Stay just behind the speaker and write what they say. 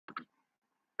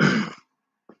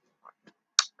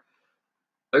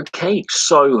Okay,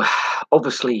 so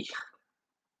obviously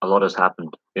a lot has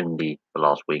happened in the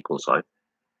last week or so.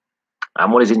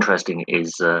 And what is interesting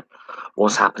is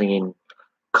what's happening in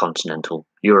continental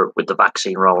Europe with the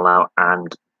vaccine rollout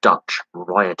and Dutch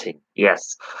rioting.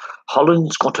 Yes,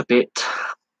 Holland's got a bit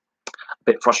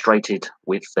frustrated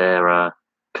with their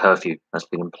curfew that's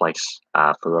been in place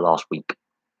for the last week.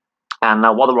 And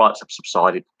now, while the riots have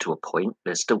subsided to a point,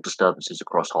 there's still disturbances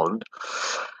across Holland,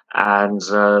 and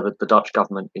the Dutch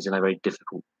government is in a very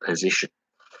difficult position.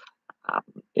 Um,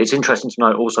 it's interesting to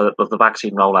note also that the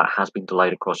vaccine rollout has been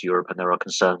delayed across Europe, and there are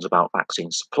concerns about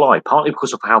vaccine supply, partly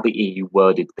because of how the EU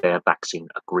worded their vaccine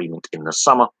agreement in the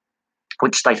summer,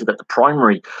 which stated that the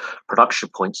primary production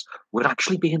points would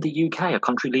actually be in the UK, a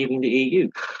country leaving the EU,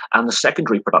 and the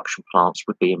secondary production plants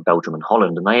would be in Belgium and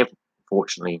Holland, and they have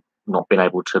unfortunately not been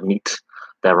able to meet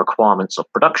their requirements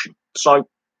of production. So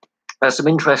there's some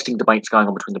interesting debates going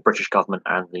on between the British government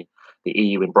and the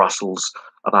EU in Brussels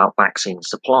about vaccine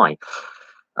supply.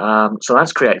 So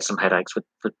that's created some headaches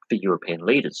for European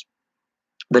leaders.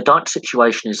 The Dutch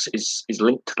situation is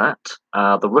linked to that.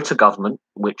 The Rutte government,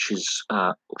 which has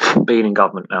been in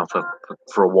government now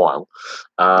for a while,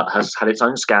 has had its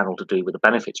own scandal to do with the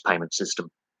benefits payment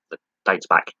system that dates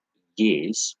back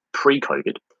years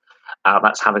pre-COVID.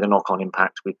 That's having a knock-on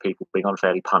impact with people being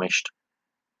unfairly punished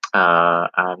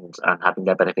and having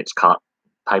their benefits cut,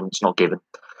 payments not given,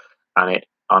 and it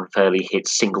unfairly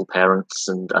hits single parents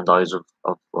and those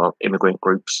of immigrant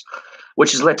groups,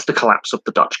 which has led to the collapse of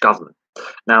the Dutch government.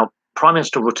 Now, Prime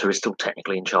Minister Rutte is still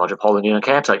technically in charge of Holland in a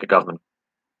caretaker government,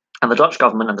 and the Dutch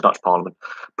government and the Dutch Parliament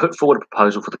put forward a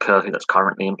proposal for the curfew that's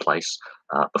currently in place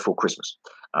before Christmas.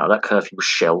 That curfew was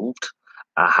shelved.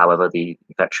 However, the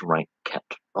infection rate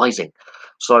kept rising.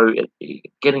 So, at the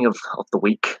beginning of the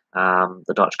week,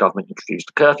 the Dutch government introduced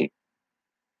a curfew,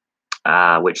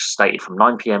 which stated from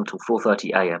 9 p.m. till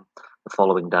 4:30 a.m. the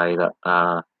following day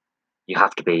that you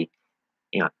have to be,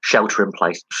 shelter in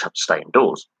place, you have to stay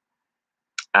indoors.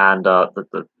 And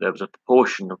there was a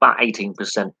proportion, about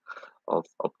 18% of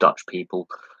Dutch people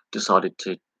decided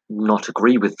to not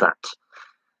agree with that.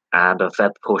 And a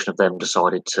fair proportion of them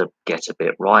decided to get a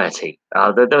bit rioty.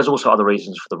 There's also other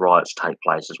reasons for the riots to take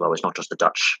place as well. It's not just the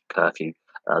Dutch curfew.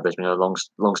 There's been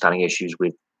long-standing issues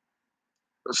with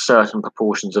certain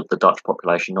proportions of the Dutch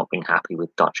population not being happy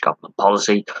with Dutch government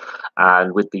policy.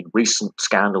 And with the recent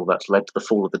scandal that's led to the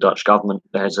fall of the Dutch government,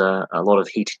 there's a lot of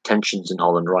heated tensions in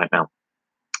Holland right now.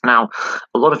 Now,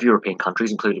 a lot of European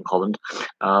countries, including Holland,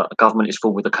 a government is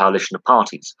formed with a coalition of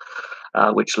parties,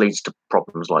 which leads to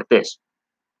problems like this.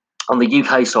 On the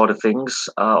UK side of things,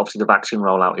 obviously the vaccine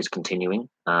rollout is continuing.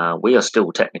 We are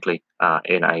still technically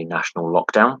in a national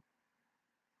lockdown.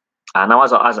 Now,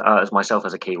 as myself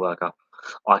as a key worker,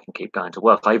 I can keep going to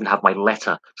work. I even have my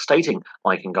letter stating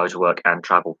I can go to work and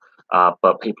travel,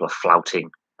 but people are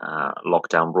flouting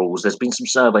lockdown rules. There's been some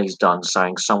surveys done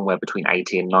saying somewhere between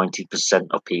 80 and 90%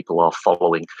 of people are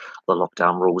following the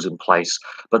lockdown rules in place,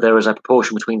 but there is a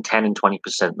proportion between 10 and 20%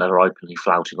 that are openly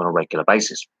flouting on a regular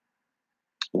basis,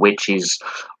 which is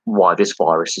why this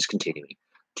virus is continuing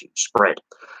to spread.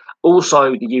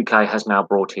 Also, the UK has now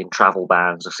brought in travel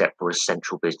bans except for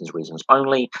essential business reasons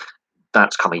only.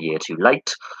 That's come a year too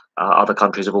late. Other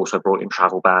countries have also brought in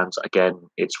travel bans. Again,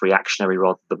 it's reactionary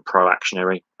rather than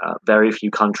proactionary. Very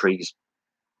few countries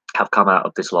have come out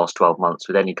of this last 12 months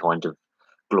with any kind of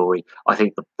glory. I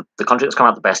think the country that's come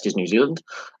out the best is New Zealand.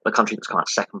 The country that's come out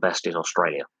second best is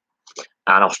Australia.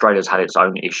 And Australia's had its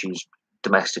own issues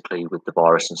domestically with the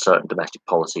virus and certain domestic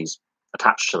policies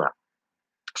attached to that.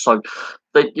 So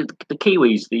the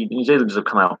Kiwis, the New Zealanders have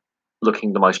come out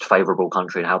looking the most favourable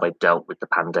country in how they've dealt with the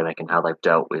pandemic and how they've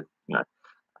dealt with,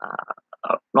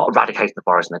 not eradicating the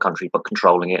virus in the country, but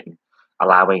controlling it and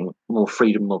allowing more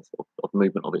freedom of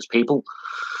movement of its people.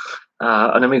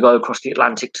 And then we go across the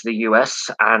Atlantic to the US,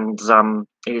 and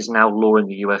it is now law in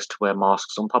the US to wear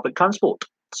masks on public transport.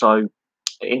 So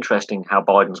interesting how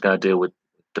Biden's going to deal with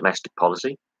domestic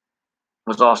policy.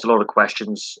 I was asked a lot of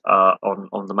questions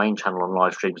on the main channel on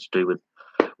live streams to do with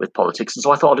politics, and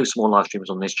so I thought I'd do some more live streams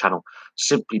on this channel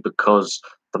simply because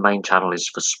the main channel is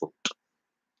for sport.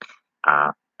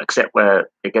 Except where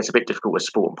it gets a bit difficult where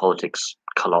sport and politics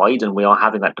collide, and we are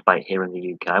having that debate here in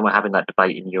the UK, and we're having that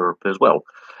debate in Europe as well.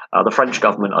 The French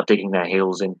government are digging their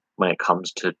heels in when it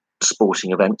comes to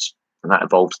sporting events, and that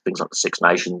involves things like the Six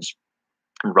Nations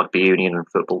and rugby union and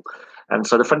football. And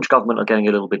so the French government are getting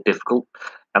a little bit difficult,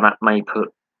 and that may put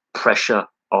pressure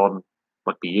on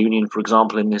rugby union, for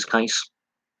example, in this case,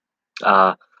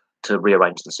 to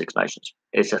rearrange the Six Nations.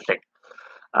 It's a thing.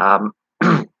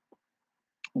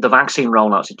 The vaccine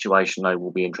rollout situation, though,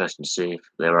 will be interesting to see if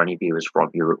there are any viewers from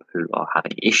Europe who are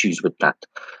having issues with that.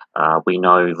 We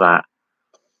know that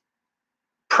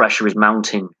pressure is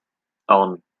mounting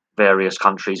on various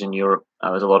countries in Europe.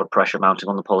 There's a lot of pressure mounting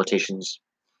on the politicians.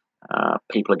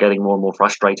 People are getting more and more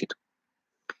frustrated.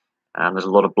 And there's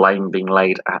a lot of blame being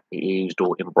laid at the EU's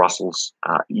door in Brussels.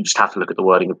 You just have to look at the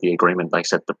wording of the agreement. They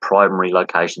said the primary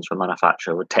locations for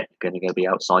manufacture were technically going to be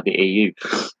outside the EU.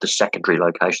 The secondary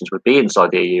locations would be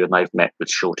inside the EU, and they've met with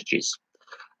shortages.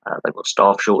 They've got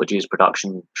staff shortages,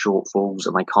 production shortfalls,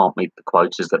 and they can't meet the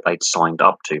quotas that they'd signed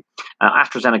up to.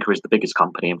 AstraZeneca is the biggest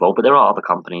company involved, but there are other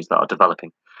companies that are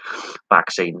developing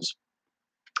vaccines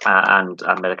and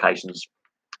medications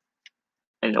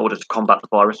in order to combat the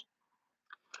virus.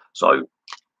 So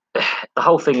the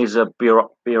whole thing is a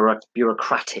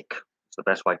bureaucratic, it's the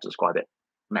best way to describe it,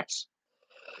 mess.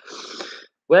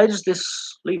 Where does this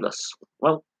leave us?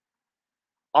 Well,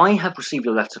 I have received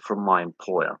a letter from my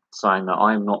employer saying that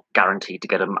I'm not guaranteed to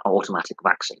get an automatic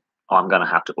vaccine. I'm going to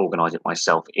have to organise it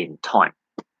myself in time,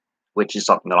 which is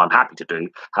something that I'm happy to do.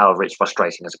 However, it's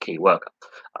frustrating as a key worker.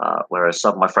 Whereas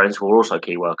some of my friends who are also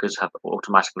key workers have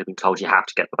automatically been told you have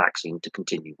to get the vaccine to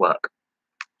continue work.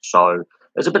 So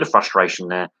there's a bit of frustration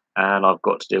there, and I've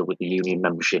got to deal with the union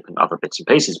membership and other bits and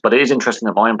pieces. But it is interesting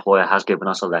that my employer has given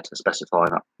us a letter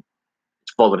specifying that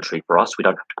it's voluntary for us. We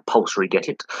don't have to compulsory get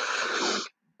it.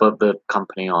 But the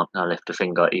company aren't going to lift a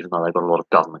finger, even though they've got a lot of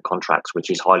government contracts, which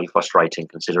is highly frustrating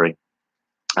considering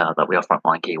that we are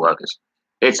frontline key workers.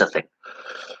 It's a thing.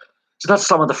 So that's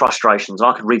some of the frustrations.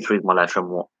 I could read through my letter and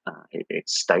what it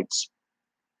states.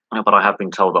 But I have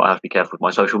been told that I have to be careful with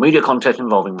my social media content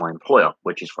involving my employer,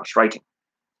 which is frustrating.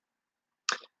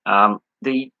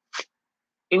 The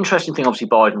interesting thing, obviously,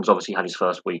 Biden's obviously had his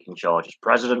first week in charge as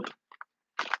president,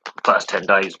 first 10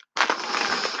 days.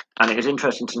 And it is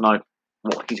interesting to note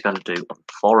what he's going to do on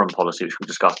foreign policy, which we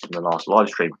discussed in the last live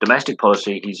stream. Domestic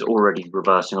policy, he's already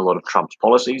reversing a lot of Trump's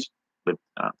policies with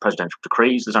presidential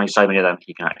decrees. There's only so many of them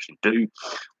he can actually do.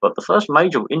 But the first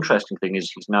major interesting thing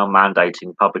is he's now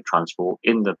mandating public transport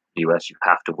in the US. You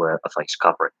have to wear a face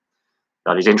covering.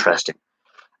 That is interesting.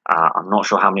 I'm not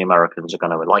sure how many Americans are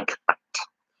going to like that.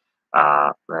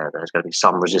 There's going to be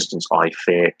some resistance, I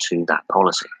fear, to that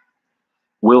policy.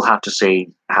 We'll have to see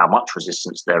how much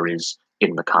resistance there is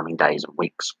in the coming days and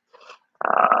weeks.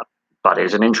 But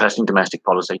it's an interesting domestic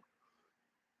policy.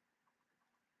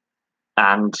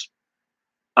 And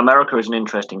America is an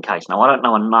interesting case. Now, I don't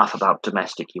know enough about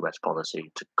domestic US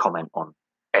policy to comment on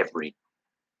every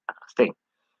thing.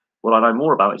 What I know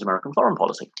more about is American foreign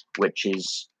policy, which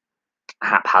is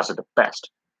haphazard at best.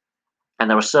 And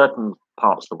there are certain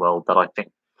parts of the world that I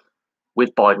think,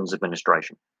 with Biden's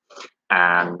administration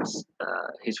and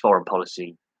his foreign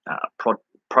policy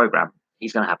program,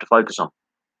 he's going to have to focus on.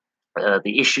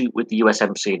 The issue with the US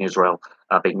embassy in Israel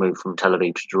being moved from Tel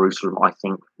Aviv to Jerusalem, I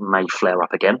think, may flare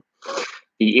up again.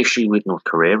 The issue with North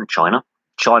Korea and China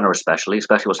especially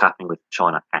what's happening with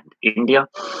China and India,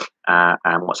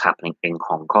 and what's happening in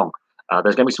Hong Kong.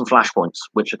 There's going to be some flashpoints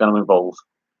which are going to involve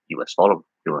US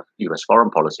foreign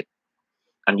policy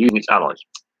and using its allies.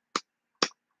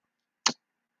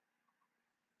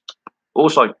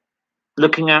 Also,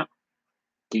 looking at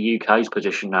the UK's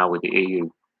position now with the EU,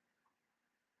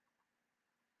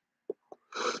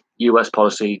 US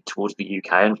policy towards the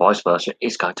UK and vice versa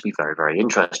is going to be very, very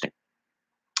interesting.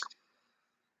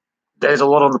 There's a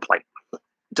lot on the plate.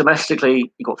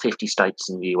 Domestically, you've got 50 states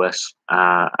in the US,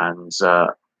 and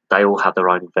they all have their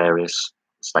own various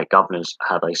state governors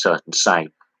have a certain say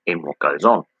in what goes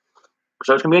on.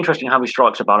 So it's going to be interesting how he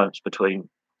strikes a balance between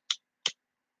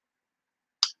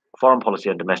foreign policy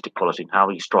and domestic policy, and how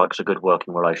he strikes a good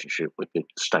working relationship with the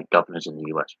state governors in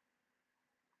the US.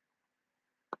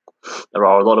 There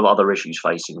are a lot of other issues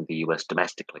facing the US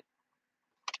domestically.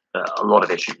 A lot of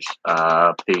issues.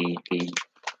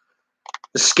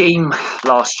 The scheme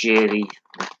last year,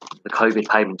 the COVID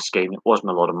payment scheme, it wasn't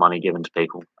a lot of money given to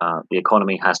people. The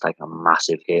economy has taken a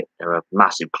massive hit. There are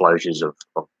massive closures of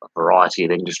a variety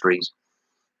of industries,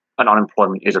 and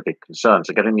unemployment is a big concern.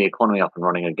 So getting the economy up and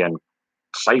running again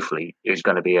safely is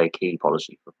going to be a key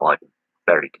policy for Biden.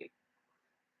 Very key.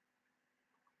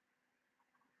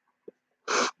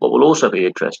 What will also be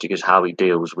interesting is how he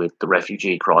deals with the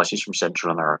refugee crisis from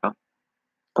Central America,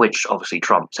 which obviously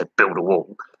Trump said build a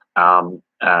wall.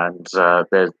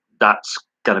 That's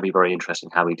going to be very interesting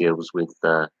how he deals with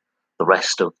the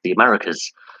rest of the Americas.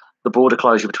 The border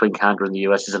closure between Canada and the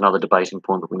US is another debating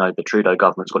point, but we know the Trudeau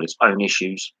government's got its own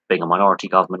issues, being a minority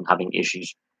government, having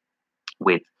issues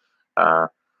with the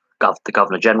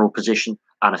Governor General position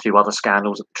and a few other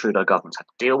scandals that the Trudeau government's had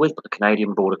to deal with. But the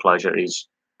Canadian border closure is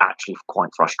actually quite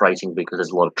frustrating because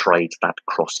there's a lot of trade that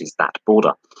crosses that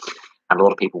border. And a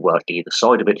lot of people work either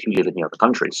side of it who live in the other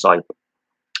countries. So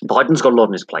Biden's got a lot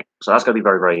on his plate. So that's going to be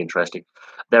very, very interesting.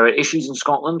 There are issues in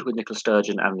Scotland with Nicola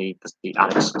Sturgeon and the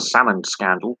Alex Salmond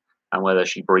scandal, and whether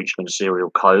she breached ministerial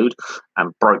code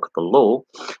and broke the law,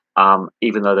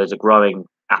 even though there's a growing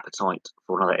appetite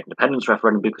for another independence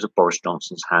referendum because of Boris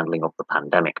Johnson's handling of the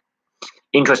pandemic.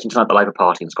 Interesting to note the Labour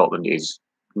Party in Scotland is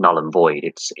null and void.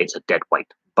 It's a dead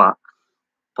weight. But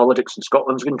politics in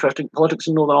Scotland's interesting. Politics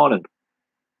in Northern Ireland.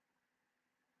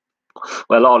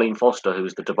 Well, Arlene Foster, who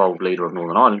is the devolved leader of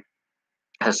Northern Ireland,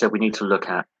 has said we need to look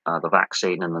at the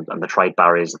vaccine and the trade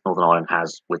barriers that Northern Ireland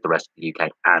has with the rest of the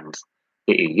UK and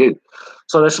the EU.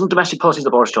 So there's some domestic policies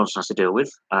that Boris Johnson has to deal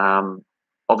with.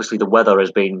 Obviously, the weather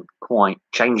has been quite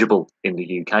changeable in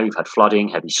the UK. We've had flooding,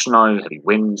 heavy snow, heavy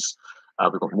winds.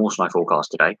 We've got more snow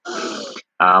forecast today.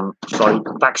 So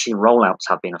vaccine rollouts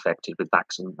have been affected, with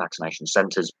vaccination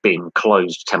centres being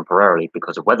closed temporarily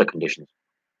because of weather conditions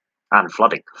and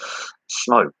flooding,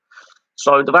 snow.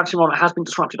 So the vaccine rollout has been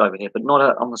disrupted over here, but not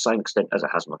on the same extent as it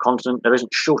has on the continent. There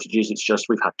isn't shortages. It's just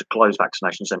we've had to close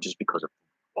vaccination centres because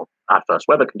of adverse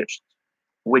weather conditions,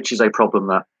 which is a problem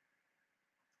that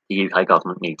the UK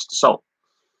government needs to solve.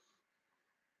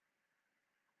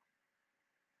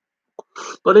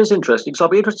 But it's interesting. So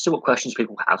I'll be interested to see what questions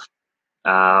people have.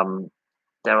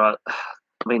 The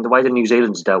way the New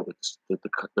Zealand's dealt with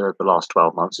the last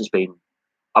 12 months has been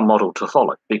a model to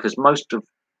follow, because most of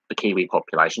the Kiwi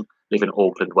population live in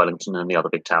Auckland, Wellington, and the other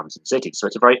big towns and cities. So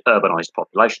it's a very urbanised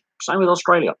population. Same with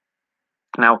Australia.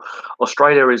 Now,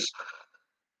 Australia is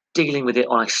dealing with it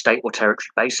on a state or territory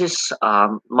basis.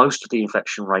 Most of the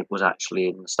infection rate was actually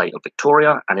in the state of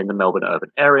Victoria and in the Melbourne urban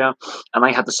area, and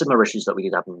they had the similar issues that we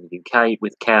did have in the UK,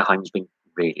 with care homes being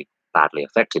really badly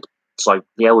affected. So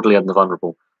the elderly and the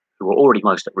vulnerable, who were already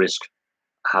most at risk,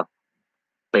 have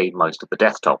been most of the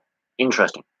death toll.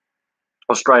 Interesting.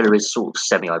 Australia is sort of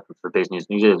semi-open for business.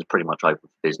 New Zealand is pretty much open for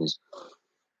business.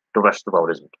 The rest of the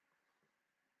world isn't.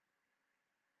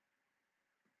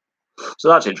 So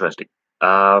that's interesting.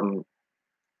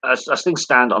 As things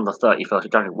stand on the 31st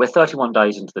of January, we're 31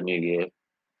 days into the new year.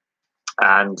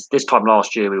 And this time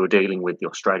last year, we were dealing with the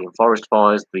Australian forest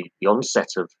fires, the onset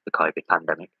of the COVID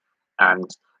pandemic, and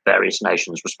various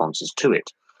nations' responses to it.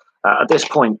 At this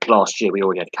point last year, we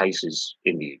already had cases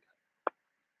in the UK.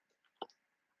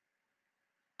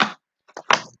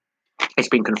 It's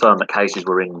been confirmed that cases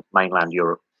were in mainland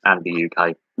Europe and the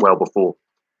UK well before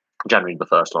January the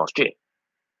 1st last year.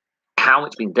 How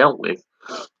it's been dealt with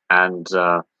and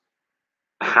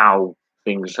how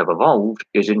things have evolved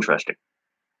is interesting.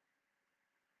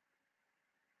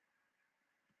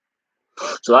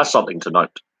 So that's something to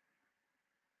note.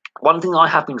 One thing I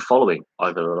have been following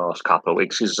over the last couple of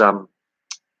weeks is the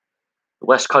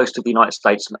west coast of the United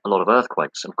States and a lot of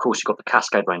earthquakes. And of course, you've got the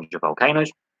Cascade Range of volcanoes,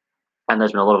 and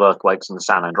there's been a lot of earthquakes in the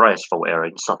San Andreas Fault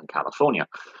area in Southern California.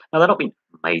 Now, they've not been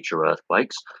major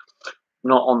earthquakes,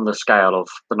 not on the scale of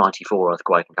the 94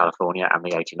 earthquake in California and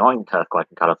the 89 earthquake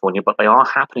in California, but they are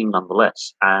happening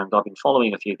nonetheless. And I've been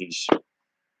following a few of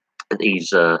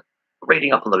these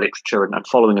reading up on the literature and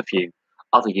following a few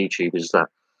other YouTubers that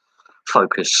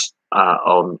focus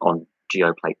on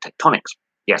geoplate tectonics.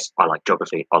 Yes, I like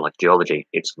geography, I like geology,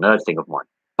 it's a nerd thing of mine.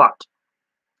 But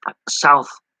South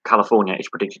California is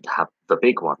predicted to have the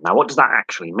big one. Now, what does that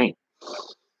actually mean?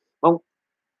 Well,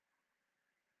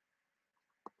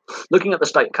 looking at the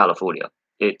state of California,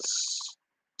 it's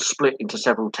split into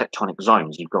several tectonic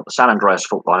zones. You've got the San Andreas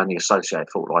fault line and the associated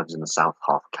fault lines in the south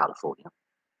half of California,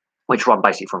 which run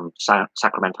basically from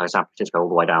Sacramento, San Francisco, all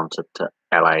the way down to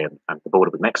LA and the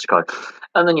border with Mexico.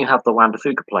 And then you have the Juan de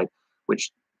Fuca plate,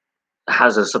 which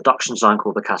has a subduction zone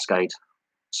called the Cascade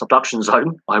Subduction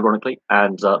Zone, ironically,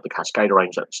 and the Cascade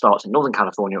Range that starts in Northern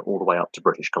California all the way up to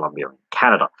British Columbia in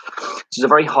Canada. This is a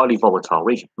very highly volatile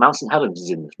region. Mount St. Helens is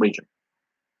in this region.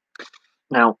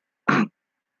 Now,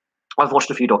 I've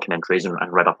watched a few documentaries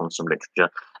and read up on some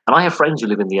literature, and I have friends who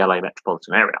live in the LA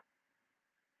metropolitan area.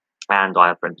 And I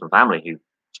have friends and family who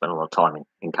spend a lot of time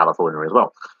in California as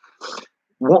well.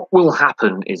 What will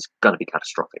happen is going to be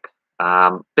catastrophic.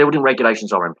 Building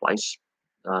regulations are in place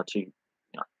to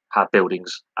have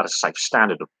buildings at a safe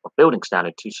standard of building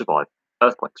standard to survive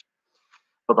earthquakes.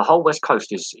 But the whole West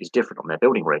Coast is different on their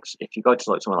building regs. If you go to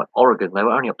somewhere like Oregon, they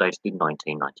were only updated in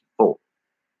 1994.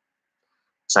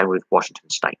 Same with Washington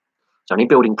State. So any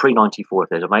building pre-94, if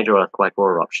there's a major earthquake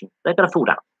or eruption, they're going to fall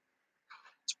down.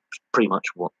 It's pretty much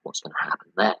what's going to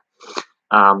happen there.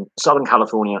 Southern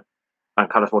California and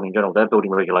California in general, their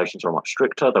building regulations are much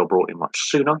stricter. They were brought in much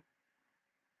sooner.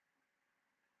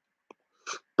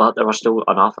 but there are still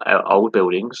enough old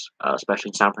buildings, especially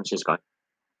in San Francisco,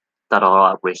 that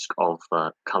are at risk of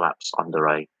collapse under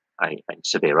a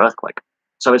severe earthquake.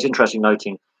 So it's interesting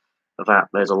noting that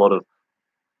there's a lot of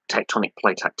tectonic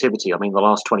plate activity. I mean, the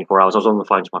last 24 hours, I was on the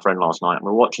phone to my friend last night, and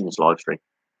we were watching this live stream.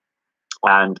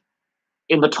 And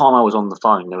in the time I was on the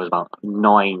phone, there was about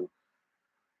 9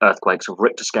 earthquakes of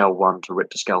Richter scale 1 to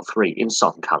Richter scale 3 in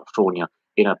Southern California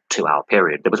in a 2-hour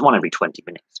period. There was one every 20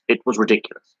 minutes. It was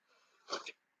ridiculous.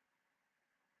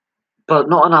 But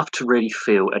not enough to really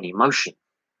feel any motion.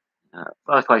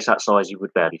 Earthquakes that size, you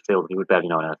would barely feel them. You would barely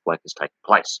know an earthquake is taking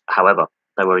place. However,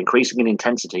 they were increasing in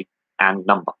intensity and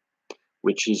number,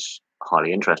 which is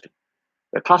highly interesting.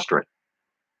 They're clustering.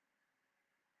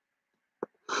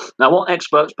 Now, what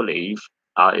experts believe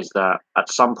is that at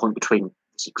some point between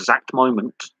this exact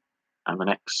moment and the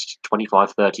next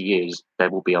 25, 30 years,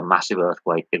 there will be a massive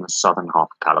earthquake in the southern half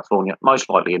of California, most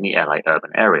likely in the LA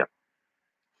urban area.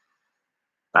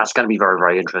 That's going to be very,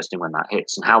 very interesting when that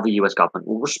hits, and how the US government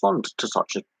will respond to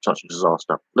such a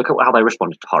disaster. Look at how they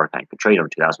responded to Hurricane Katrina in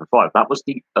 2005. That was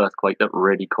the earthquake that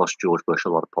really cost George Bush a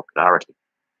lot of popularity,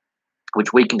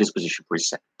 which weakened his position for his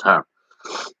second term.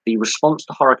 The response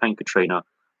to Hurricane Katrina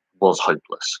was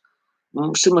hopeless,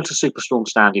 similar to Superstorm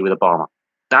Sandy with Obama.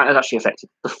 That has actually affected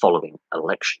the following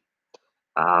election.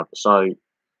 So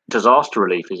disaster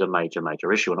relief is a major,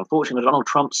 major issue. And unfortunately, Donald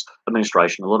Trump's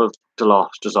administration, a lot of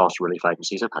disaster relief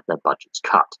agencies have had their budgets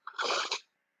cut.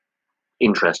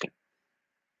 Interesting.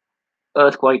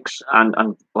 Earthquakes and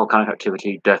volcanic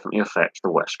activity definitely affect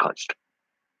the West Coast.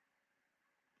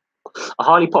 A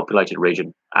highly populated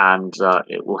region, and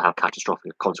it will have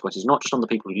catastrophic consequences, not just on the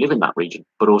people who live in that region,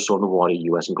 but also on the wider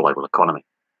US and global economy.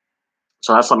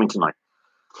 So that's something to note.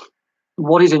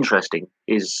 What is interesting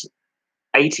is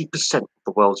 80% of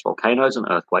the world's volcanoes and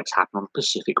earthquakes happen on the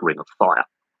Pacific Ring of Fire.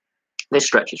 This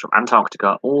stretches from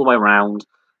Antarctica all the way around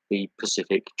the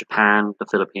Pacific, Japan, the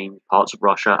Philippines, parts of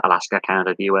Russia, Alaska,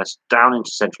 Canada, the US, down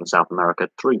into Central and South America,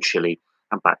 through Chile,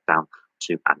 and back down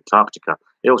to Antarctica.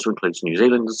 It also includes New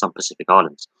Zealand and some Pacific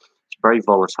islands. It's a very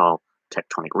volatile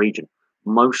tectonic region.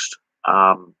 Most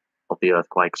of the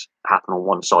earthquakes happen on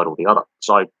one side or the other.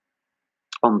 So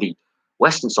on the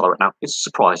western side right now, it's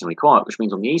surprisingly quiet, which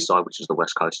means on the east side, which is the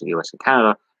west coast of the US and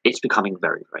Canada, it's becoming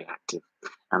very, very active.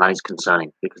 And that is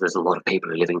concerning because there's a lot of people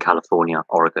who live in California,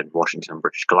 Oregon, Washington,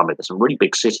 British Columbia. There's some really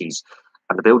big cities,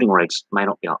 and the building regs may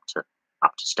not be up to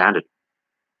standard.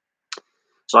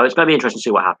 So it's going to be interesting to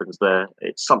see what happens there.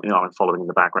 It's something that I'm following in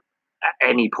the background. At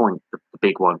any point, the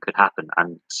big one could happen.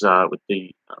 And with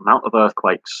the amount of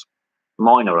earthquakes,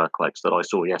 minor earthquakes that I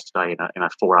saw yesterday in a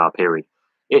 4-hour period,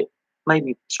 it made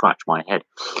me scratch my head.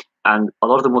 And a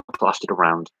lot of them were clustered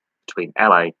around between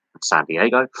LA and San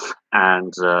Diego,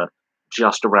 and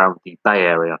just around the Bay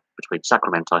Area between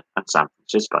Sacramento and San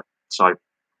Francisco. So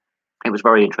it was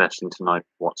very interesting to know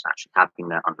what's actually happening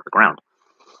there under the ground.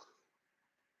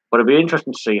 But it'd be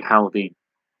interesting to see how the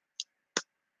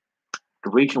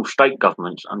regional state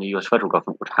governments and the US federal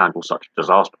government would handle such a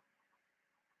disaster.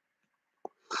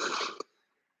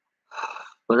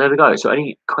 But there we go. So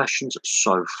any questions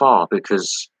so far?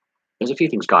 Because there's a few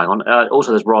things going on.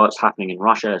 Also, there's riots happening in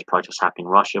Russia. There's protests happening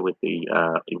in Russia with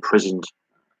the imprisoned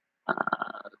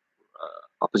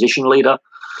opposition leader.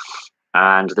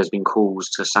 And there's been calls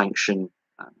to sanction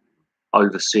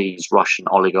overseas Russian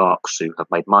oligarchs who have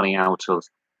made money out of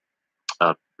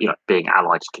being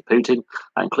allied to Putin.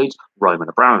 That includes Roman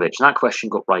Abramovich. And that question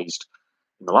got raised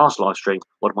in the last live stream.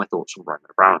 What are my thoughts on Roman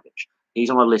Abramovich? He's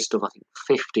on a list of, I think,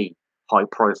 50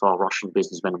 high-profile Russian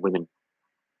businessmen and women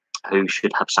who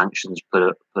should have sanctions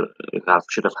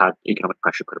should have had economic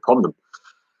pressure put upon them.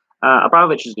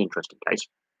 Abramovich is an interesting case.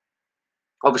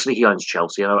 Obviously, he owns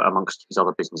Chelsea amongst his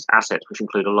other business assets, which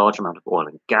include a large amount of oil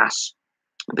and gas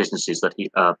businesses that he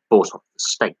bought off the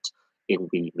state in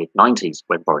the mid-90s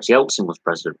when Boris Yeltsin was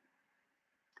president.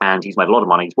 And he's made a lot of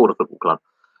money. He's bought a football club,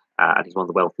 and he's one of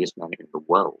the wealthiest men in the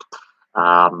world.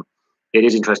 It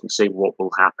is interesting to see what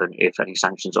will happen if any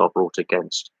sanctions are brought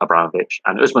against Abramovich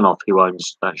and Usmanov, who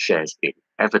owns shares in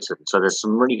Everton. So there's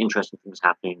some really interesting things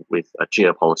happening with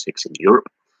geopolitics in Europe.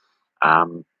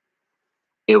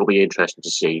 It will be interesting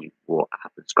to see what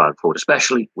happens going forward,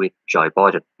 especially with Joe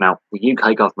Biden. Now, the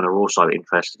UK government are also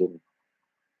interested in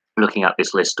looking at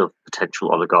this list of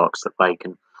potential oligarchs that they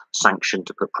can sanction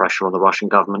to put pressure on the Russian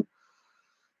government.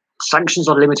 Sanctions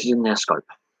are limited in their scope.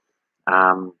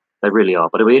 They really are.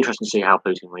 But it'll be interesting to see how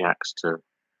Putin reacts to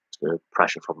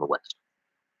pressure from the West.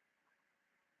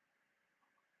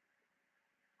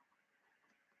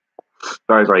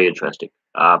 Very, very interesting.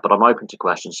 But I'm open to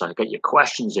questions, so get your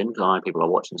questions in. I know people are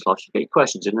watching this live, so get your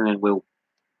questions in, and then we'll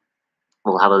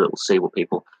we'll have a little see what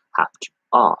people have to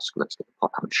ask. Let's get the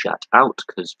pop-up chat out,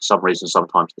 because for some reason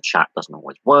sometimes the chat doesn't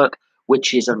always work,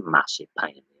 which is a massive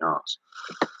pain in the arse.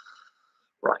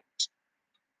 Right.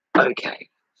 Okay.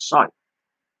 So,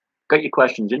 get your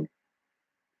questions in,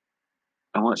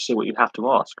 and let's see what you have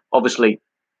to ask. Obviously,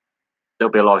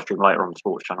 there'll be a live stream later on the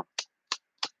sports channel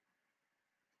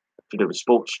to do with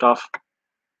sports stuff,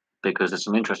 because there's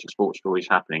some interesting sports stories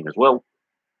happening as well.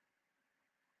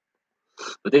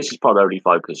 But this is primarily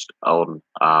focused on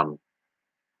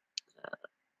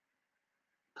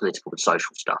political and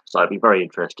social stuff. So it'd be very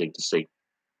interesting to see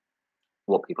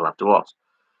what people have to ask.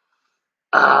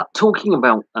 Talking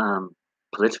about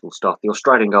political stuff, the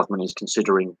Australian government is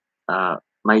considering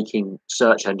making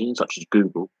search engines such as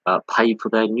Google pay for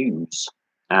their news.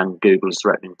 And Google is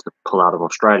threatening to pull out of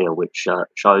Australia, which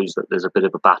shows that there's a bit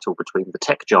of a battle between the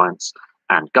tech giants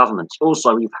and governments.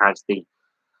 Also, we've had the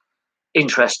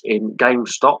interest in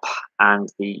GameStop and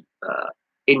the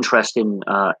interest in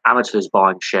amateurs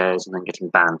buying shares and then getting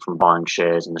banned from buying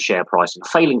shares, and the share price in a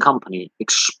failing company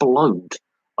explode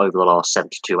over the last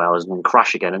 72 hours and then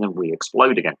crash again and then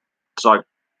re-explode again. So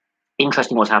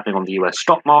interesting what's happening on the US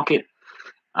stock market.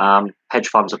 Hedge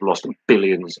funds have lost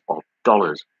billions of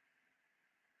dollars.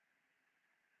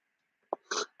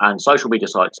 And social media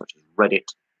sites such as Reddit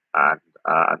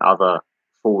and other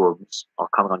forums are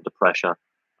coming under pressure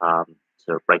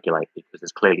to regulate, because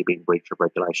there's clearly been breach of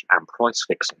regulation and price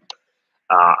fixing.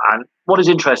 And what is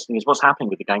interesting is what's happening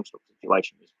with the GameStop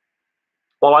situation.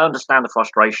 Well, I understand the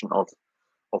frustration of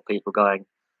people going,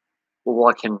 well,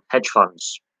 why can hedge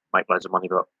funds make loads of money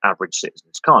but average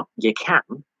citizens can't? You can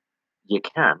if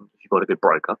you've got a good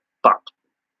broker. But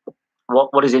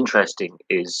what is interesting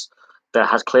is there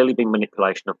has clearly been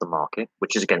manipulation of the market,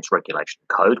 which is against regulation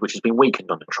code, which has been weakened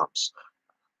under Trump's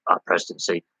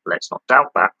presidency. Let's not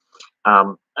doubt that.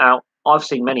 Now, I've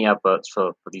seen many adverts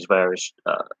for these various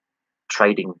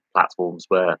trading platforms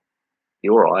where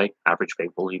you or I, average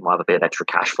people who might have a bit of extra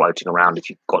cash floating around if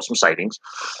you've got some savings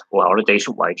or on a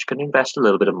decent wage, can invest a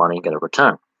little bit of money and get a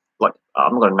return. Like,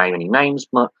 I'm not going to name any names,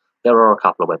 but there are a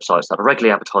couple of websites that are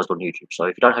regularly advertised on YouTube. So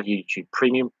if you don't have YouTube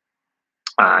Premium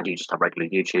and you just have regular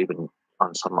YouTube and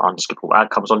some unskippable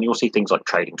ad comes on, you'll see things like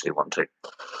Trading 212.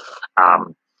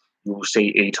 You'll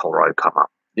see eToro come up.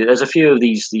 There's a few of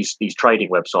these trading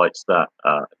websites that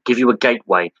give you a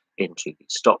gateway into the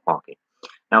stock market.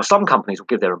 Now, some companies will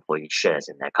give their employees shares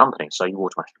in their company, so you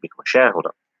automatically become a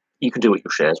shareholder. You can do with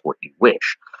your shares what you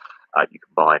wish. You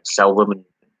can buy and sell them and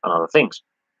other things.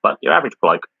 But your average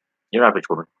bloke, your average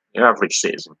woman, your average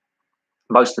citizen,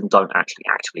 most of them don't actually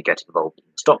actively get involved in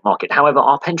the stock market. However,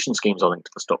 our pension schemes are linked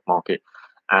to the stock market,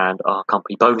 and our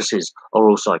company bonuses are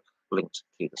also linked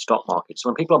to the stock market. So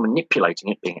when people are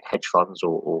manipulating it, being it hedge funds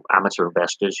or amateur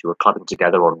investors who are clubbing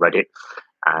together on Reddit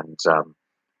and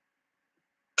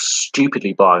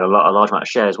stupidly buying a large amount of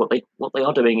shares, what they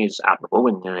are doing is admirable,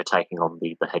 and they're taking on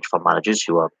the hedge fund managers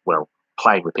who are, well,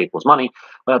 playing with people's money,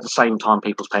 but at the same time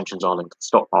people's pensions are linked to the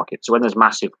stock market. So when there's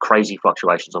massive crazy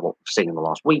fluctuations of what we've seen in the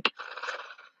last week,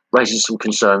 raises some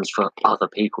concerns for other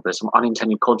people. There's some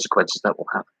unintended consequences that will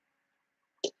happen.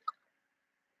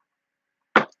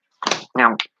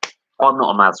 Now, I'm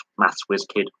not a maths whiz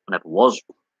kid, I never was,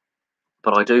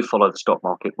 but I do follow the stock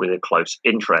market with a close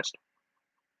interest.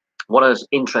 What has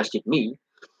interested me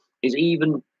is,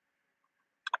 even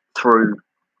through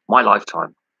my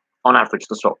lifetime, on average,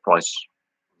 the stock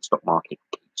market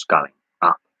keeps going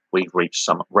up. We've reached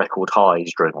some record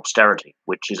highs during austerity,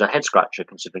 which is a head scratcher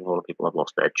considering a lot of people have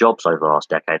lost their jobs over the last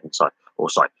decade and so.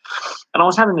 And I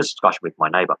was having this discussion with my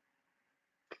neighbour.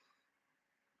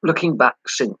 Looking back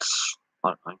since, I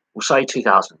don't know, we'll say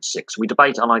 2006, we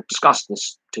debate, and I discussed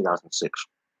this 2006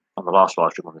 on the last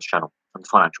live stream on this channel, and the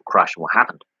financial crash and what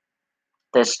happened.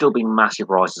 There's still been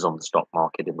massive rises on the stock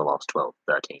market in the last 12,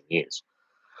 13 years.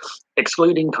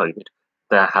 Excluding COVID,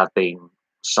 there have been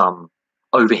some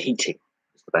overheating,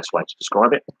 is the best way to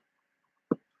describe it,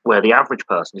 where the average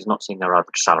person is not seeing their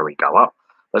average salary go up,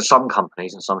 but some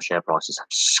companies and some share prices have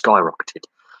skyrocketed.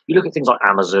 You look at things like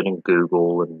Amazon and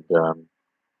Google and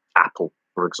Apple,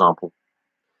 for example.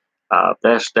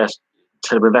 There's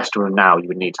to an investor now, you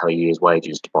would need to have a year's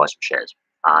wages to buy some shares.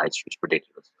 It's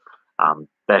ridiculous.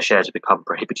 Their shares have become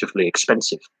prohibitively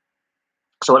expensive.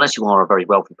 So unless you are a very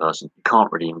wealthy person, you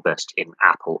can't really invest in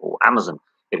Apple or Amazon.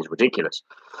 It is ridiculous.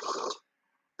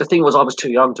 The thing was, I was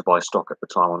too young to buy stock at the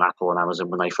time on Apple and Amazon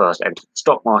when they first entered the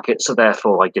stock market, so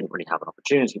therefore I didn't really have an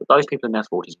opportunity. But those people in their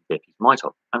 40s and 50s might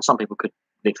have. And some people could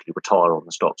literally retire on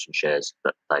the stocks and shares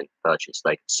that they purchased.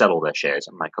 They could sell all their shares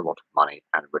and make a lot of money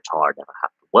and retire and never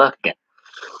have to work again.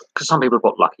 Because some people have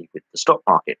got lucky with the stock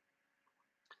market.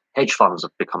 hedge funds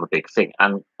have become a big thing.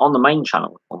 And on the main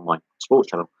channel, on my sports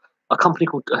channel,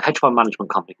 a hedge fund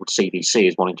management company called CVC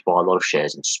is wanting to buy a lot of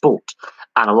shares in sport.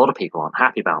 And a lot of people aren't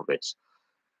happy about this.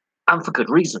 And for good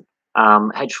reason.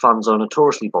 Hedge funds are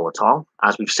notoriously volatile,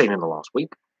 as we've seen in the last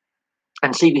week.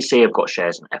 And CVC have got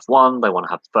shares in F1. They want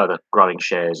to have further growing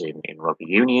shares in rugby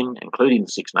union, including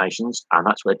the Six Nations. And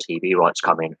that's where TV rights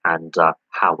come in and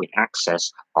how we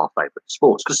access our favourite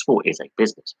sports, because sport is a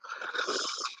business.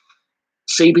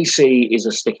 CVC is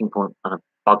a sticking point and a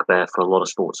bugbear for a lot of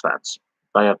sports fans.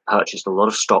 They have purchased a lot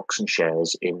of stocks and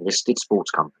shares in listed sports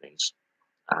companies.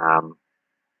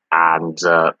 And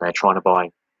they're trying to buy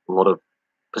a lot of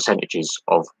percentages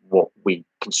of what we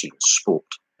consume as sport,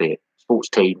 be it sports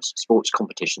teams, sports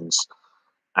competitions,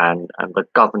 and the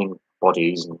governing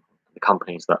bodies and the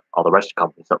companies that are the registered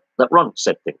companies that run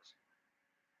said things.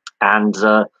 And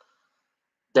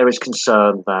there is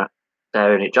concern that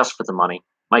they're in it just for the money,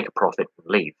 make a profit and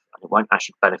leave, and it won't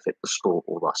actually benefit the sport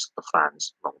or us, the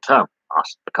fans, long term,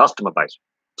 us, the customer base.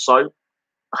 So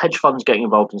hedge funds getting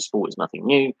involved in sport is nothing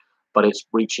new, but it's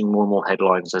reaching more and more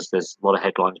headlines as there's a lot of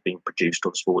headlines being produced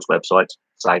on sports websites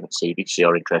saying that CVC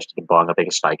are interested in buying a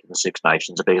bigger stake in the Six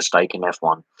Nations, a bigger stake in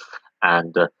F1,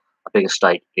 and a bigger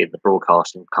stake in the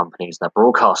broadcasting companies that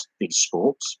broadcast these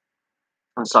sports.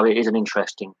 And so it is an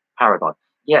interesting paradigm.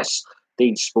 Yes,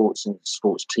 these sports and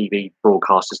sports TV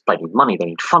broadcasters, they need money, they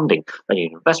need funding, they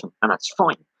need investment, and that's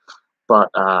fine. But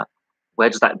where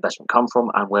does that investment come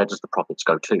from, and where does the profits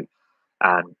go to?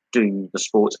 And do the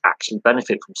sports actually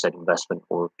benefit from said investment,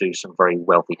 or do some very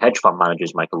wealthy hedge fund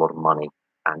managers make a lot of money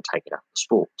and take it out of the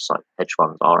sport? So hedge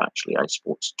funds are actually a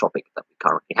sports topic that we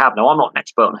currently have. Now, I'm not an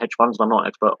expert on hedge funds, and I'm not an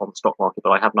expert on the stock market,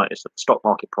 but I have noticed that the stock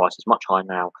market price is much higher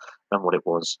now than what it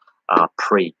was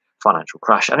pre-financial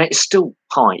crash. And it is still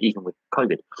high even with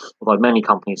COVID. Although many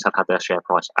companies have had their share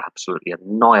price absolutely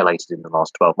annihilated in the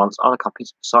last 12 months, other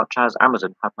companies such as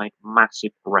Amazon have made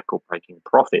massive record-breaking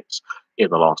profits in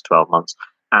the last 12 months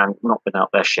and not without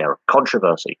their share of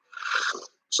controversy.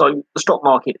 So the stock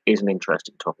market is an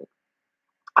interesting topic.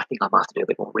 I think I might have to do a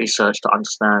bit more research to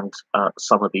understand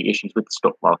some of the issues with the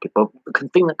stock market. But the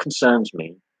thing that concerns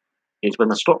me is when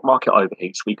the stock market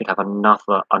overheats, we could have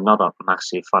another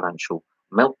massive financial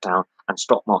meltdown and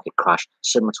stock market crash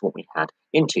similar to what we had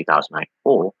in 2008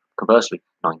 or, conversely,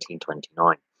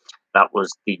 1929. That was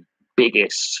the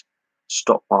biggest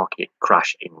stock market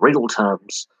crash in real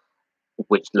terms,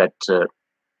 which led to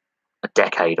a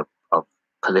decade of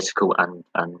political and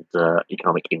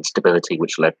economic instability,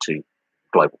 which led to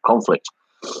global conflict.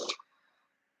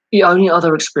 The only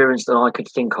other experience that I could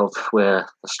think of where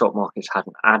the stock market's had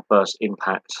an adverse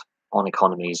impact on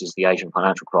economies is the Asian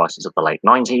financial crisis of the late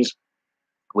 90s,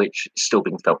 which is still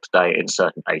being felt today in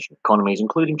certain Asian economies,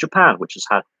 including Japan, which has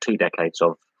had 2 decades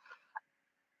of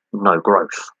no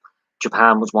growth.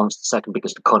 Japan was once the second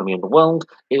biggest economy in the world.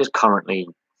 It has currently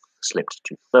slipped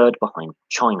to third behind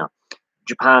China.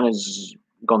 Japan has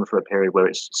gone through a period where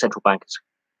its central bank has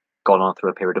gone on through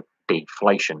a period of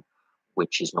deflation,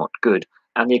 which is not good,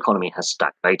 and the economy has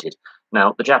stagnated.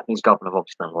 Now, the Japanese government have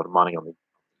obviously spent a lot of money on the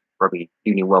Rugby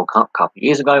Union World Cup a couple of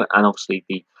years ago, and obviously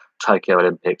the Tokyo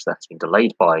Olympics that has been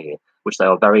delayed by a year, which they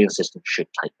are very insistent should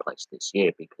take place this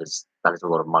year because that is a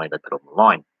lot of money they put on the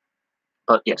line.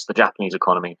 But yes, the Japanese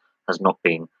economy has not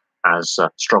been as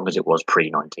strong as it was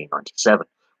pre-1997,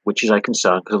 which is a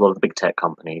concern because a lot of the big tech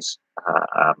companies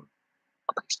are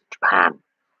based in Japan.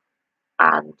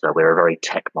 And we're a very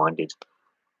tech-minded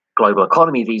global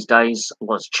economy these days.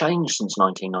 What's changed since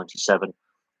 1997?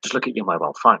 Just look at your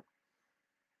mobile phone.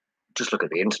 Just look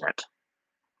at the internet.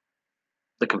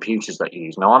 The computers that you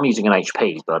use. Now, I'm using an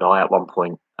HP, but I, at one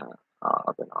point,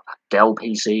 I've had Dell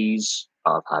PCs,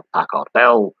 I've had Packard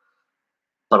Bell,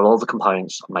 but a lot of the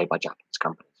components are made by Japanese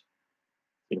companies.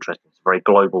 Interesting. It's a very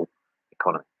global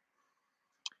economy.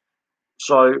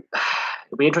 So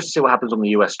it'll be interesting to see what happens on the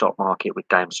US stock market with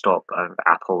GameStop and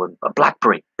Apple and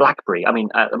BlackBerry. I mean,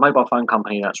 a mobile phone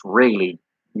company that's really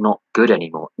not good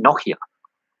anymore. Nokia.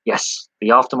 Yes,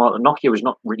 the aftermath of Nokia is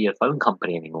not really a phone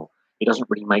company anymore. It doesn't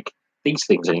really make these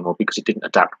things anymore because it didn't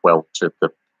adapt well to the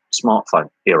smartphone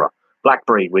era.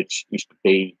 BlackBerry, which used to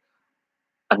be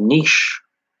a niche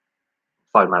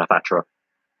phone manufacturer,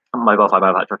 a mobile phone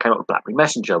manufacturer, came up with BlackBerry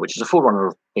Messenger, which is a forerunner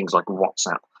of things like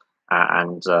WhatsApp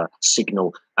and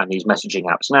Signal and these messaging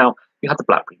apps. Now, you had the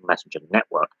BlackBerry Messenger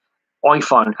network.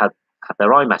 iPhone had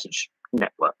their iMessage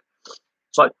network.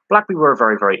 So BlackBerry were a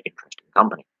very, very interesting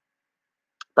company.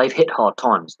 They've hit hard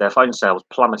times. Their phone sales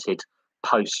plummeted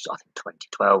post, I think,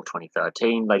 2012,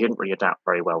 2013. They didn't really adapt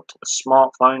very well to the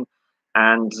smartphone.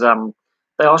 And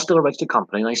they are still a registered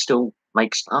company. They still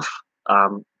make stuff,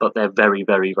 but they're very,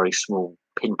 very, very small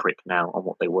pinprick now on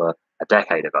what they were a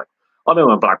decade ago. I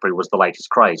remember when BlackBerry was the latest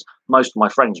craze. Most of my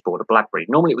friends bought a BlackBerry.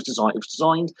 Normally, it was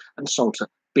designed and sold to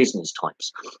business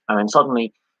types, and then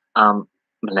suddenly,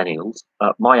 millennials,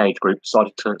 my age group,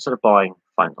 decided to, instead of buying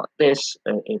phones like this,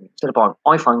 instead of buying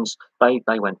iPhones,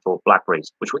 they went for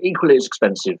BlackBerries, which were equally as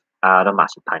expensive and a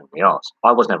massive pain in the arse.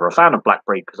 I was never a fan of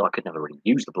BlackBerry because I could never really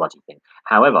use the bloody thing.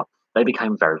 However, they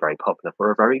became very, very popular for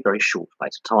a very, very short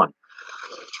space of time.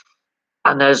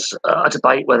 And there's a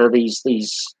debate whether this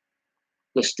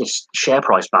share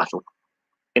price battle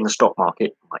in the stock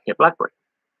market might hit BlackBerry.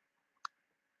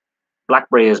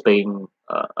 BlackBerry has been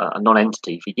a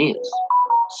non-entity for years.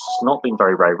 It's not been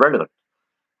very, very relevant.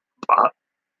 But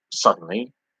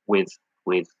suddenly, with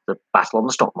the battle on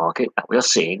the stock market that we are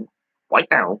seeing right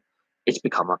now, it's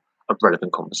become a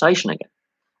relevant conversation again.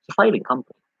 It's a failing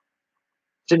company.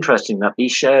 It's interesting that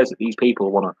these shares that these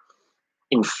people want to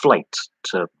inflate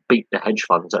to beat the hedge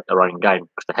funds at their own game,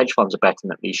 because the hedge funds are betting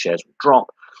that these shares will drop,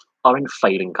 are in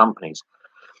failing companies,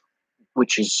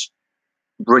 which is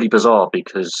really bizarre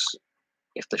because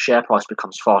if the share price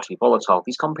becomes far too volatile,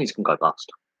 these companies can go bust.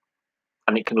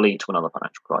 And it can lead to another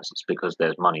financial crisis because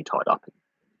there's money tied up in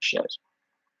shares.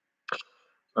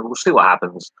 So we'll see what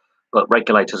happens. But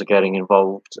regulators are getting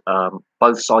involved.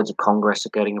 Both sides of Congress are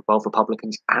getting involved.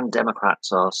 Republicans and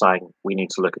Democrats are saying we need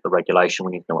to look at the regulation.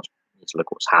 We need to look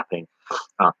at what's happening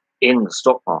in the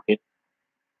stock market.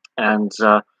 And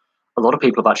a lot of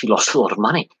people have actually lost a lot of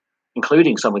money,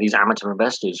 including some of these amateur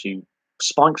investors who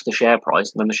spiked the share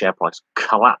price and then the share price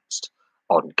collapsed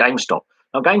on GameStop.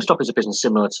 Now, GameStop is a business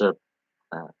similar to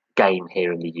Game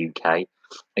here in the UK.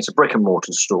 It's a brick and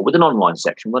mortar store with an online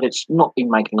section, but it's not been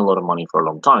making a lot of money for a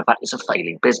long time. In fact, it's a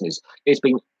failing business. It's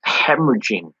been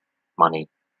hemorrhaging money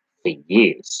for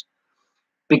years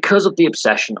because of the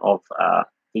obsession of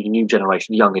the new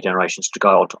generation, the younger generations, to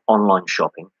go on to online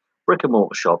shopping. Brick and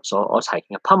mortar shops are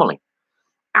taking a pummeling,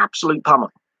 absolute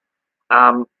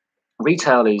pummeling.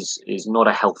 Retail is not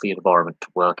a healthy environment to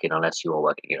work in unless you are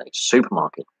working in a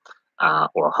supermarket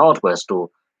or a hardware store,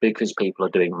 because people are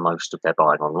doing most of their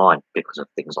buying online because of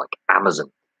things like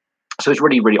Amazon. So it's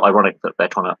really, really ironic that they're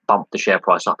trying to bump the share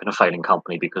price up in a failing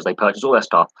company because they purchase all their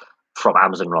stuff from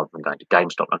Amazon rather than going to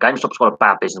GameStop. Now, GameStop's got a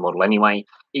bad business model anyway.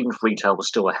 Even if retail was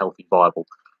still a healthy, viable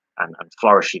and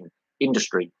flourishing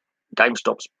industry,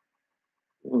 GameStop's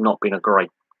not been a great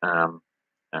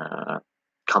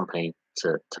company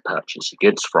to purchase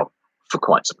your goods from for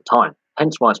quite some time.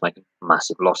 Hence why it's making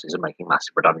massive losses and making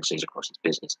massive redundancies across its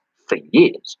business for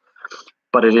years.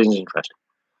 But it is interesting.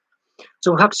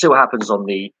 So we'll have to see what happens on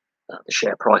the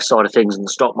share price side of things in the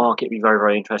stock market. It'll be very,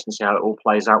 very interesting to see how it all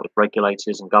plays out with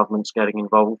regulators and governments getting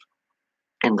involved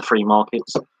in the free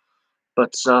markets.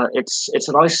 But it's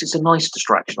a nice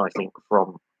distraction, I think,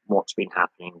 from what's been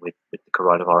happening with the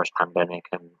coronavirus pandemic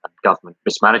and government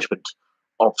mismanagement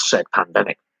of said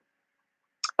pandemic.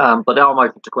 But now I'm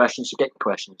open to questions, so get your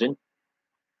questions in.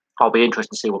 I'll be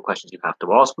interested to see what questions you have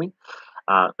to ask me,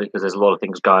 because there's a lot of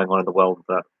things going on in the world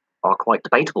that are quite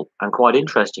debatable and quite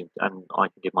interesting, and I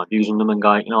can give my views on them and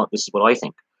go, this is what I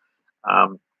think.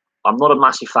 I'm not a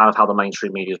massive fan of how the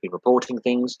mainstream media has been reporting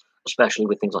things, especially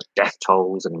with things like death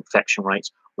tolls and infection rates.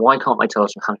 Why can't they tell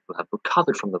us how many people have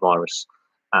recovered from the virus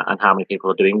and how many people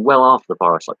are doing well after the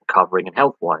virus, like recovering and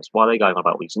health-wise? Why are they going on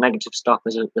about all these negative stuff?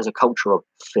 There's a culture of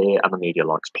fear, and the media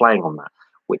likes playing on that,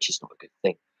 which is not a good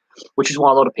thing. Which is why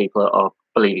a lot of people are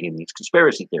believing in these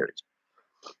conspiracy theories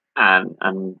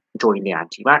and joining the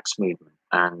anti-vax movement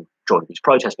and joining these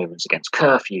protest movements against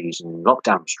curfews and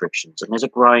lockdown restrictions. And there's a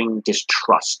growing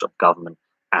distrust of government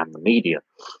and the media,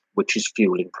 which is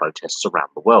fueling protests around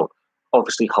the world.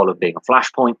 Obviously, Holland being a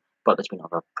flashpoint, but there's been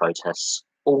other protests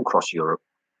all across Europe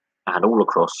and all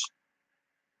across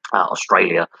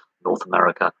Australia, North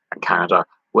America, and Canada,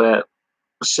 where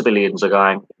civilians are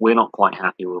going, we're not quite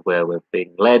happy with where we're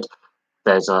being led.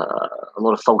 There's a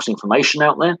lot of false information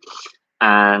out there.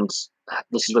 And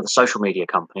this is where the social media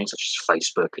companies such as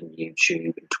Facebook and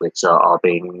YouTube and Twitter are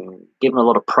being given a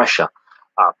lot of pressure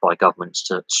by governments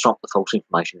to stop the false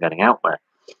information getting out there.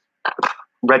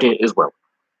 Reddit as well.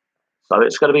 So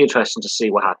it's going to be interesting to see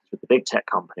what happens with the big tech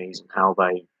companies and how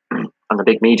they, and the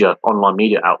big media, online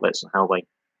media outlets, and how they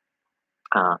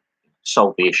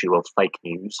solve the issue of fake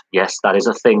news. Yes, that is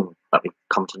a thing that we've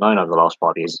come to know over the last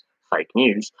 5 years, fake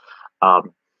news,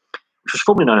 which was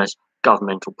formerly known as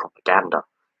governmental propaganda.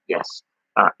 Yes.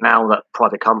 Now that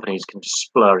private companies can just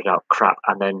splurge out crap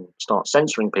and then start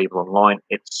censoring people online,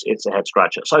 it's a head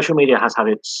scratcher. Social media has had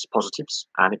its positives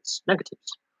and its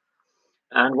negatives.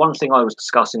 And one thing I was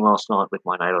discussing last night with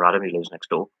my neighbour Adam, who lives next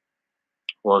door,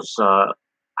 was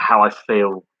how I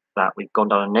feel that we've gone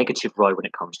down a negative road when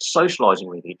it comes to socializing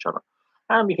with each other.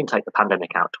 And we can take the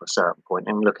pandemic out to a certain point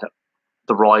and look at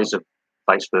the rise of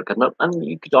Facebook, and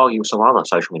you could argue some other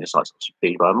social media sites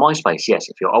like Bebo and MySpace. Yes,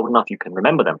 if you're old enough, you can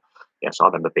remember them. Yes, I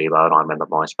remember Bebo and I remember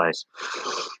MySpace.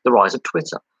 The rise of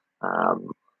Twitter,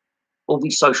 all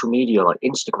these social media like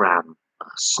Instagram,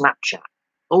 Snapchat,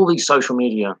 all these social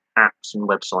media apps and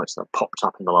websites that popped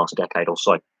up in the last decade or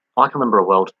so. I can remember a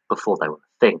world before they were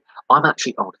a thing. I'm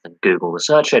actually older than Google, the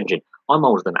search engine. I'm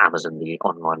older than Amazon, the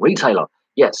online retailer.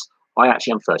 Yes, I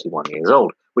actually am 31 years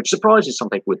old, which surprises some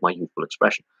people with my youthful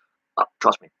expression.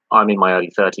 Trust me, I'm in my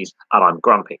early 30s and I'm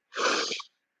grumpy.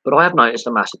 But I have noticed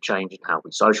a massive change in how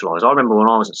we socialise. I remember when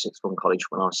I was at sixth form college,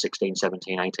 when I was 16,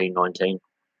 17, 18, 19,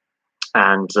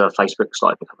 and Facebook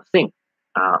started to become a thing.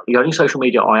 The only social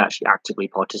media I actually actively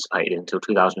participated in until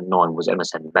 2009 was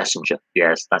MSN Messenger.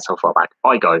 Yes, that's how far back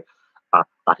I go.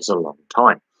 That is a long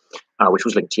time. Which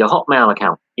was linked to your Hotmail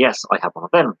account. Yes, I have one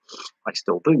of them. I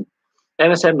still do.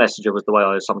 MSN Messenger was the way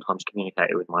I sometimes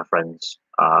communicated with my friends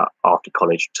after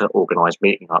college to organise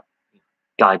meeting up,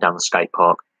 going down the skate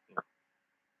park,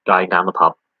 going down the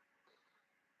pub,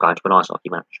 going to an ice hockey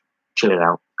match, chilling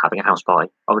out, having a house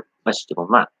party. I would message them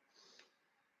on that.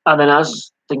 And then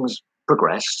as things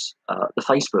progressed, the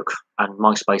Facebook and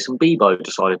MySpace and Bebo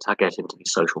decided to get into the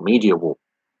social media war.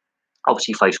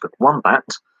 Obviously, Facebook won that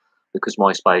because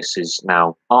MySpace is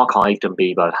now archived and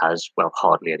Bebo has, well,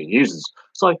 hardly any users.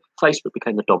 So Facebook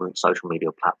became the dominant social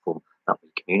media platform that we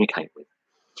communicate with.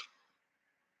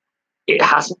 It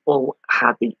hasn't all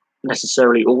had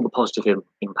necessarily all the positive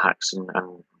impacts and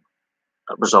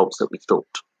results that we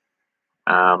thought.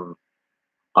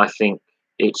 I think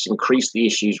it's increased the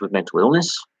issues with mental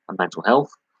illness and mental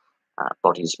health,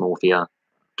 body dysmorphia,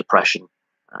 depression,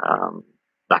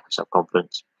 lack of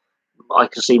self-confidence. I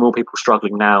can see more people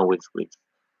struggling now with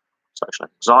social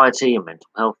anxiety and mental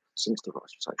health since the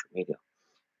rise of social media.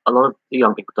 A lot of the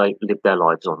young people, they live their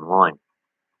lives online.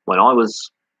 When I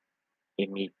was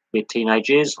in my mid-teenage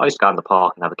years, I used to go in the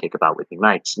park and have a kick about with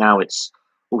my mates. Now it's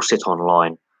all sit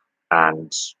online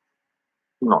and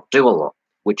not do a lot,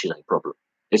 which is a problem.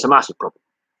 It's a massive problem.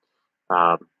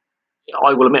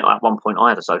 I will admit, at one point, I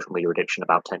had a social media addiction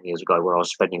about 10 years ago where I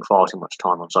was spending far too much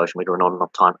time on social media and not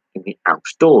enough time in the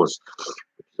outdoors,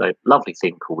 which is a lovely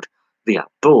thing called the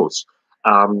outdoors.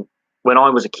 When I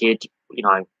was a kid, you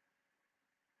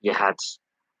had,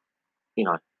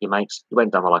 your mates, you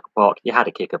went down the local park, you had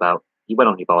a kick about, you went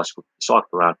on your bicycle, you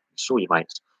cycled around, you saw your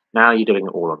mates. Now you're doing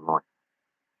it all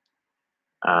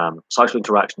online. Social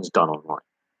interaction is done online.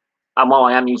 And while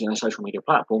I am using a social media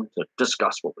platform to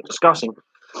discuss what we're discussing,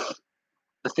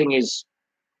 the thing is,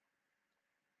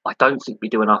 I don't think we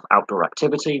do enough outdoor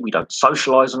activity. We don't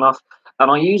socialise enough.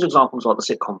 And I use examples like the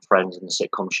sitcom Friends and the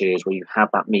sitcom Cheers, where you have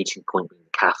that meeting point in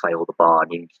the cafe or the bar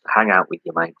and you hang out with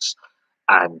your mates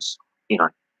and,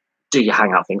 do your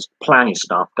hangout things, plan your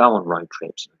stuff, go on road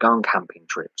trips, go on camping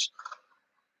trips.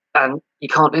 And you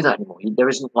can't do that anymore. There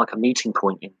isn't like a meeting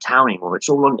point in town anymore. It's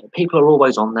all on. People are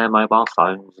always on their mobile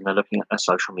phones and they're looking at their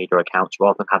social media accounts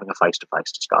rather than having a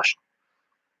face-to-face discussion.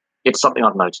 It's something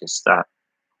I've noticed that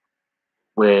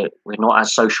we're not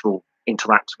as social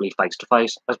interactively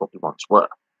face-to-face as what we once were.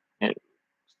 It's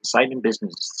the same in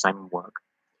business. It's the same in work.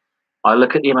 I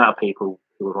look at the amount of people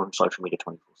who are on social media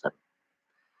 24/7.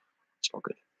 It's not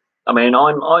good. I mean,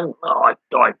 I'm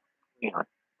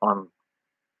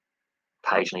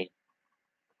occasionally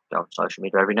go on social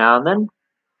media every now and then.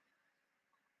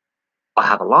 I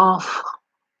have a laugh.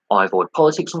 I avoid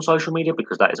politics on social media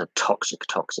because that is a toxic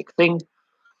thing.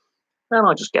 And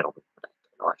I just get on with my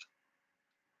day-to-day life.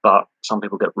 But some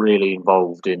people get really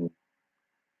involved in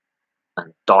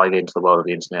and dive into the world of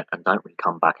the internet and don't really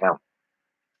come back out,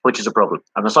 which is a problem.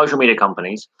 And the social media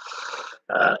companies,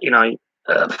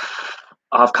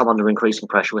 I've come under increasing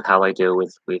pressure with how they deal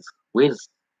with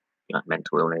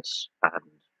mental illness and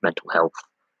mental health,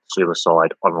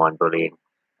 suicide, online bullying,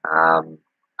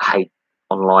 hate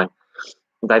online.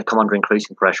 They've come under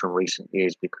increasing pressure in recent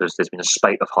years because there's been a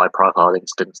spate of high-profile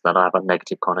incidents that have a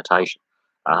negative connotation.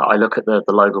 I look at the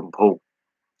Logan Paul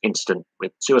incident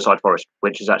with Suicide Forest,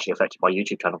 which is actually affected my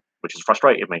YouTube channel, which has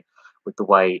frustrated me with the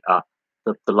way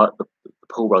the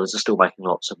Paul brothers are still making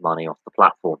lots of money off the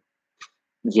platform.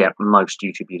 Yet most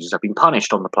YouTube users have been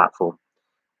punished on the platform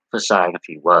for saying a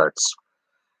few words.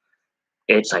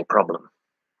 It's a problem.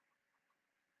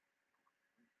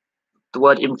 The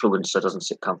word influencer doesn't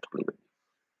sit comfortably with me.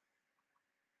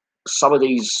 Some of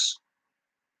these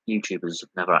YouTubers have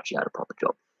never actually had a proper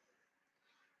job.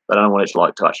 They don't know what it's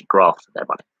like to actually graft for their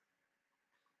money.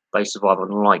 They survive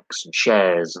on likes and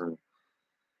shares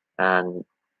and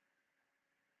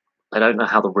They don't know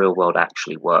how the real world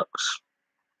actually works.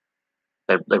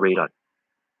 They really don't.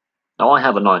 Now, I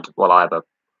have I have a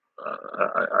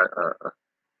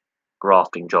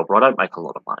grafting job where I don't make a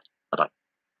lot of money. I don't.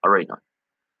 I really don't.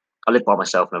 I live by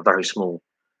myself in a very small,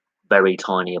 very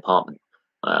tiny apartment.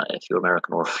 If you're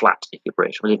American, or a flat if you're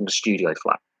British. I live in a studio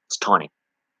flat. It's tiny.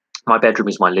 My bedroom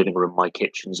is my living room. My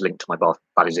kitchen's linked to my bathroom.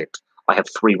 That is it. I have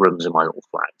 3 rooms in my little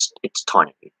flat. It's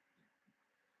tiny.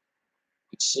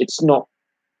 It's not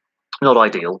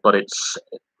ideal, but it's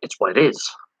what it is.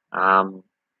 And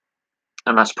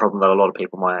that's a problem that a lot of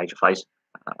people my age are facing.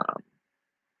 Um,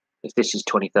 if this is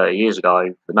 20, 30 years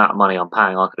ago, the amount of money I'm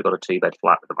paying, I could have got a 2-bed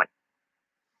flat with a mate.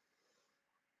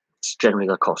 It's generally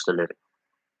the cost of living,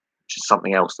 which is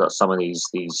something else that some of these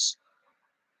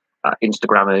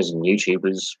Instagrammers and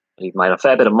YouTubers who've made a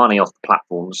fair bit of money off the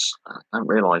platforms don't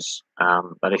realise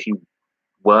that if you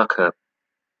work a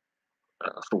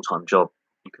full-time job,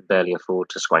 you can barely afford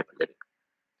to scrape a living.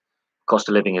 Cost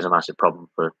of living is a massive problem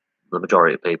for the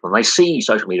majority of people, and they see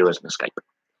social media as an escape.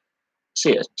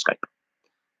 See it as an escape.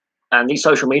 And these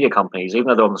social media companies, even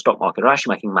though they're on the stock market, are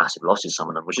actually making massive losses, some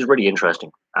of them, which is really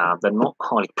interesting. They're not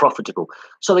highly profitable.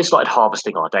 So they started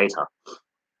harvesting our data.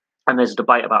 And there's a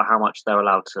debate about how much they're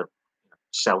allowed to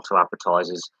sell to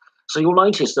advertisers. So you'll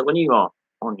notice that when you are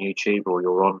on YouTube, or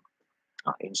you're on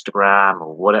Instagram,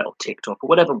 or whatever, or TikTok, or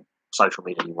whatever social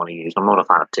media you want to use. I'm not a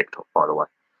fan of TikTok, by the way.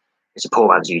 It's a poor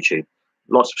man's YouTube.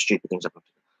 Lots of stupid things happen.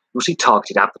 You'll see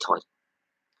targeted advertising,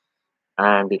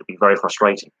 and it'll be very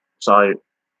frustrating. So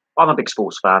I'm a big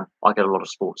sports fan. I get a lot of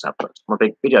sports adverts. I'm a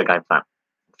big video game fan,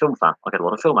 film fan. I get a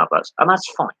lot of film adverts, and that's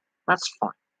fine. That's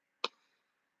fine.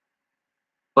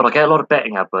 But I get a lot of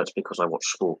betting adverts because I watch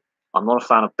sport. I'm not a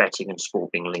fan of betting and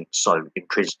sport being linked so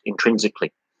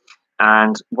intrinsically.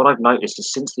 And what I've noticed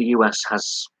is, since the US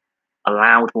has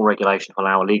allowed more regulation to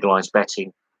allow legalized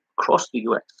betting across the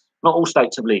US, not all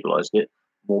states have legalized it,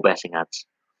 more betting ads.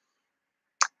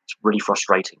 It's really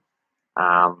frustrating,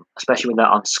 especially when they're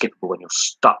unskippable, when you're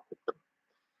stuck with them.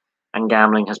 And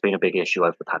gambling has been a big issue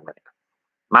over the pandemic,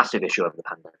 massive issue over the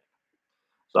pandemic.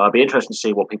 So I'd be interested to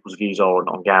see what people's views are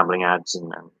on gambling ads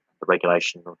and the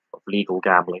regulation of legal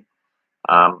gambling.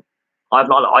 I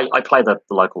play the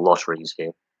local lotteries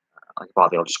here. I buy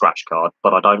the odd scratch card,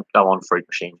 but I don't go on fruit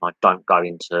machines. I don't go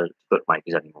into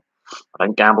bookmakers anymore. I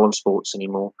don't gamble on sports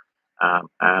anymore.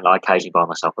 And I occasionally buy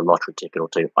myself a lottery ticket or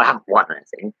two. I haven't won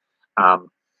anything,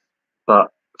 but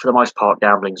for the most part,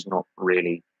 gambling's not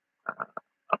really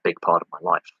a big part of my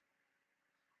life.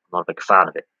 I'm not a big fan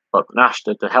of it. But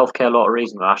the healthcare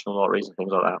lotteries and the national lotteries and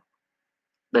things like that,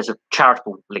 there's a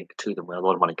charitable link to them where a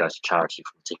lot of money goes to charity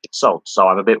from the tickets sold. So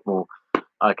I'm a bit more,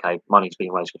 okay, money's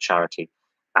being raised for charity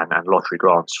and lottery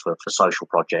grants for social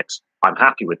projects. I'm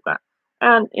happy with that.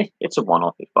 And it's a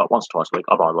one-off. But once or twice a week,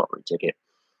 I buy a lottery ticket.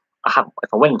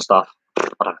 If I win stuff, I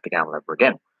don't have to gamble ever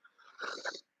again.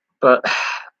 But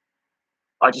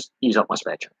I just use up my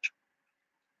spare change.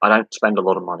 I don't spend a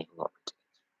lot of money on lottery tickets.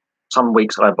 Some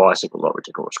weeks I don't buy a single lottery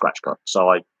ticket or a scratch card.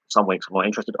 So some weeks I'm not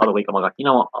interested. Other week I'm like, you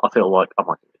know what? I feel like I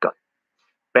might give it a go.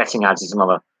 Betting ads is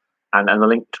another, and the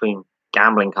link between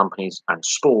gambling companies and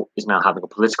sport is now having a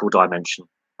political dimension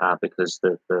because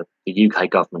the UK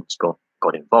government's got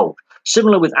involved.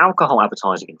 Similar with alcohol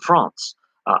advertising in France,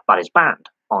 that is banned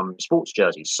on sports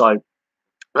jerseys. So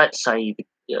let's say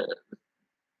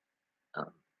a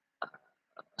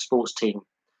sports team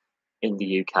in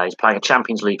the UK is playing a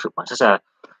Champions League football match.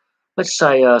 Let's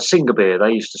say Singer Beer,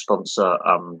 they used to sponsor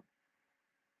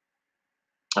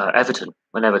Everton.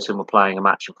 When Everton were playing a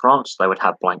match in France, they would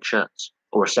have blank shirts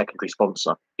or a secondary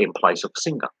sponsor in place of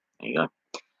Singer. There you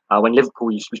go. When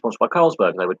Liverpool used to be sponsored by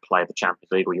Carlsberg, they would play the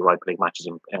Champions League or Europa League matches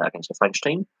against the French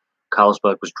team.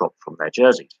 Carlsberg was dropped from their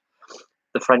jerseys.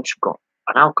 The French have got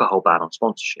an alcohol ban on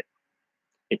sponsorship.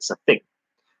 It's a thing.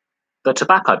 The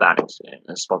tobacco ban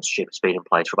sponsorship has been in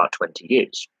place for about 20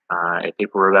 years. If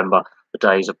people remember the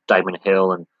days of Damon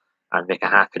Hill and Mika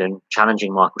Hakkinen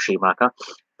challenging Michael Schumacher,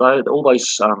 though all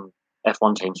those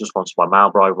F1 teams were sponsored by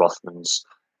Marlboro, Rothmans,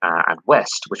 and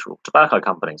West, which were all tobacco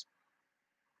companies.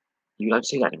 You don't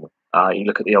see that anymore. You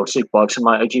look at the old superbikes in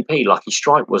MotoGP. Lucky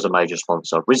Strike was a major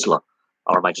sponsor. Rizzler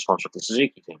are a major sponsor of the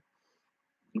Suzuki team.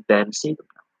 You barely see them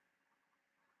now.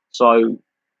 So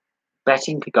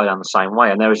betting could go down the same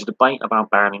way, and there is a debate about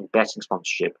banning betting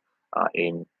sponsorship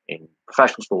in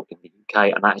professional sport in the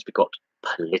UK, and that has got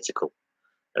political.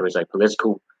 There is a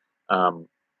political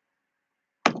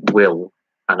will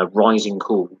and a rising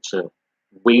call to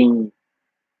wean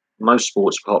most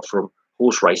sports, apart from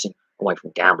horse racing, away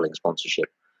from gambling sponsorship.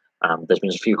 There's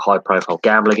been a few high-profile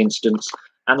gambling incidents,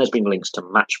 and there's been links to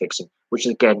match fixing, which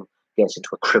again gets into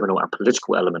a criminal and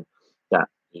political element that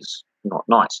is not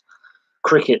nice.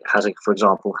 Cricket has, for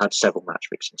example, had several match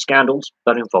fixing scandals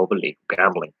that involve illegal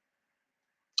gambling.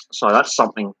 So that's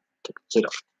something to consider.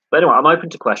 But anyway, I'm open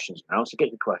to questions now, so get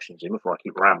your questions in before I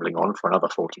keep rambling on for another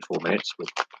 44 minutes.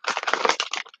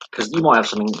 Because you might have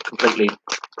something completely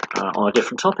on a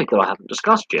different topic that I haven't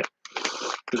discussed yet.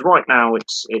 Because right now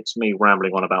it's me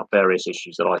rambling on about various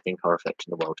issues that I think are affecting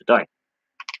the world today.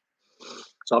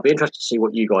 So I'll be interested to see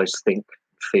what you guys think,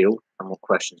 feel, and what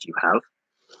questions you have.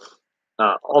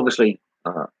 Obviously,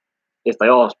 if they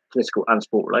are political and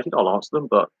sport related, I'll answer them.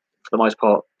 But for the most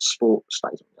part, sport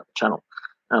stays on the other channel,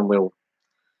 and we'll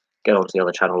get onto the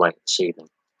other channel later this evening.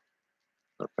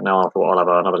 But for now, I thought I'll have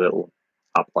another little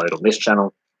upload on this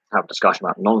channel, have a discussion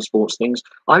about non-sports things.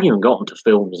 I haven't even gotten to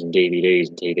films and DVDs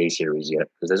and TV series yet,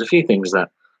 because there's a few things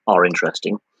that are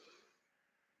interesting,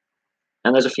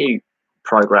 and there's a few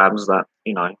programs that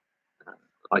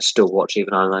I still watch,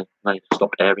 even though they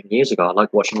stopped airing years ago. I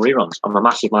like watching reruns. I'm a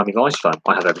massive Miami Vice fan.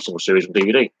 I have every single series on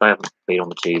DVD. They haven't been on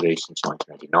the TV since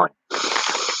 1989.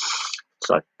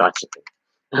 So that's a thing.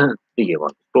 The year I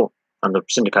was born. And the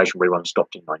syndication rerun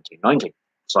stopped in 1990.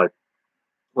 So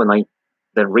when they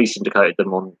then re-syndicated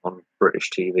them on British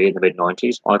TV in the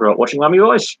mid-90s, I grew up watching Miami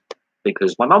Vice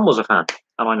because my mum was a fan,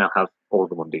 and I now have all of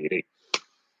them on DVD.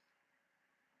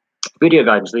 Video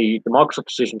games, the Microsoft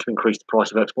decision to increase the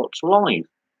price of Xbox Live.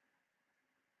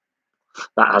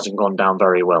 That hasn't gone down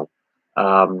very well.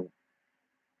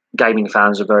 Gaming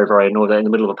fans are very, very annoyed that in the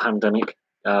middle of a pandemic,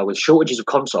 with shortages of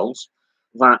consoles,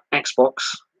 that Xbox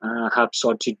have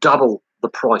decided to double the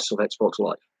price of Xbox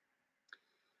Live,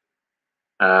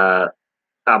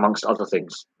 amongst other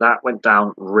things. That went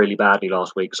down really badly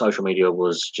last week. Social media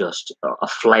was just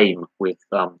aflame with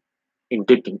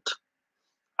indignant,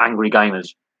 angry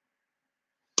gamers.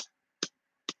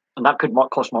 And that could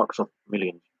cost Microsoft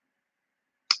millions.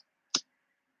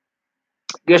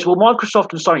 Yes, well,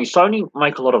 Microsoft and Sony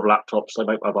make a lot of laptops. They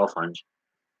make mobile phones.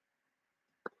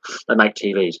 They make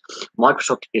TVs.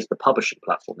 Microsoft is the publishing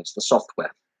platform. It's the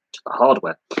software to the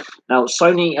hardware. Now,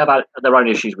 Sony have had their own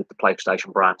issues with the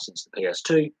PlayStation brand since the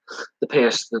PS2. The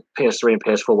PS3 and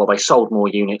PS4, while they sold more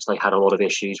units, they had a lot of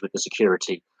issues with the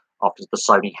security after the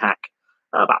Sony hack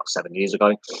about 7 years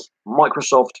ago.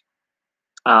 Microsoft,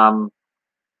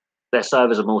 their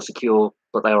servers are more secure,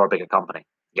 but they are a bigger company.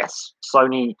 Yes,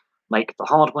 Sony make the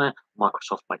hardware,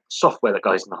 Microsoft make the software that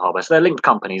goes in the hardware. So they're linked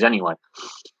companies anyway,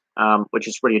 which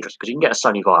is really interesting because you can get a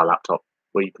Sony Via laptop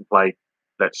where you can play,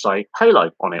 let's say,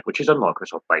 Halo on it, which is a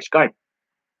Microsoft-based game.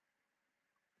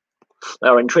 They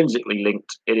are intrinsically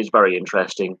linked. It is very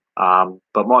interesting, but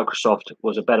Microsoft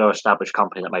was a better established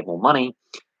company that made more money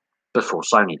before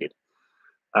Sony did.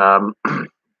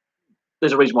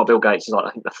 There's a reason why Bill Gates is,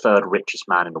 I think, the third richest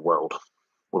man in the world,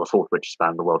 or the fourth richest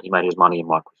man in the world. He made his money in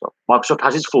Microsoft. Microsoft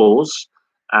has its flaws,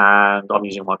 and I'm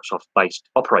using a Microsoft-based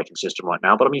operating system right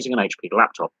now, but I'm using an HP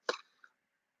laptop.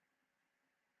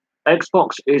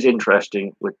 Xbox is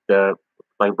interesting with they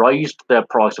raised their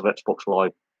price of Xbox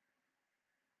Live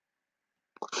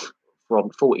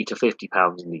from £40 to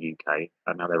 £50 in the UK,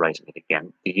 and now they're raising it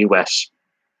again. The US,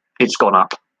 it's gone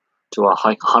up to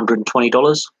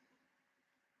 $120,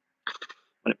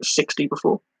 when it was $60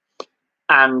 before.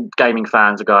 And gaming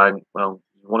fans are going, well,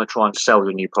 you want to try and sell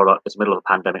your new product. It's the middle of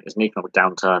a pandemic. There's an economic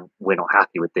downturn. We're not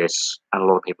happy with this. And a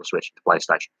lot of people are switching to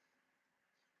PlayStation.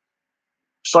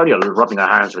 Sony are rubbing their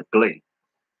hands with glee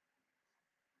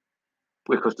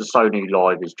because the Sony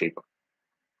Live is cheaper.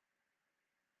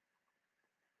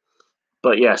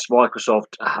 But yes,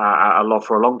 Microsoft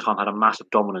for a long time had a massive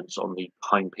dominance on the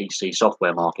home PC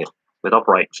software market with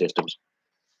operating systems.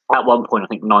 At one point, I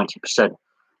think 90%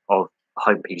 of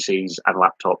home PCs and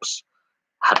laptops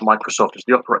had Microsoft as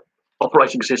the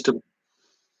operating system.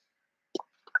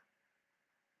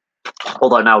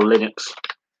 Although now Linux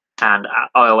and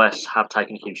iOS have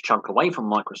taken a huge chunk away from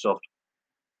Microsoft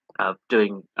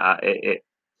doing it.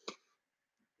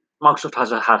 Microsoft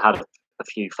has had a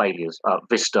few failures.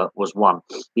 Vista was one.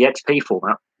 The XP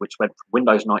format, which went from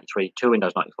Windows 93 to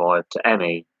Windows 95 to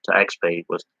ME to XP,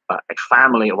 was a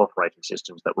family of operating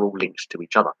systems that were all linked to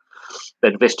each other.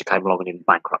 Then Vista came along and even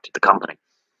bankrupted the company.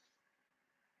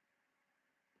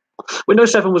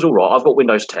 Windows 7 was all right. I've got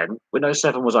Windows 10. Windows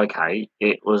 7 was okay.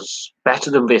 It was better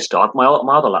than Vista. My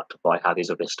other laptop I have is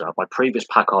a Vista. My previous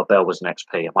Packard Bell was an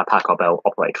XP, and my Packard Bell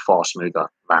operated far smoother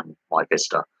than my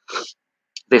Vista.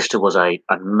 Vista was a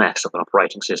mess of an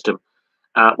operating system.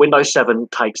 Windows 7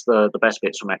 takes the best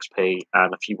bits from XP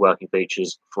and a few working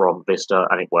features from Vista,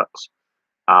 and it works.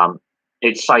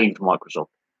 It saved Microsoft.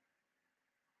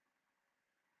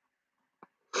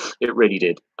 It really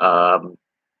did.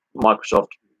 Microsoft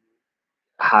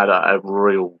had a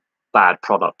real bad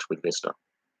product with Vista.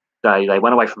 They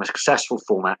went away from a successful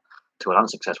format to an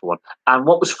unsuccessful one. And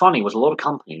what was funny was a lot of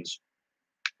companies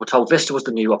were told Vista was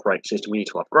the new operating system, we need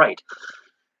to upgrade.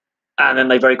 And then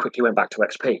they very quickly went back to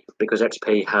XP because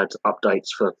XP had updates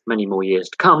for many more years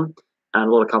to come. And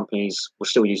a lot of companies were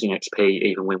still using XP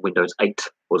even when Windows 8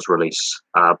 was released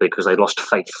because they lost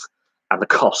faith and the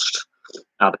costs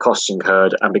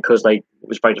incurred. And because it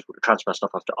was very difficult to transfer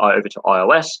stuff over to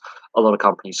iOS, a lot of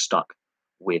companies stuck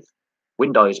with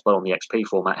Windows, but on the XP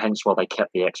format, hence why they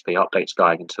kept the XP updates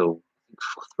going until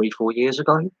 3-4 years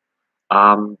ago.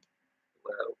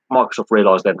 Microsoft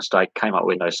realised their mistake, came out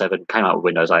with Windows 7, came out with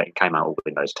Windows 8, and came out with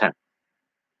Windows 10,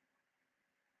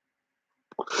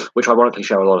 which ironically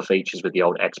share a lot of features with the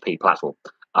old XP platform.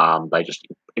 They just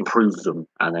improved them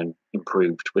and then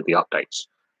improved with the updates.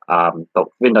 But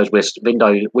Windows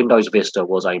Vista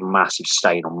was a massive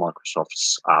stain on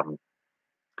Microsoft's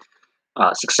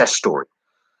success story.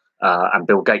 And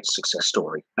Bill Gates' success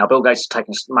story. Now, Bill Gates has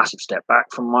taken a massive step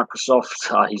back from Microsoft.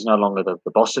 He's no longer the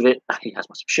boss of it. He has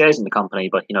massive shares in the company,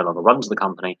 but he no longer runs the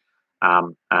company.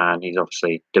 And he's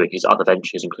obviously doing his other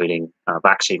ventures, including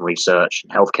vaccine research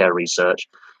and healthcare research.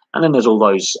 And then there's all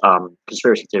those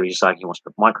conspiracy theories saying he wants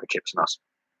to put microchips in us.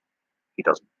 He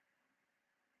doesn't.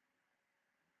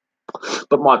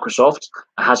 But Microsoft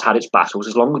has had its battles,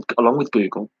 along with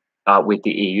Google, with the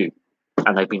EU.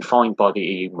 And they've been fined by the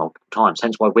EU multiple times.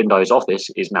 Hence why Windows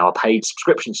Office is now a paid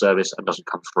subscription service and doesn't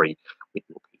come free with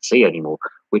your PC anymore,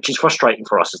 which is frustrating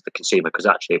for us as the consumer because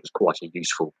actually it was quite a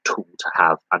useful tool to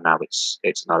have, and now it's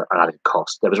an added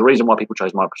cost. There was a reason why people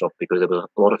chose Microsoft because there were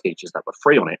a lot of features that were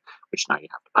free on it, which now you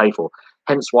have to pay for.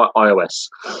 Hence why iOS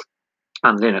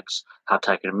and Linux have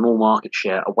taken more market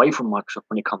share away from Microsoft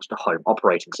when it comes to home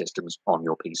operating systems on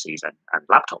your PCs and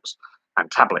laptops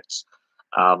and tablets.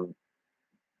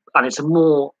 And it's a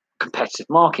more competitive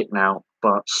market now,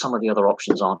 but some of the other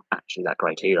options aren't actually that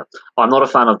great either. I'm not a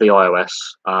fan of the iOS.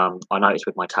 I noticed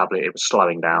with my tablet it was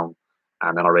slowing down,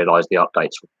 and then I realised the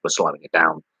updates were slowing it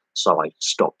down, so I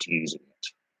stopped using it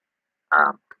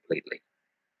completely,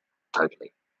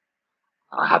 totally.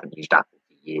 I haven't used Apple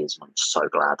for years, and I'm so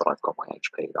glad that I've got my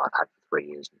HP that I've had for 3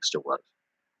 years and it still works.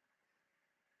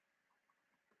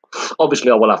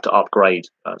 Obviously, I will have to upgrade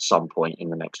at some point in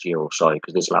the next year or so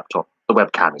because this laptop, the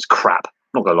webcam is crap.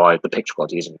 I'm not gonna lie, the picture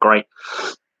quality isn't great.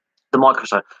 The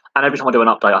microphone, and every time I do an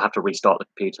update, I have to restart the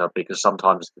computer because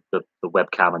sometimes the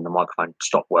webcam and the microphone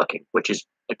stop working, which is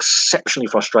exceptionally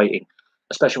frustrating,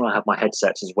 especially when I have my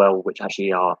headsets as well, which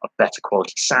actually are a better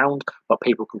quality sound. But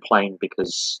people complain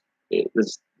because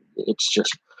it's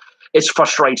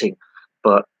frustrating.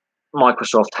 But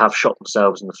Microsoft have shot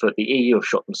themselves in the foot. The EU have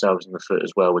shot themselves in the foot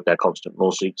as well with their constant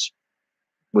lawsuits,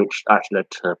 which actually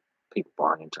led to people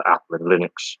buying into Apple and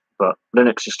Linux. But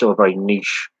Linux is still a very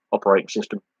niche operating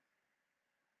system.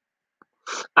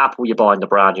 Apple, you're buying the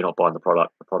brand, you're not buying the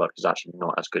product. The product is actually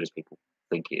not as good as people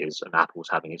think it is, and Apple's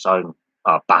having its own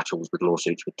battles with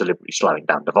lawsuits with deliberately slowing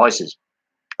down devices,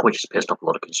 which has pissed off a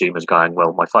lot of consumers going,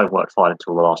 well, my phone worked fine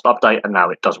until the last update, and now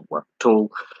it doesn't work at all.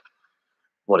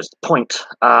 What is the point?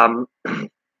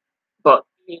 But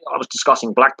I was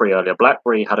discussing BlackBerry earlier.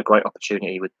 BlackBerry had a great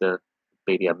opportunity with the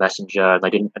BBM Messenger, and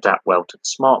they didn't adapt well to the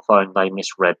smartphone. They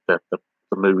misread the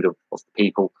mood of the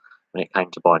people when it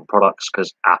came to buying products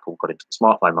because Apple got into the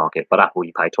smartphone market. But Apple,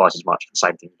 you pay twice as much for the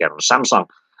same thing you get on a Samsung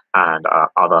and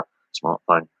other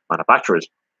smartphone manufacturers.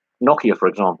 Nokia, for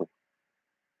example.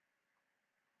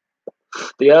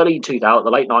 The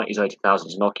late 90s, early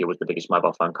 2000s, Nokia was the biggest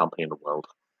mobile phone company in the world.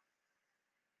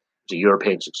 It was a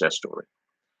European success story.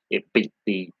 It beat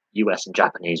the US and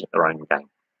Japanese at their own game.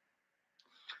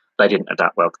 They didn't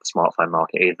adapt well to the smartphone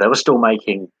market either. They were still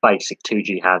making basic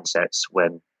 2G handsets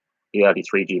when the early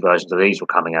 3G versions of these were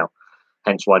coming out.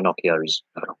 Hence why Nokia is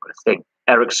no longer a thing.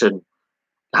 Ericsson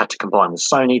had to combine with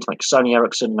Sony to make Sony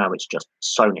Ericsson. Now it's just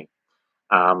Sony.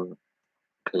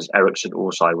 Because Ericsson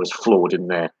also was flawed in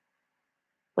there.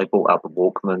 They bought out the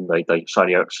Walkman.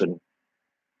 Sony Ericsson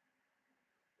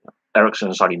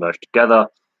and Sony merged together.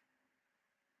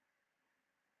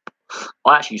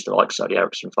 I actually used to like Sony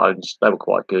Ericsson phones. They were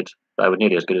quite good. They were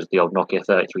nearly as good as the old Nokia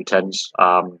 3310s.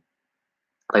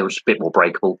 They were just a bit more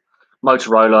breakable.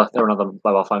 Motorola, they're another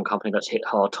mobile phone company that's hit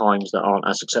hard times that aren't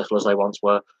as successful as they once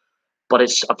were. But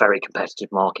it's a very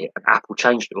competitive market, and Apple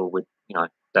changed it all with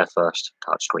their first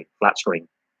touchscreen, flat screen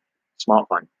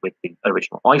smartphone with the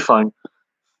original iPhone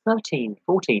 13,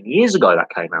 14 years ago that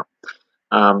came out.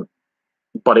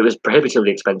 But it was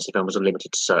prohibitively expensive and was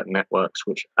limited to certain networks,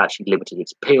 which actually limited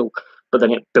its appeal. But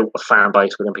then it built a fan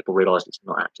base where then people realised it's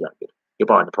not actually that good. You're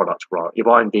buying the product, right? You're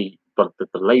buying the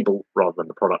label rather than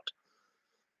the product.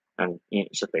 And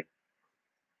it's a thing.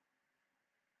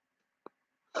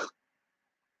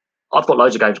 I've got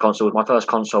loads of games consoles. My first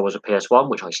console was a PS1,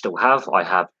 which I still have. I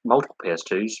have multiple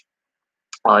PS2s.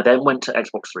 I then went to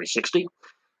Xbox 360.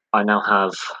 I now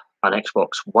have an Xbox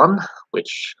One,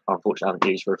 which unfortunately I haven't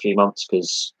used for a few months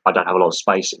because I don't have a lot of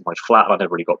space in my flat. I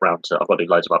never really got round to. I've got to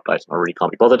do loads of updates, and I really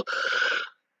can't be bothered.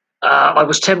 I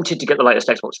was tempted to get the latest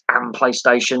Xbox and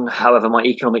PlayStation. However, my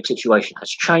economic situation has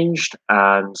changed,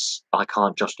 and I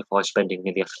can't justify spending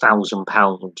nearly £1,000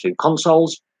 on two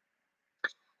consoles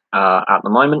at the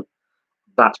moment.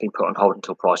 That's been put on hold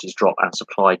until prices drop and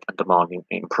supply and demand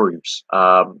improves.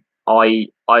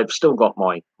 I've still got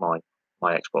my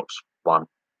Xbox One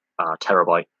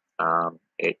terabyte.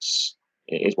 It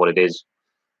is what it is,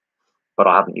 but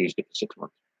I haven't used it for 6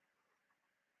 months.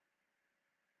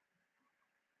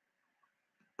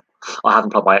 I haven't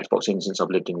plugged my Xbox in since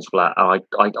I've lived in this flat.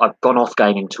 I've gone off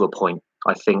gaming to a point.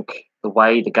 I think the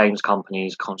way the games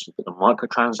companies constantly put the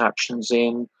microtransactions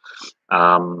in,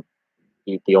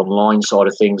 the online side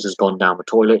of things has gone down the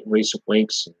toilet in recent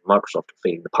weeks. And Microsoft are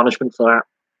feeling the punishment for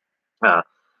that.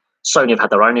 Sony have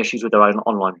had their own issues with their own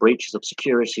online breaches of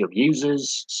security of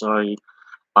users. So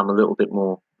I'm a little bit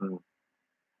more.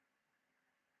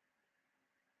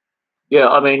 Yeah,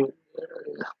 I mean,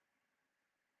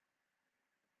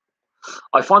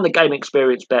 I find the game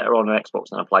experience better on an Xbox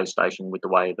than a PlayStation with the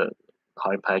way that the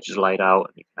homepage is laid out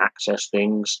and you can access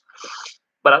things.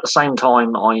 But at the same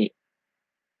time,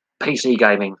 PC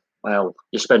gaming, well,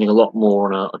 you're spending a lot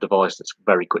more on a device that's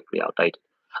very quickly outdated.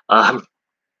 Don't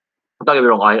get me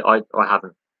wrong, I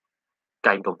haven't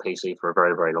gamed on PC for a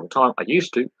very, very long time. I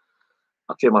used to.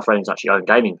 A few of my friends actually own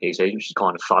gaming PCs, which is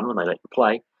kind of fun when they let you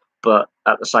play. But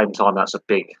at the same time, that's a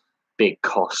big, big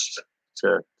cost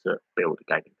to build a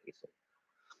gaming PC.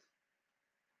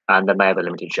 And then they have a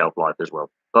limited shelf life as well.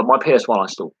 But my PS1, I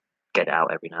still get it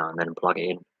out every now and then and plug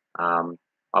it in.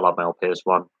 I love my old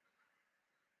PS1. Of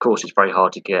course, it's very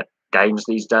hard to get games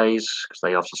these days because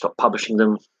they obviously stopped publishing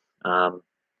them a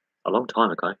long time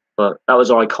ago. But that was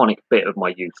an iconic bit of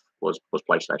my youth was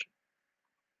PlayStation.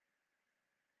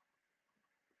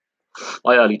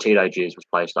 My early teenage years was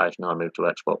PlayStation, and I moved to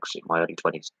Xbox in my early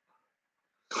 20s.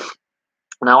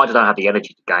 Now I don't have the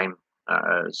energy to game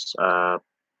as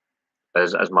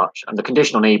much, and the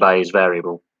condition on eBay is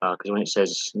variable because when it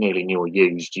says nearly new or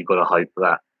used, you've got to hope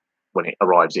that when it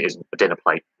arrives, it isn't a dinner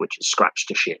plate which is scratched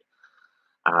to shit.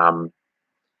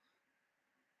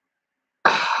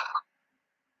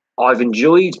 I've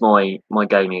enjoyed my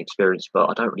gaming experience, but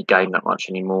I don't really game that much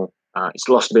anymore. It's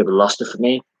lost a bit of a luster for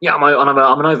me. Yeah, I'm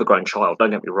an overgrown child.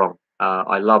 Don't get me wrong.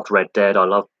 I loved Red Dead. I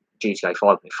loved GTA 5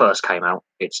 when it first came out.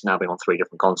 It's now been on 3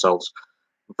 different consoles.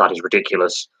 That is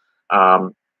ridiculous.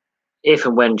 If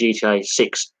and when GTA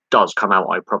 6 does come out,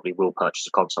 I probably will purchase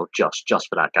a console just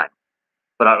for that game.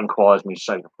 But that requires me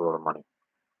saving up a lot of money.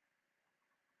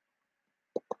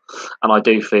 And I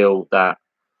do feel that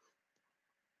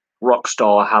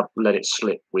Rockstar have let it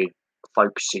slip with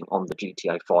focusing on the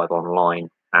GTA 5 online,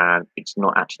 and it's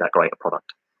not actually that great a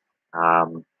product.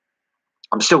 I'm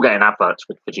still getting adverts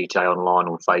for GTA Online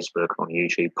on Facebook, on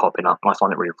YouTube, popping up, and I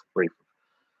find it really.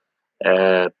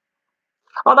 I'm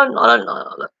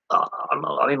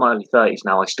in my early 30s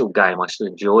now. I still game. I still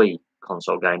enjoy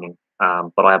console gaming,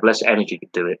 but I have less energy to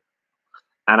do it.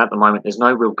 And at the moment, there's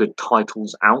no real good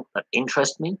titles out that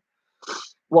interest me.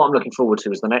 What I'm looking forward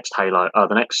to is the next Halo,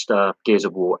 the next Gears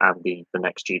of War, and the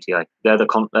next GTA. They're the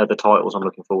titles I'm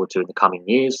looking forward to in the coming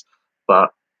years.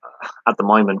 But at the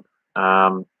moment,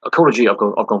 Call of Duty, I've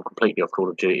gone completely off Call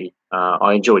of Duty.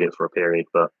 I enjoyed it for a period,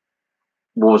 but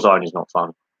Warzone is not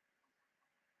fun.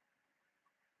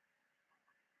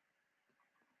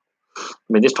 I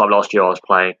mean, this time last year I was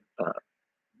playing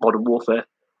Modern Warfare.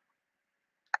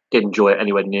 Didn't enjoy it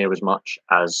anywhere near as much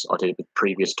as I did with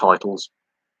previous titles,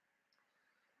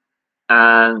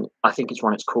 and I think it's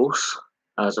run its course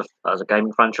as a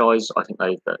gaming franchise. I think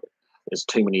there's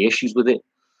too many issues with it,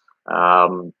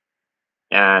 and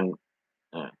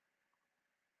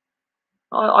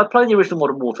I played the original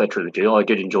Modern Warfare trilogy. I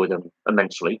did enjoy them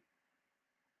immensely.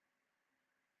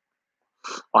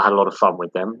 I had a lot of fun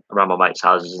with them around my mates'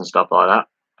 houses and stuff like that.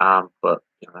 But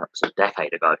that was a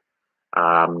decade ago.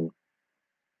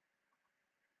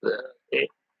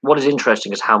 What is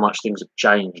interesting is how much things have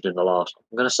changed in the last,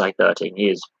 I'm going to say 13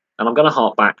 years. And I'm going to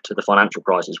hark back to the financial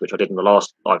crisis, which I did in the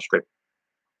last live stream.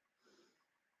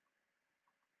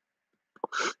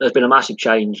 There's been a massive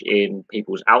change in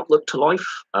people's outlook to life.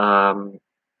 Don't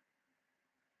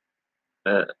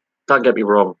get me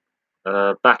wrong.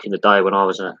 Back in the day when I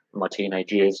was in my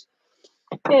teenage years,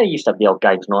 you used to have the old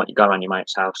games night. You go around your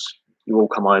mate's house, you all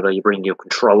come over, you bring your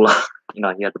controller. You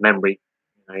had the memory,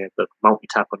 you had the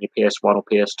multi-tap on your PS1 or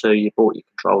PS2. You brought your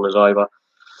controllers over.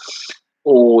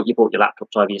 Or you brought your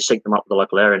laptops over, you sync them up with the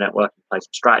local area network, and play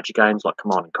some strategy games like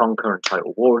Command and Conquer and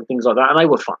Total War and things like that. And they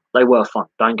were fun. They were fun.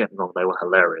 Don't get me wrong, they were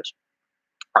hilarious.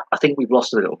 I think we've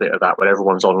lost a little bit of that when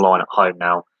everyone's online at home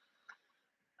now,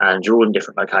 and you're all in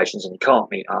different locations and you can't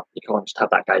meet up. You can't just have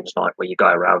that games night where you go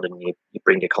around and you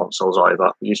bring your consoles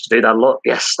over. We used to do that a lot.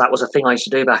 Yes, that was a thing I used to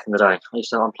do back in the day. I used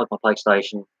to unplug my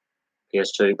PlayStation,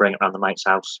 PS2, bring it around the mate's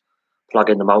house, plug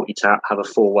in the multi-tap, have a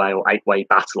 4-way or 8-way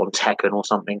battle on Tekken or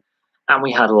something, and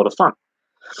we had a lot of fun.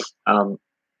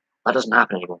 That doesn't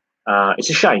happen anymore. It's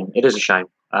a shame. It is a shame.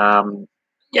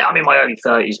 Yeah, I'm in my early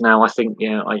 30s now. I think,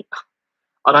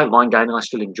 I don't mind gaming. I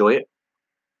still enjoy it.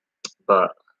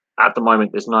 But at the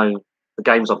moment, the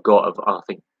games I've got, I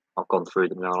think I've gone through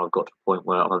them now. I've got to the point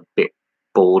where I'm a bit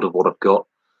bored of what I've got.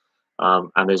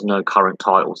 And there's no current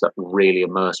titles that really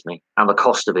immerse me. And the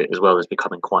cost of it as well is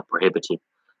becoming quite prohibitive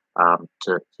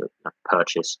to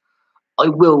purchase. I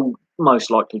will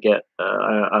most likely get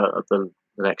the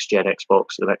next gen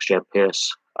Xbox, the next gen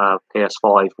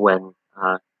PS5 when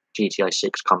GTA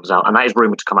 6 comes out, and that is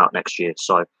rumored to come out next year.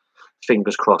 So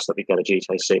fingers crossed that we get a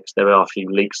GTA 6. There are a few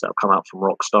leaks that have come out from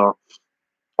Rockstar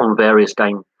on various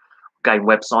game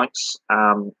websites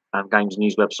and games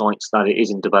news websites that it is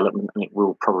in development and it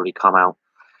will probably come out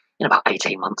in about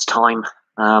 18 months' time.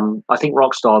 I think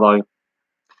Rockstar, though,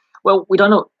 well, we don't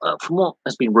know. From what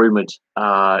has been rumoured,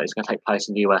 it's going to take place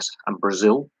in the US and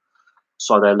Brazil.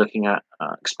 So they're looking at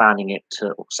expanding it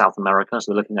to South America.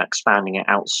 So they're looking at expanding it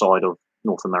outside of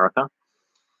North America.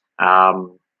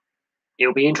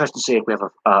 It'll be interesting to see if we have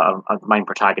a main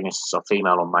protagonists are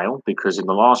female or male, because in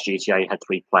the last GTA, you had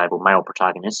 3 playable male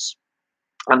protagonists.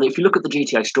 And if you look at the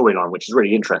GTA storyline, which is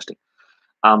really interesting,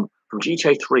 from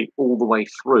GTA 3 all the way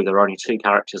through, there are only 2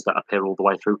 characters that appear all the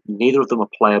way through. Neither of them are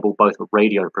playable, both are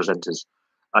radio presenters.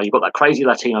 You've got that crazy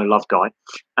Latino love guy,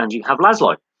 and you have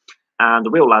Laszlo. And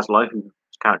the real Laszlo, whose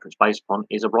character it's based upon,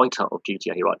 is a writer of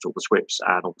GTA. He writes all the scripts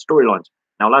and all the storylines.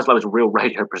 Now, Laszlo is a real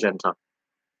radio presenter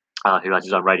who has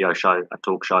his own radio show and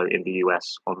talk show in the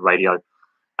US on radio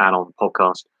and on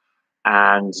podcast.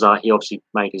 And he obviously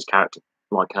made his character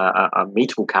like a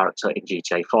meetable character in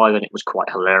GTA 5, and it was quite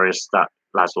hilarious that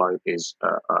Laszlo is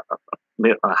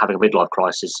having a midlife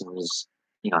crisis and is,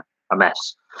 a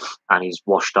mess, and he's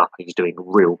washed up and he's doing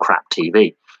real crap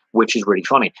TV, which is really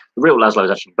funny. The real Laszlo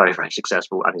is actually very, very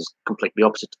successful and is completely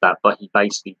opposite to that, but he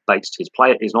basically based his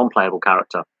non-playable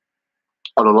character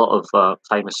on a lot of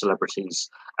famous celebrities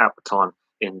at the time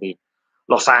in the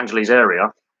Los Angeles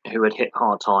area who had hit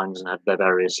hard times and had their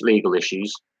various legal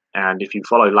issues. And if you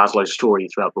follow Laszlo's story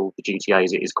throughout all the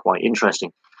GTAs, it is quite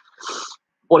interesting.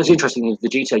 What is interesting is the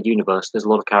GTA universe, there's a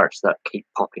lot of characters that keep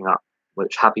popping up,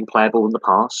 which have been playable in the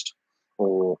past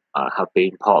or have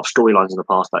been part of storylines in the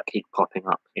past that keep popping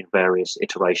up in various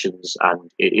iterations,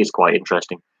 and it is quite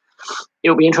interesting.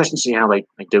 It'll be interesting to see how they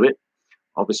do it,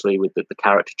 obviously with the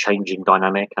character changing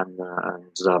dynamic and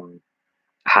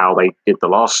how they did the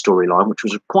last storyline, which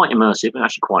was quite immersive and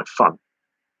actually quite fun.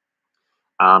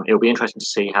 It'll be interesting to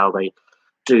see how they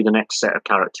do the next set of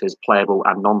characters, playable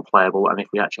and non-playable, and if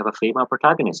we actually have a female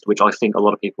protagonist, which I think a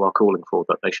lot of people are calling for,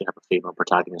 that they should have a female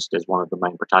protagonist as one of the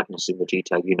main protagonists in the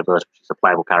GTA universe, which is a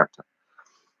playable character.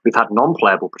 We've had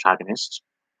non-playable protagonists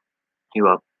who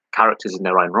are characters in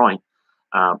their own right,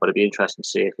 but it'd be interesting to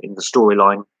see if in the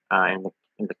storyline,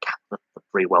 in the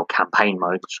free world campaign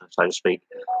mode, so to speak,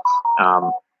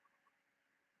 the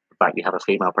fact you have a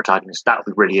female protagonist, that would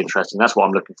be really interesting. That's what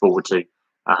I'm looking forward to.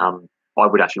 I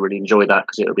would actually really enjoy that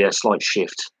because it would be a slight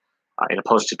shift in a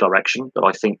positive direction that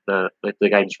I think the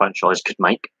games franchise could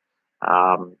make,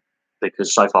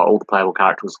 because so far all the playable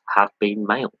characters have been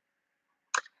male,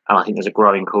 and I think there's a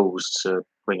growing cause to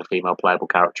bring a female playable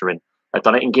character in. They've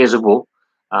done it in Gears of War.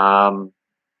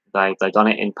 They've done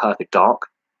it in Perfect Dark.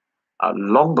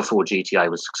 Long before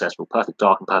GTA was successful, Perfect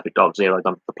Dark and Perfect Dark Zero,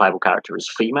 the playable character is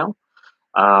female.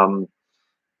 They've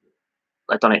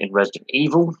done it in Resident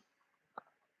Evil.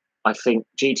 I think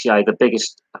GTA, the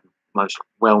biggest, most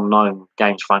well-known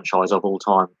games franchise of all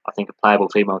time, I think a playable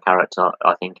female character,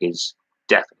 I think, is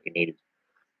definitely needed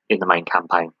in the main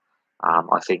campaign.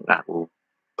 I think that will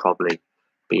probably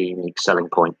be a unique selling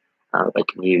point that they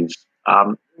can use.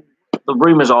 The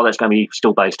rumours are that it's going to be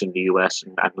still based in the US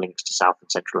and links to South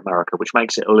and Central America, which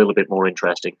makes it a little bit more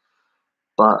interesting.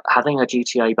 But having a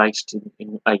GTA based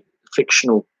in a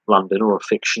fictional London or a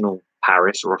fictional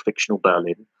Paris or a fictional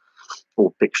Berlin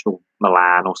or fictional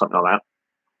Milan or something like that,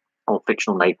 or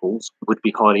fictional Naples, would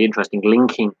be highly interesting.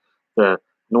 Linking the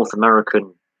North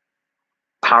American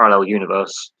parallel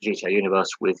universe, GTA universe,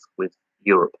 with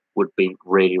Europe would be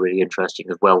really, really interesting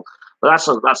as well. But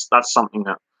that's something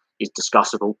that is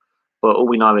discussable. But all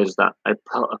we know is that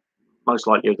most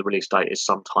likely the release date is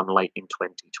sometime late in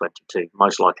 2022,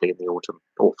 most likely in the autumn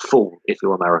or fall if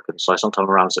you're American. So sometime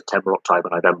around September, October,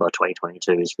 November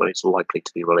 2022 is when it's likely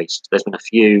to be released. There's been a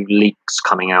few leaks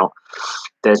coming out.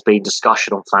 There's been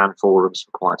discussion on fan forums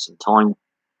for quite some time.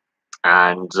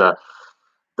 And the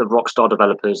Rockstar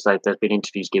developers, there's been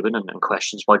interviews given and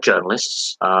questions by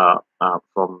journalists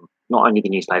from not only the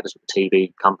newspapers, but the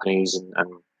TV companies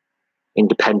and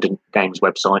independent games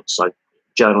websites. So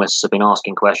journalists have been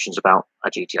asking questions about a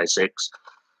GTA 6.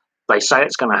 They say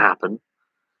it's going to happen.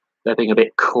 They're being a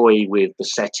bit coy with the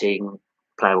setting,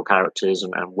 playable characters,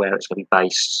 and where it's going to be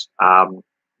based.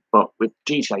 But with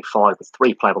GTA 5, with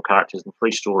 3 playable characters and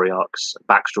 3 story arcs,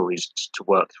 backstories to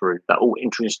work through that all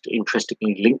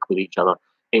interestingly link with each other,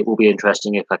 it will be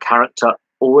interesting if a character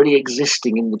already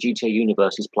existing in the GTA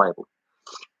universe is playable.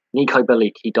 Nico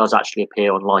Bellic, he does actually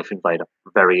appear on Life Invader.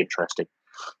 Very interesting.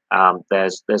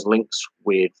 There's links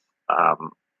with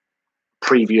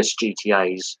previous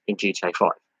GTAs in GTA 5.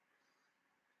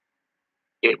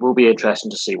 It will be interesting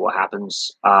to see what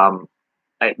happens.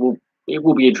 It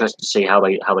will be interesting to see how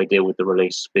they deal with the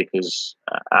release because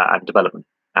and development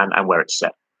and where it's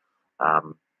set.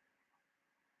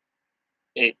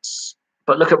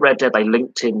 But look at Red Dead. They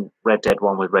linked in Red Dead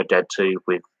 1 with Red Dead 2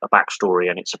 with a backstory,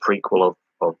 and it's a prequel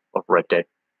of Red Dead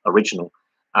original.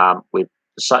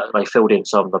 They filled in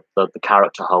some of the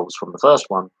character holes from the first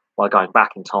one by going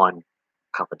back in time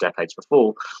a couple of decades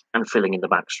before and filling in the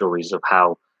backstories of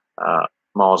how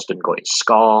Marsden got his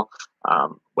scar,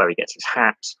 where he gets his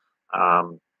hat,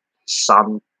 his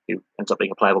son, who ends up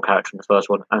being a playable character in the first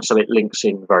one. And so it links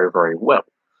in very, very well.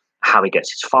 How he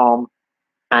gets his farm,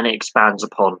 and it expands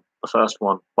upon the first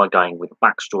one by going with a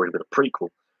backstory with a prequel.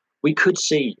 We could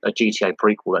see a GTA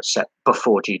prequel that's set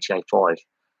before GTA 5.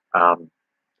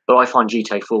 But I find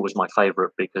GTA 4 was my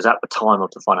favourite because at the time of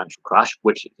the financial crash,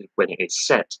 which when it is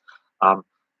set,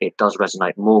 it does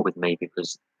resonate more with me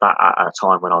because that at a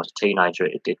time when I was a teenager,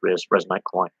 it did resonate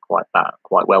quite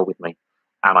well with me,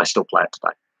 and I still play it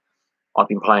today. I've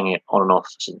been playing it on and off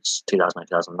since 2008,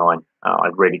 2009. I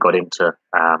really got into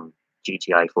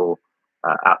GTA 4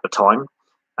 at the time,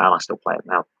 and I still play it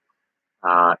now.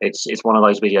 It's one of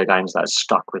those video games that has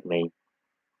stuck with me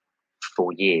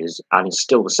for years, and it's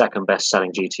still the second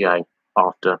best-selling GTA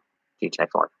after GTA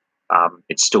 5.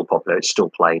 It's still popular. It's still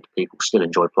played. People still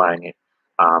enjoy playing it.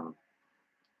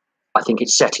 I think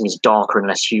its setting is darker and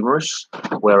less humorous,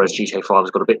 whereas GTA 5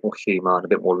 has got a bit more humour and a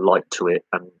bit more light to it,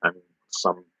 and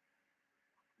some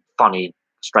funny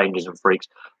strangers and freaks.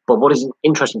 But what is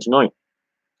interesting to note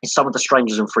is some of the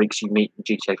strangers and freaks you meet in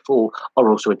GTA 4 are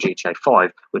also in GTA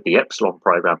 5 with the Epsilon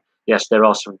program. Yes, there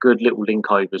are some good little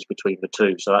linkovers between the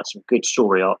two, so that's some good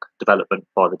story arc development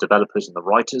by the developers and the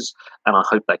writers, and I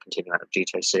hope they continue out of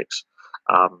GTA 6.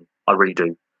 I really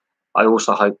do. I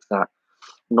also hope that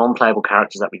non-playable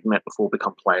characters that we've met before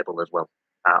become playable as well,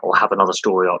 or have another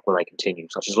story arc where they continue,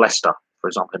 such as Lester, for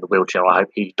example, in the wheelchair. I hope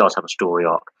he does have a story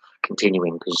arc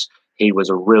continuing because he was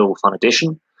a real fun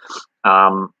addition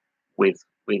with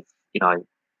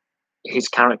his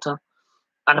character.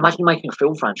 And imagine making a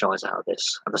film franchise out of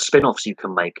this and the spin-offs you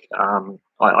can make.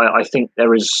 I think the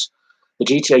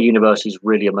GTA universe is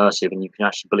really immersive, and you can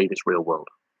actually believe it's real world.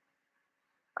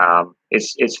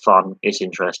 It's fun. It's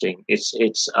interesting.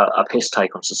 It's a piss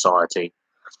take on society.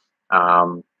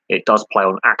 It does play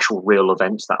on actual real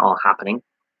events that are happening.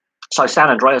 So San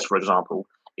Andreas, for example,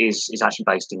 is actually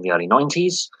based in the early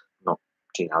 90s, not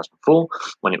 2004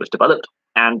 when it was developed,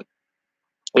 and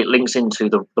it links into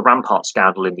the Rampart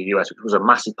scandal in the US, which was a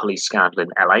massive police scandal in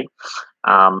LA.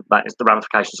 The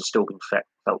ramifications are still being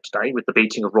felt today with the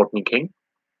beating of Rodney King,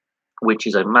 which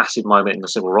is a massive moment in the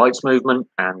civil rights movement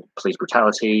and police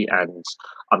brutality and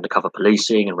undercover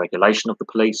policing and regulation of the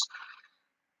police.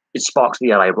 It sparked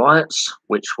the LA riots,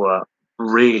 which were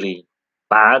really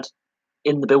bad.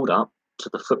 In the build-up to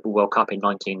the Football World Cup in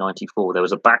 1994, there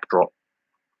was a backdrop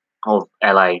of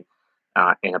LA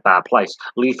in a bad place.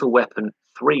 Lethal Weapon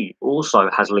 3 also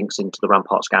has links into the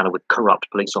Rampart scandal with corrupt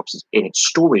police officers in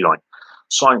its storyline.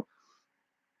 So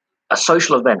a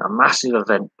social event, a massive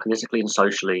event politically and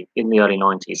socially in the early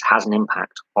 90s has an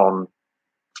impact on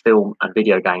film and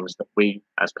video games that we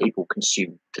as people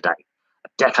consume today. A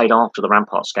decade after the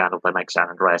Rampart scandal, they make San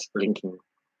Andreas, linking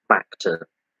back to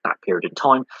that period in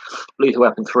time. Lethal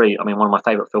Weapon 3, one of my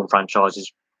favourite film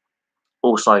franchises,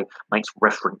 also makes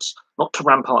reference not to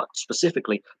Rampart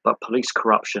specifically, but police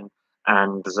corruption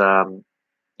and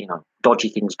dodgy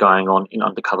things going on in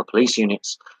undercover police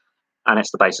units. And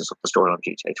it's the basis of the story on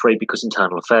GTA 3 because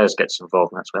Internal Affairs gets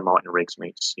involved, and that's where Martin Riggs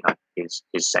meets his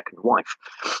second wife.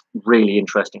 Really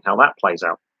interesting how that plays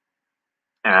out.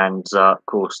 And of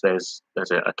course, there's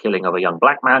a killing of a young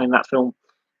black man in that film,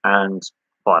 and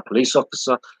by a police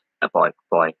officer, by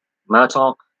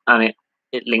Murtaugh, and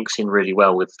it links in really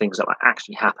well with things that were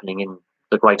actually happening in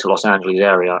the greater Los Angeles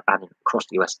area and across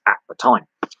the US at the time.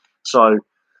 So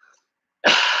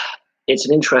it's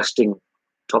an interesting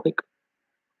topic,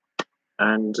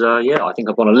 and yeah, I think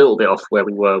I've gone a little bit off where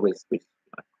we were with people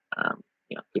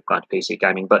going to PC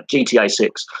gaming. But GTA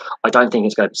 6, I don't think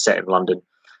it's going to be set in London.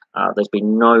 There's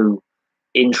been no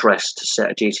interest to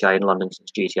set a GTA in London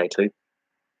since GTA 2,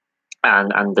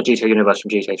 and the GTA universe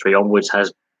from GTA 3 onwards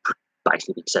has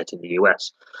basically been set in the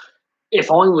US.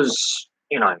 If I was,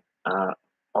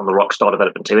 on the Rockstar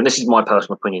development team, and this is my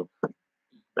personal opinion,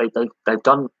 they've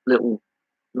done little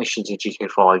missions in GTA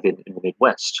 5 in the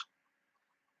Midwest,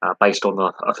 based on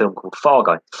a film called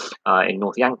Fargo in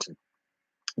North Yankton.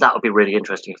 That would be really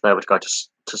interesting if they were to go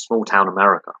to small town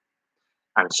America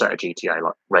and set a GTA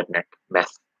like redneck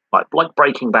meth, like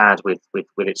Breaking Bad with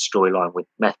its storyline with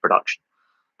meth production.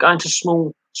 Going to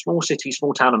small city,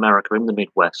 small town America in the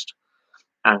Midwest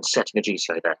and setting a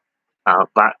GTA there.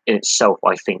 That in itself,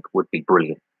 I think, would be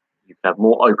brilliant. You could have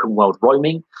more open world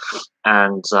roaming,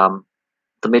 and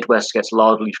the Midwest gets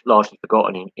largely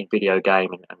forgotten in video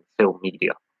game and film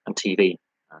media and TV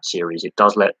series. It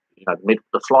does let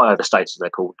the flyover states, as they're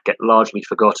called, get largely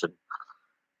forgotten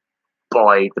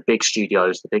by the big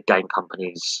studios, the big game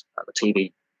companies,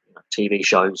 the TV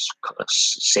shows,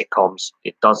 sitcoms.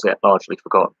 It does get largely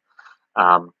forgotten.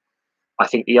 I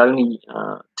think the only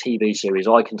TV series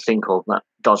I can think of that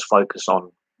does focus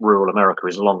on rural America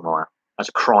is Longmire, as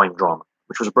a crime drama,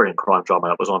 which was a brilliant crime drama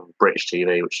that was on British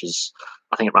TV, which is,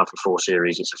 I think it ran for 4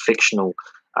 series. It's a fictional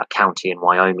county in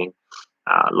Wyoming,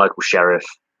 local sheriff,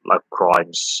 local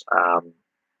crimes,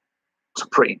 some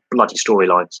pretty bloody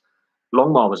storylines.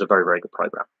 Longmire was a very, very good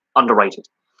program, underrated.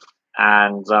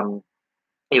 And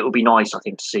it would be nice, I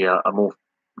think, to see a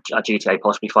GTA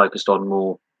possibly focused on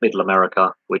more middle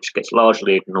America, which gets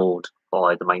largely ignored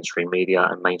by the mainstream media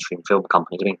and mainstream film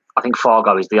companies. I mean, I think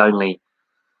Fargo is the only,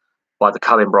 by the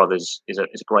Coen brothers, is a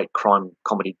great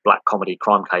black comedy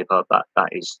crime caper that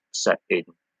is set in,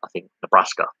 I think,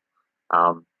 Nebraska.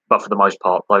 But for the most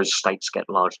part, those states get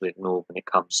largely ignored when it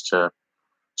comes to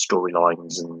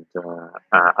storylines and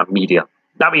media.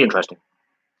 That'd be interesting.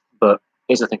 But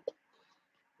here's the thing: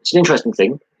 it's an interesting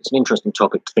thing. It's an interesting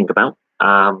topic to think about.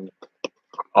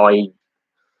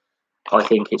 I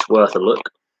think it's worth a look.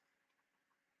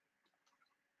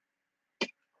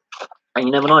 And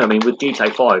you never know. I mean, with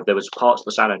GTA 5, there was parts of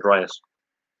the San Andreas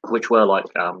which were like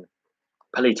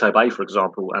Palito Bay, for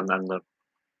example,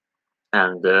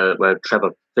 and where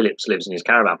Trevor Phillips lives in his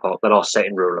caravan park, that are set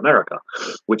in rural America,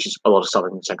 which is a lot of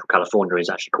southern and central California is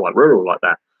actually quite rural like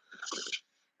that.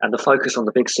 And the focus on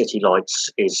the big city lights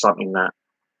is something that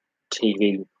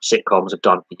TV sitcoms have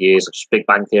done for years. Big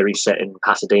Bang Theory set in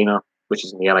Pasadena, which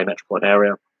is in the LA metropolitan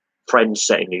area. Friends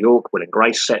set in New York. Will and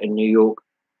Grace set in New York.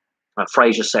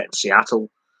 Frasier set in Seattle.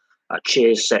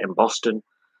 Cheers set in Boston.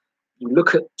 You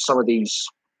look at some of these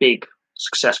big,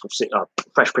 successful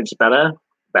Fresh Prince of Bel-Air.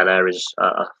 Bel-Air is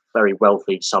a very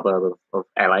wealthy suburb of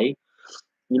LA.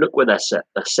 You look where they're set.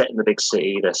 They're set in the big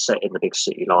city. They're set in the big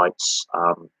city lights.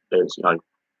 There's,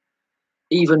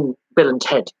 even Bill and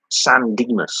Ted, San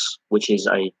Dimas, which is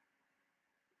a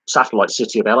satellite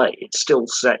city of LA. It's still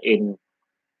set in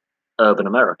urban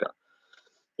America.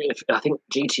 I think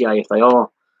GTA, if they are to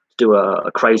do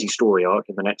a crazy story arc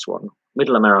in the next one,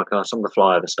 middle America, some of the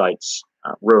flyover states,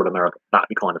 rural America, that'd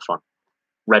be kind of fun.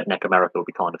 Redneck America would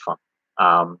be kind of fun.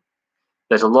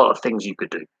 There's a lot of things you could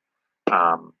do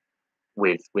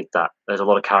with that. There's a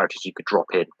lot of characters you could drop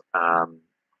in.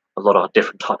 A lot of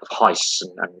different type of heists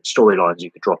and storylines you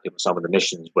could drop in with some of the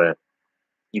missions where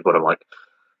you've got to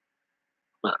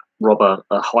rob a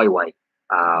highway,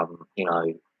 a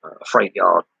freight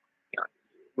yard,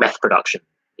 meth production,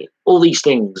 all these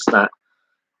things that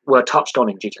were touched on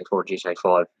in GTA 4 and GTA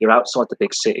 5. You're outside the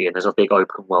big city and there's a big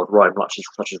open world roam,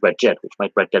 such as Red Dead, which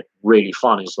made Red Dead really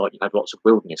fun. Is like you had lots of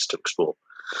wilderness to explore.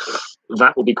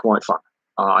 That would be quite fun,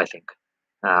 I think.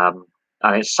 And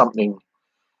it's something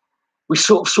we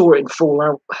sort of saw it in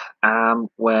Fallout,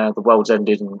 where the world's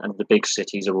ended and the big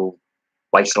cities are all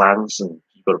wastelands and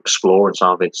you've got to explore, and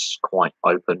some of it's quite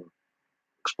open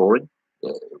exploring.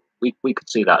 We could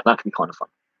see that. That could be kind of fun.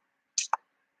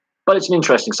 But it's an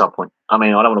interesting subpoint. I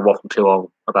mean, I don't want to waffle too long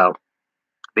about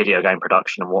video game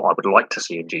production and what I would like to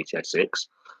see in GTA 6.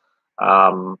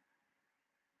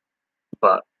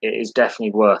 But it is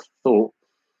definitely worth thought.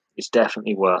 It's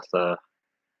definitely worth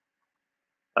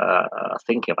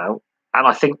thinking about. And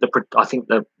I think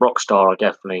the Rockstar are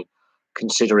definitely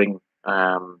considering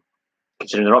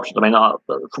considering their options. I mean,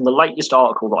 from the latest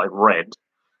article that I've read,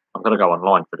 I'm going to go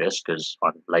online for this because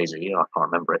I'm lazy. I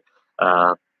can't remember it.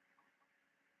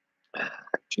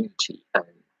 GTA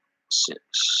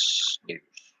 6 news.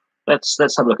 Let's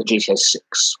have a look at GTA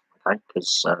 6, okay?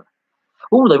 Because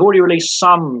they've already released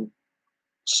some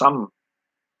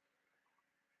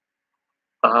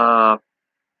the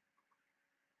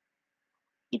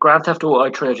Grand Theft Auto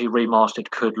Trilogy Remastered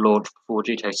could launch before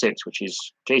GTA 6, which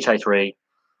is GTA 3,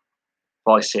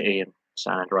 Vice City, and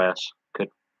San Andreas.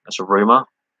 That's a rumor.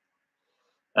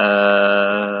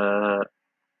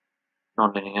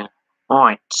 Non-linear.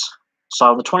 Right.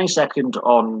 So on the 22nd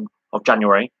of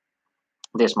January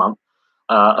this month,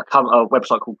 a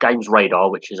website called Games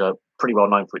Radar, which is pretty well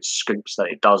known for its scoops that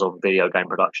it does on video game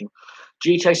production.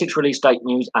 GTA 6 release date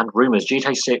news and rumors.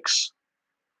 GTA 6,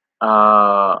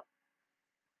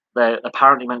 they're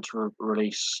apparently meant to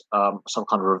release some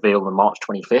kind of reveal on March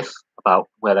 25th about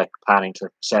where they're planning to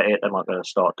set it. They might be able to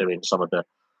start doing some of the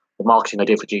marketing they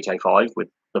did for GTA 5 with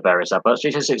the various adverts.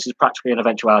 GTA 6 is practically an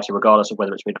eventuality regardless of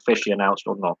whether it's been officially announced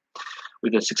or not.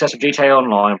 With the success of GTA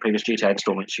Online and previous GTA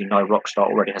installments, Rockstar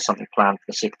already has something planned for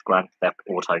the sixth Grand Theft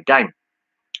Auto game.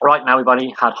 Right now, we've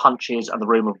only had hunches and the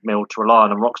rumour mill to rely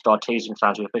on, and Rockstar teasing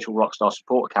fans with official Rockstar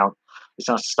support account is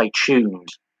nice to stay tuned.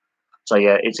 So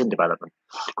yeah, it's in development.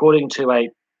 According to a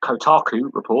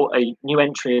Kotaku report, a new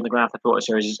entry in the Grand Theft Auto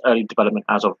series is early development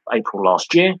as of April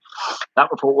last year. That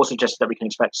report also suggested that we can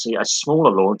expect to see a smaller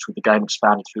launch with the game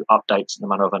expanded through updates in the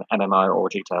manner of an MMO or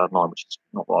GTA Online, which is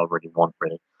not what I really want,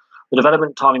 really. The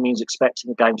development timing means expecting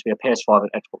the game to be a PS5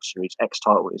 and Xbox Series X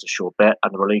title is a sure bet,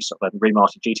 and the release of a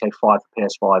remastered GTA 5 for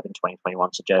PS5 in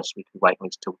 2021 suggests we could wait at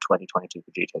least until 2022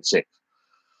 for GTA 6.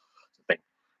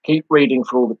 Keep reading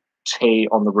for all the tea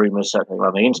on the rumours circulating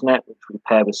around the internet, which we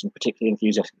pair with some particularly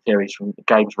enthusiastic theories from the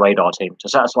Games Radar team. To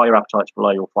satisfy your appetites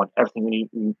below, you'll find everything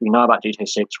we know about GTA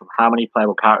 6, from how many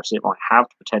playable characters it might have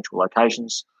to potential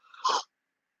locations,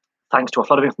 thanks to a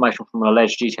flood of information from an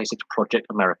alleged GTA 6 Project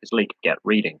America's leak. Get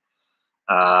reading.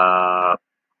 To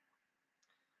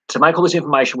take all this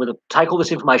information with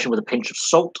a pinch of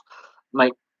salt.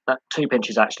 Make that 2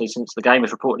 pinches actually, since the game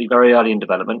is reportedly very early in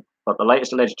development. But the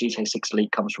latest alleged GTA 6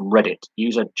 leak comes from Reddit.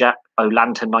 User Jack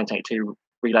O'Lantern1982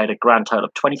 relayed a grand total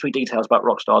of 23 details about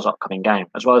Rockstar's upcoming game,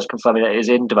 as well as confirming that it is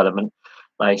in development.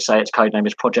 They say its codename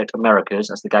is Project Americas,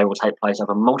 as the game will take place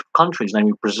over multiple countries,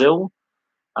 namely Brazil,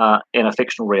 in a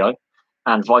fictional Rio,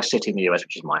 and Vice City in the US,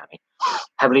 which is Miami.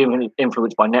 Heavily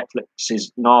influenced by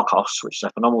Netflix's Narcos, which is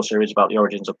a phenomenal series about the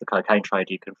origins of the cocaine trade.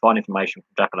 You can find information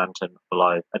from Jack O'Lantern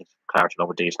below, and clarity on all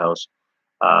the details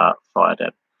via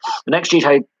them. The next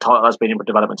GTA title has been in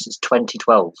development since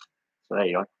 2012. So there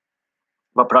you go.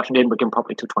 But production didn't begin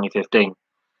properly till 2015.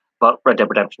 But Red Dead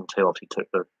Redemption 2 obviously took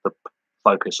the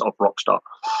focus of Rockstar.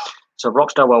 So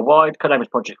Rockstar Worldwide, codename is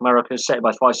Project America, set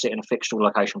by Vice City in a fictional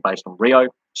location based on Rio.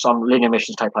 Some linear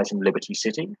missions take place in Liberty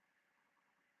City.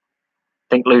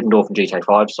 Think Ludendorff and GTA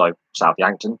 5, so South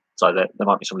Yankton. So there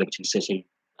might be some Liberty City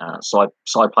side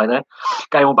play there.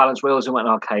 Game will balance wheels in an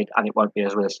arcade, and it won't be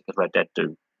as realistic as Red Dead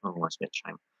do. Oh, that's a bit of a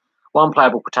shame. One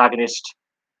playable protagonist,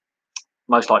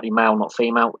 most likely male, not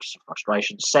female, which is a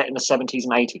frustration. Set in the 70s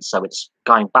and 80s, so it's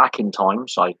going back in time.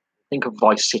 So think of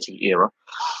Vice City era.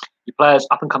 Your player's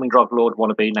up-and-coming drug lord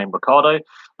wannabe named Ricardo.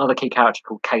 Another key character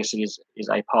called Casey is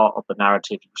a part of the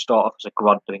narrative. You start off as a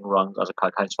grunt doing runs as a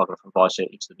cocaine smuggler from Vice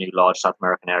City to the new large South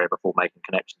American area before making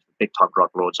connections with big-time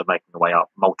drug lords and making their way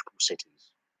up multiple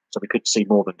cities. So we could see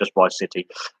more than just Vice City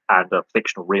and a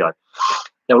fictional Rio.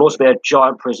 There will also be a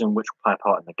giant prison which will play a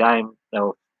part in the game.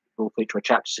 There will feature a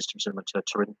chapter system similar to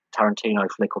Tarantino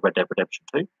flick or Red Dead Redemption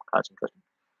 2. That's interesting.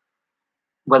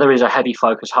 Weather is a heavy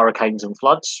focus, hurricanes and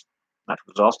floods,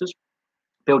 natural disasters.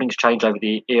 Buildings change over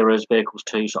the eras, vehicles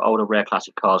too, so older rare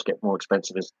classic cars get more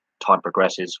expensive as time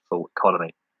progresses for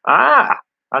economy.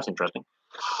 That's interesting.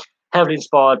 Heavily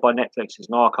inspired by Netflix's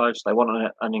Narcos, they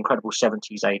want an incredible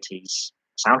 70s, 80s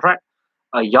soundtrack.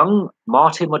 A young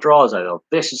Martin Madrazo, though,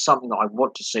 this is something that I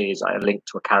want to see, is a link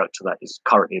to a character that is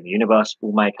currently in the universe,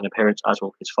 will make an appearance, as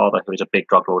will his father, who is a big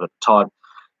drug lord at the time.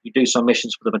 You do some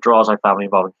missions for the Madrazo family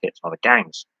involving hits and other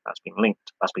gangs. That's been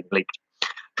leaked.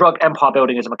 Drug empire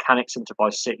building is a mechanic similar to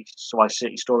Vice City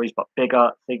stories, but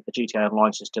bigger. Think the GTA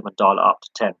Online system and dial it up to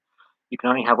 10. You can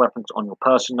only have weapons on your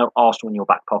person, no arsenal in your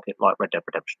back pocket, like Red Dead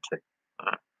Redemption 2.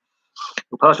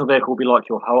 Your personal vehicle will be like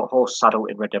your horse saddle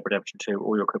in Red Dead Redemption 2,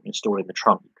 or your equipment stored in the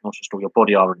trunk. You can also store your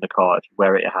body armor in the car. If you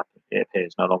wear it, it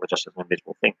appears no longer just as an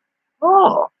invisible thing.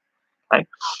 Oh, okay.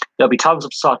 There'll be tons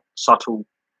of subtle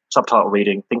subtitle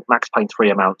reading. Think Max Payne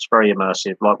 3 amounts, very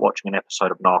immersive, like watching an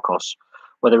episode of Narcos.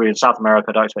 Whether you're in South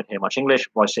America, don't expect to hear much English.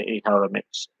 Vice City, however,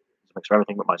 is a mix of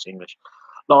everything, but most English.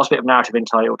 Last bit of narrative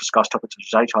intel will discuss topics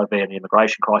such as HIV and the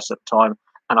immigration crisis at the time,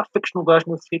 and a fictional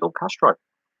version of Fidel Castro.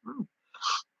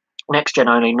 Next gen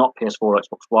only, not PS4 or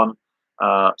Xbox One,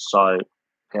 so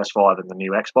PS5 and the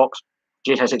new Xbox.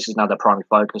 GTA 6 is now their primary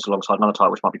focus, alongside another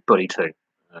title which might be Bully 2.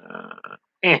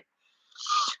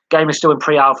 Game is still in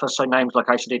pre-alpha, so names,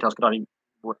 location details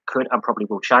could and probably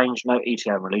will change. No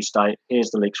ETA and release date.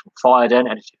 Here's the leaks from Fireden,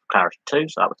 edited for Clarity 2,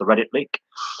 so that was the Reddit leak.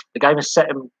 The game is set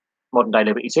in modern day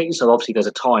Liberty City, so obviously there's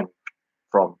a time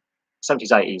from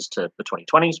 70s, 80s to the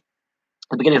 2020s.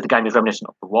 The beginning of the game is reminiscent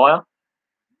of The Wire.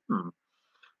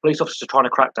 Police officers are trying to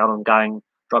crack down on gang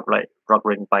drug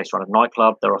ring based around a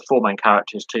nightclub. There are 4 main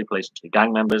characters, 2 police and 2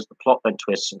 gang members. The plot then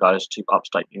twists and goes to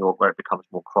upstate New York, where it becomes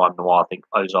more crime noir. I think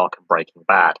Ozark and Breaking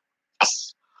Bad.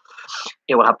 Yes.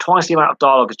 It will have twice the amount of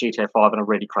dialogue as GTA 5 and a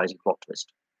really crazy plot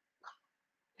twist.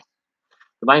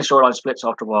 The main storyline splits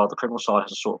after a while. The criminal side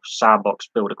has a sort of sandbox,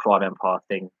 build a crime empire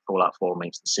thing. Fallout 4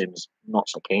 meets The Sims. Not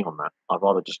so keen on that. I'd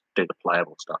rather just do the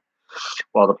playable stuff.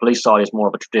 While the police side is more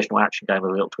of a traditional action game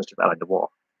with a little twist of LA Noir.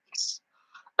 Yes.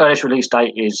 Earliest release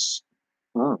date is...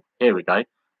 here we go.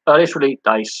 Earliest release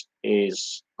date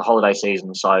is the holiday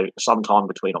season, so sometime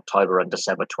between October and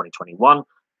December 2021,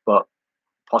 but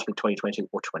possibly 2022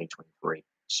 or 2023.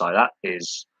 So that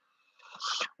is...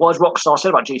 What has Rockstar said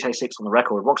about GTA 6 on the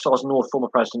record? Rockstar's North former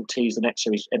president teased the next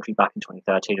series entry back in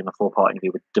 2013 in a 4-part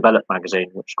interview with Develop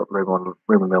magazine, which got Rumor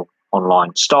Mill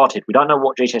Online started. We don't know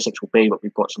what GTA 6 will be, but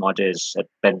we've got some ideas, said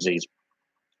Benzies.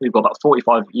 We've got about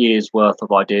 45 years worth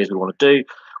of ideas we want to do.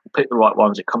 We'll pick the right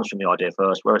ones. It comes from the idea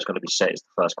first. Where it's going to be set is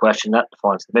the first question. That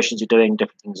defines the missions you're doing,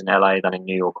 different things in LA than in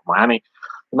New York or Miami.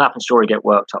 The map and story get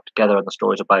worked up together, and the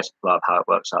stories are based on how it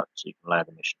works out, so you can layer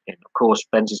the mission in. Of course,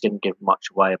 Benzies didn't give much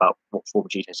away about what form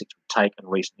GTA 6 would take, and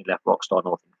recently left Rockstar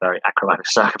North in very acrobatic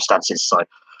circumstances, so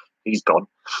he's gone.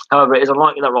 However, it is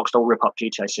unlikely that Rockstar will rip up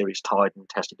GTA series' tied and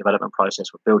tested development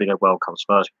process, where building a world comes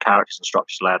first, with characters and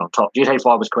structures layered on top. GTA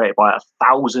 5 was created by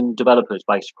 1,000 developers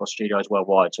based across studios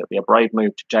worldwide, so it'd be a brave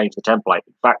move to change the template.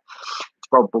 In fact, it's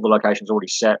probable the location's already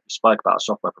set. We spoke about a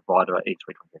software provider at E3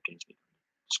 2015.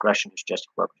 Discretion is suggested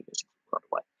for opportunities right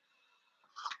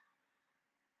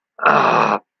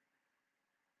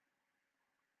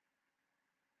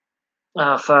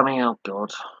away. Fermi, oh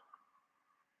god.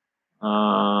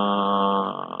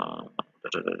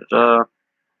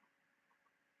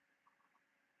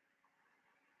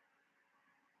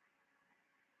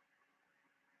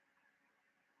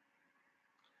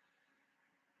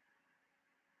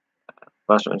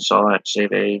 First Insight,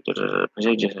 CV,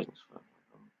 procedures.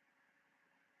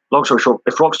 Long story short,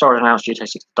 if Rockstar announced GTA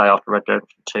 6 the day after Red Dead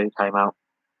Redemption 2 came out,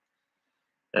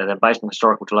 then based on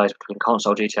historical delays between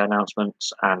console GTA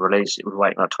announcements and release, it would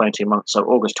wait about 22 months, so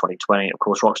August 2020. Of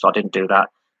course, Rockstar didn't do that.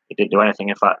 It didn't do anything.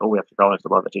 In fact, all we have to go on is the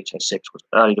world that GTA 6 was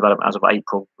early development as of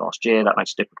April last year. That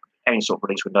makes it difficult with any sort of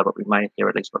release window, but we may hear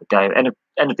at least about the game. End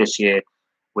of this year,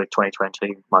 with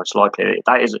 2022, most likely.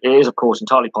 It is, of course,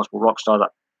 entirely possible Rockstar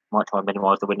that might try and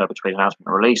minimise the window between announcement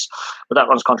and release, but that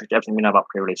runs contrary to everything we know about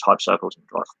pre-release hype circles and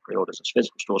drive for pre-orders. As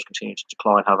physical stores continue to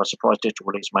decline, however, surprise digital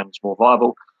release remains more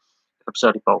viable, if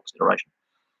absurdly bold consideration.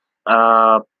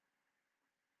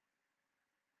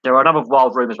 There are a number of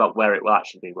wild rumours about where it will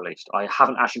actually be released. I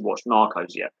haven't actually watched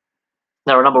Narcos yet.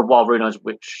 There are a number of wild rumours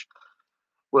which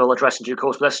we'll address in due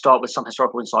course, but let's start with some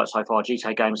historical insights so far.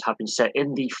 GTA games have been set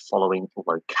in the following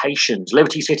locations: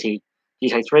 Liberty City,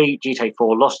 GTA 3, GTA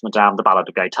 4, Lost in the Dam, The Ballad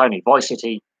of Gay Tony, Vice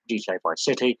City, GTA Vice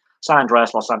City, San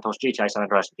Andreas, Los Santos, GTA San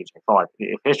Andreas, and GTA 5.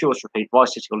 If history was to repeat,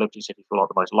 Vice City or Liberty City feel like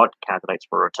the most likely candidates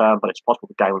for a return, but it's possible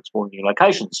the game will explore new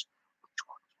locations,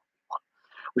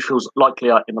 which feels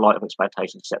likelier in the light of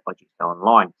expectations set by GTA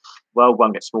Online. World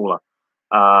won't get smaller.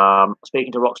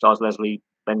 Speaking to Rockstar's Leslie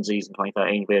Benzies in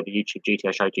 2013 via the YouTube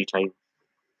GTA show GTA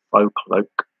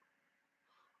Folkloke,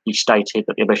 he stated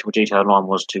that the ambition for GTA Online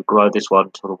was to grow this one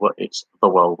until it's the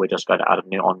world. We're just going to add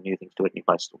new things to it, new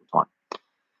places all the time.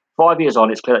 5 years on,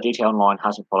 it's clear that GTA Online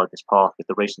hasn't followed this path, with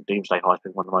the recent Doomsday Heist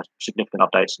being one of the most significant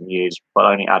updates in years, but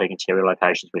only adding interior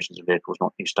locations, missions, and vehicles,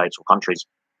 not new states or countries.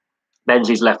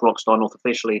 Benzies left Rockstar North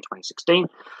officially in 2016,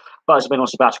 but has been on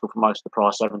sabbatical for most of the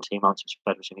prior 17 months,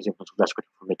 and his influence was less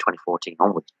critical from mid-2014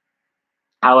 onwards.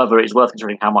 However, it is worth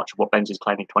considering how much of what Benzies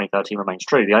claimed in 2013 remains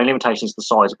true. The only limitation is the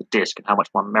size of the disc and how much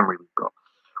memory we've got.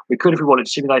 We could, if we wanted,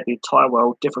 to simulate the entire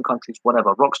world, different countries,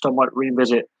 whatever. Rockstar might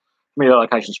revisit familiar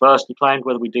locations first, he claimed,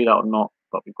 whether we do that or not,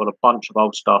 but we've got a bunch of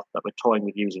old stuff that we're toying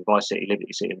with using. Vice City,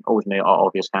 Liberty City, and Ordinary are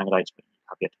obvious candidates, but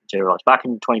have yet to materialise. Back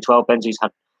in 2012, Benzies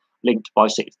had linked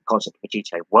Vice City to the concept of a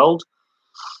GTA world.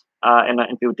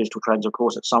 in view of digital trends, of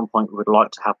course, at some point we would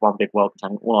like to have one big world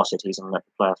containing all our cities and let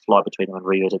the player fly between them and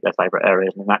revisit their favourite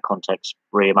areas. And in that context,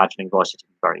 reimagining Vice City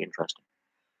is very interesting.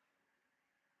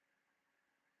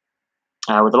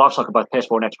 With the life cycle of both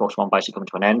PS4 and Xbox One basically coming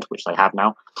to an end, which they have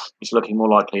now, it's looking more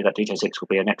likely that GTA 6 will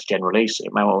be a next-gen release.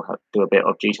 It may well do a bit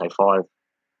of GTA 5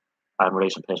 and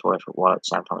release on PS4 and Xbox One at the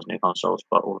same time as new consoles,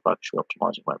 but all the bugs should be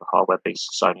optimising whatever hardware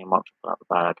beasts Sony and Microsoft out of the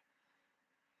bag.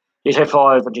 GTA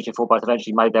 5 and GTA 4 both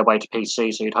eventually made their way to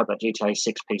PC, so you'd hope that GTA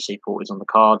 6 PC port is on the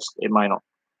cards. It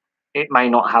may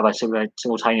not have a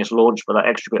simultaneous launch, but that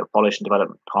extra bit of polish and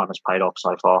development time has paid off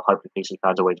so far. Hopefully PC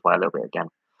fans will wait a little bit again.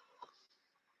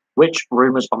 Which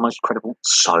rumours are most credible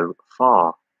so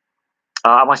far?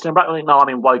 Am I still in Blackpool? No, I'm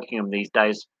in Wokingham these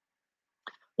days.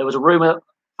 There was a rumour,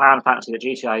 fan fancy, that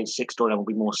GTA 6 storyline will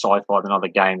be more sci-fi than other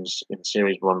games in the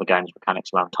series, one of the game's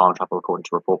mechanics around time travel, according to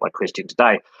a report by Christian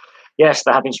today. Yes,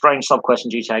 there have been strange sub-quests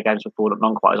in GTA games before that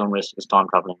none quite as unrealistic as time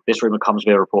travelling. This rumour comes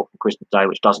via a report from Christian today,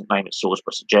 which doesn't name its source,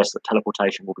 but suggests that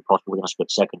teleportation will be possible within a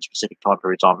split second. Specific time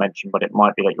periods aren't mentioned, but it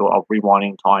might be that you're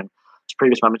rewinding time to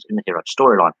previous moments in the hero's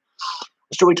storyline.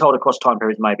 The story told across time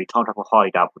periods may be time travel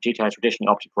highly doubtful. GTA has traditionally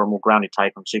opted for a more grounded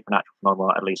take on supernatural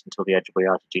phenomena, at least until the Edge of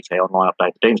Reality GTA Online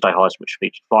update, the Doomsday Heist, which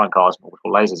featured flying cars and orbital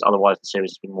lasers. Otherwise, the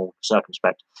series has been more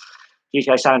circumspect.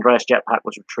 GTA San Andreas jetpack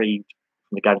was retrieved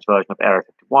from the game's version of Area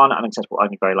 51 and accessible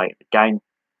only very late in the game.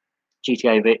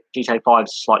 GTA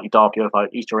 5's slightly dark UFO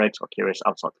Easter eggs are curious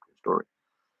outside the core story.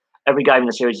 Every game in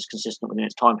the series is consistent within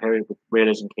its time period with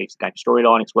realism key to the game's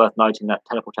storyline. It's worth noting that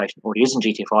teleportation already is in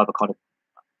GTA 5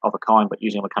 of a kind, but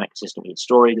using a mechanic consistent with its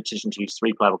story. The decision to use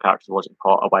 3 playable characters was in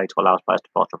part a way to allow players to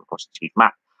fast travel across the huge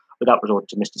map without resorting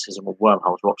to mysticism or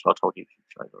wormholes. Rockstar told you.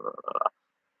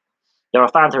 There are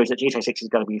fan theories that GTA 6 is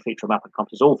going to be a feature map that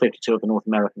encompasses all 52 of the North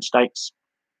American states.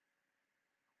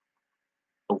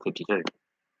 All 52. I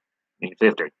mean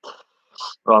 50.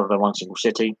 Rather than one single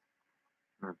city.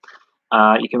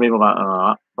 You can read more about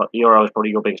that, but the Euro is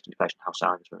probably your biggest indication of how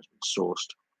sound this has been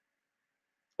sourced.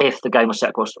 If the game was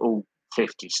set across all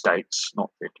 50 states,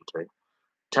 not 52,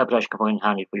 teleportation can come in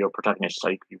handy for your protagonist, so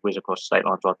you could whiz across state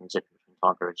lines rather than zipping between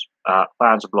time periods.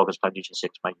 Fans and bloggers claim GTA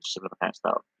 6 made similar mechanics to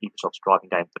that of Ubisoft's driving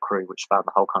game The Crew, which spanned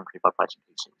the whole country by placing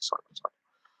PCs side by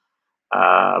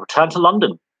side. Return to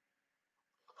London.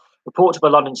 Reports of a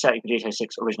London setting for GTA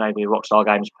 6 originated with Rockstar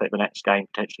Games, putting the next game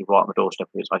potentially right on the doorstep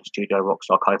of its own studio.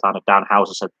 Rockstar co-founder Dan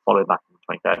Houser said the following back in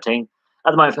 2013. At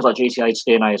the moment, it feels like GTA's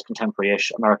DNA is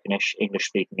contemporary-ish, American-ish,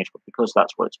 English-speaking-ish, but because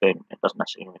that's what it's been, it doesn't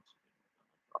necessarily mean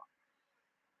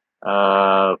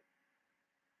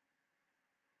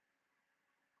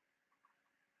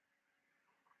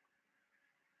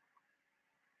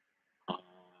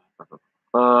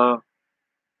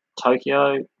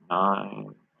Tokyo?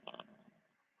 No.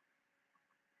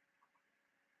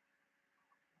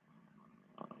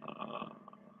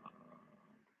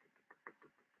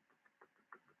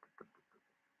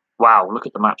 Wow, look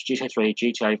at the maps. GTA 3,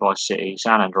 GTA Vice City,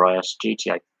 San Andreas,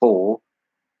 GTA 4.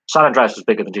 San Andreas was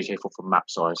bigger than GTA 4 for map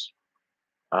size.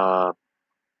 And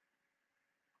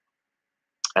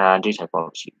GTA 5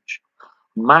 was huge.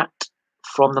 Matt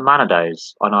from the Manor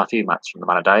days. I know a few Matts from the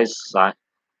Manor days, so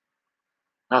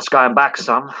that's going back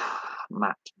some.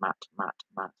 Matt.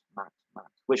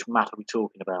 Which Matt are we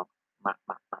talking about? Matt.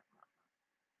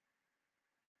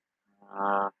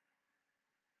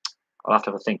 I'll have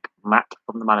to have a think. Matt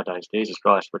from the Manor days. Jesus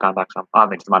Christ, we're going back some. I've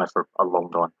been to the Manor for a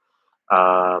long time.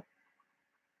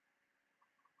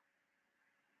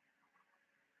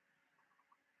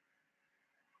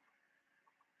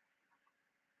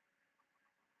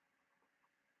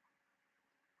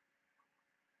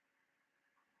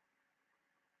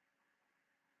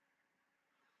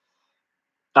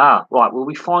 Right. Will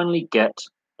we finally get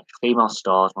a female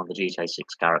star as one of the GTA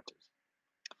 6 characters?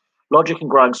 Logic and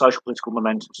growing social political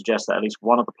momentum suggests that at least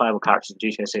one of the playable characters in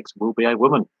GTA 6 will be a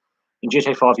woman. In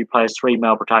GTA 5, you play as 3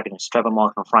 male protagonists, Trevor,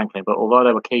 Michael, and Franklin, but although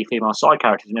they were key female side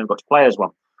characters, you never got to play as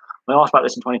one. When I asked about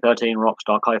this in 2013,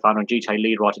 Rockstar co-founder and GTA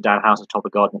lead writer Dan Houser told the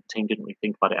Guardian that the team didn't really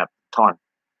think about it at the time.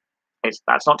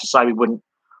 That's not to say we wouldn't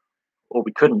or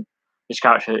we couldn't. This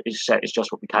character is set is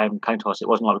just what came to us. It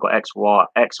wasn't like we've got X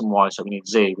and Y, so we need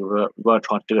Z. We weren't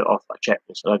trying to do it off a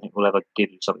checklist. I don't think we'll ever give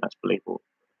you something that's believable.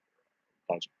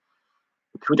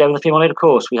 Could we do with a female lead? Of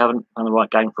course, we haven't found the right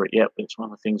game for it yet, but it's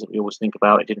one of the things that we always think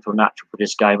about. It didn't feel natural for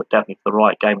this game, but definitely for the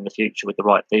right game in the future with the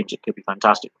right themes, it could be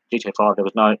fantastic. GTA 5, there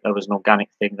was an organic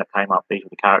thing that came up. These were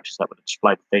the characters that would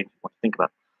display the themes you want to think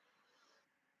about.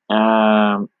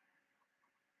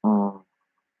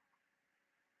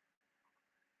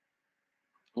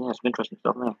 Yeah, some interesting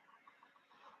stuff there.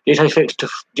 GTA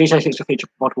 6 to feature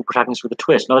multiple protagonists with a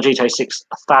twist. Another GTA 6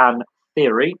 fan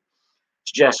theory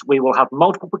suggests we will have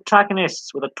multiple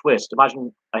protagonists with a twist.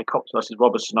 Imagine a cops versus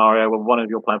robbers scenario where one of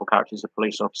your playable characters is a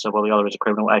police officer while the other is a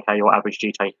criminal, aka your average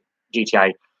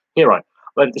GTA hero.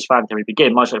 Where did this fan theory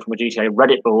begin? Mostly from a GTA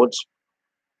Reddit boards,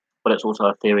 but it's also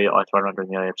a theory I thrown under in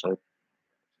the episode.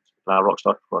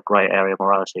 Rockstar for a grey area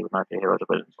morality with no clear heroes or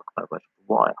villains like a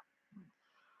wire.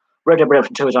 Red Dead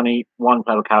Redemption 2 is only one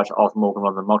playable character, Arthur Morgan,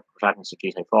 rather than multiple protagonists of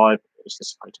GTA 5. Is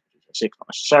this supposed to be GTA 6? Not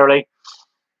necessarily.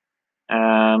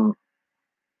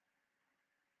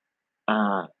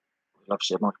 Love to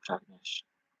see a multiple protagonist.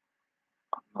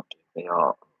 I'm not doing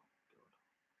VR.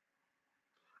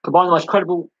 Combine the most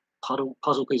credible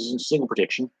puzzle pieces into a single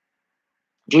prediction.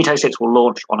 GTA 6 will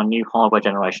launch on a new hardware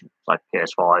generation, like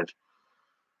PS5.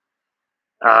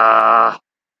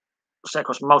 Set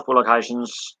across multiple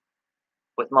locations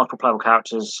with multiple playable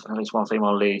characters and at least one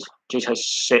female lead. GTA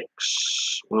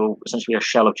 6 will essentially be a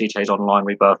shell of GTA's online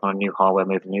rebirth on a new hardware,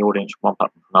 moving the audience from one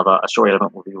platform to another. A story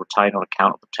element will be retained on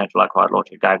account of the potential acquired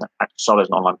logic game that acts solid as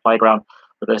an online playground,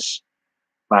 but this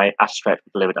may, at a stretch, be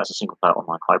delivered as a single-player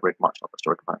online hybrid, much like the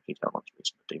story component GTA launched with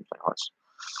the Doomsday Heights.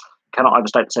 Cannot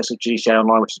overstate the success of GTA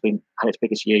Online, which had its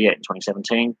biggest year yet in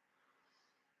 2017.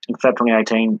 In February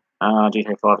 2018,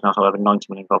 GTA 5 now sold over 90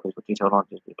 million copies, with GTA Online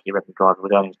is the key revenue driver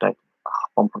with earnings data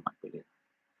 1.9 billion.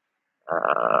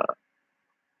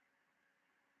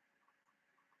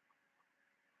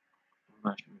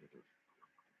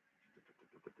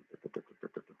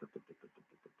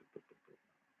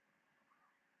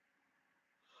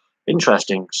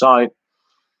 Interesting. So, talking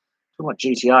about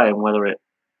GTA and when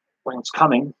it's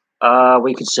coming,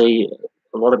 we could see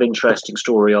a lot of interesting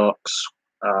story arcs.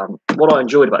 What I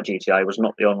enjoyed about GTA was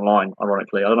not the online,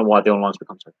 ironically. I don't know why the online's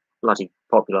become so bloody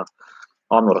popular.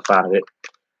 I'm not a fan of it.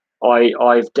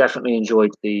 I've definitely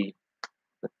enjoyed the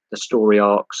story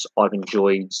arcs. I've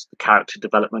enjoyed the character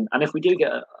development. And if we do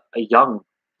get a young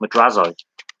Madrazo,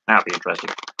 that'd be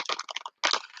interesting.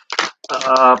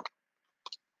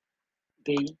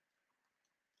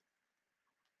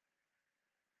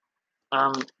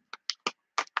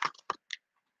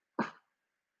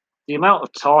 The amount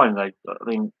of time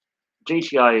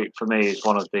GTA for me is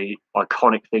one of the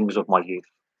iconic things of my youth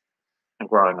and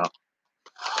growing up.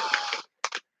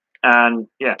 And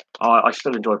yeah, I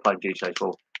still enjoy playing GTA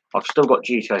 4. I've still got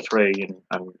GTA 3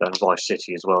 and Vice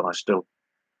City as well, and I still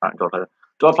enjoy playing.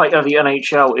 Do I play any of the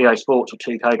NHL, EA Sports, or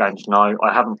 2K games? No,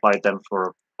 I haven't played them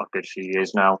for a good few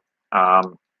years now. I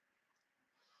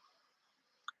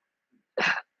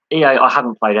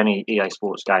haven't played any EA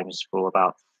Sports games for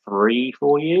about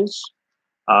 3-4 years.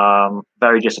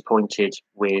 Very disappointed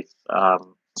with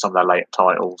some of their later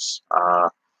titles.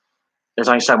 There's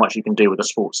only so much you can do with a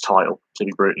sports title, to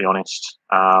be brutally honest.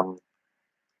 And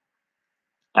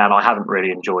I haven't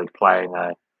really enjoyed playing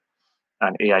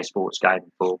an EA Sports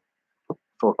game for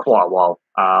quite a while.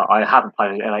 I haven't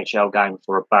played an NHL game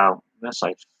for about, let's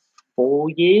say, 4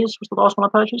 years was the last one I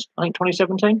purchased. I think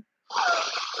 2017.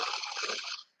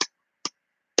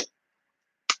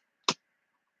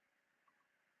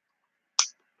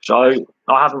 So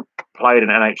I haven't played an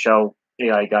NHL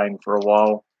EA game for a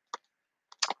while.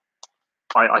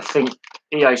 I think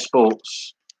EA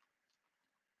Sports.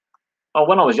 Oh,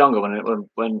 when I was younger, when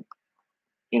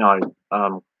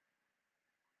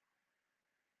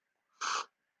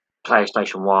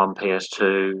PlayStation 1,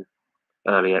 PS2,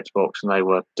 early Xbox, and they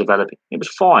were developing, it was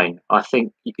fine. I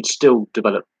think you could still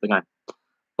develop the game,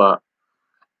 but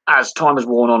as time has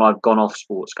worn on, I've gone off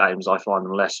sports games. I find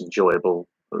them less enjoyable,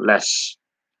 less.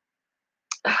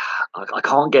 I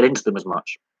can't get into them as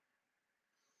much,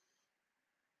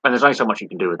 and there's only so much you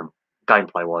can do with them,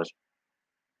 gameplay wise.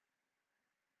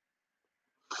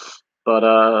 But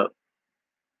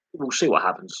we'll see what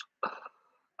happens.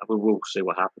 We will see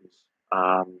what happens.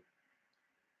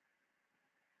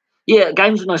 Yeah,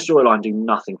 games with no storyline do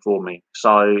nothing for me.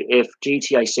 So if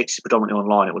GTA 6 is predominantly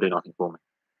online, it will do nothing for me.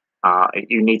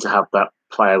 You need to have that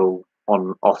playable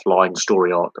offline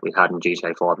story arc that we had in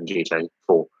GTA 5 and GTA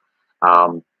 4.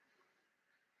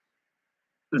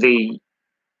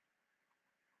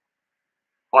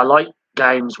 I like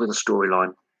games with a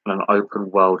storyline and an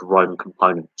open world roam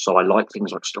component. So I like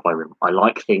things like Skyrim. I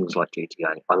like things like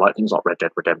GTA. I like things like Red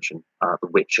Dead Redemption, The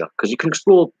Witcher, because you can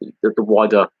explore the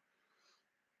wider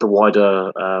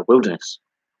wilderness,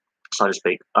 so to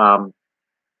speak. I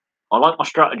like my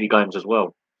strategy games as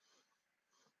well,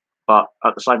 but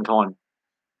at the same time,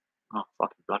 oh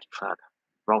fucking bloody fag,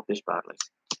 rolled this badly.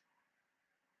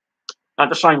 At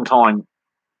the same time,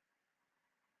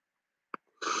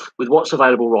 with what's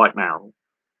available right now,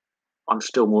 I'm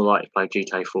still more likely to play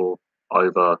GTA 4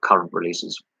 over current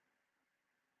releases.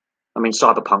 I mean,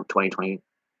 Cyberpunk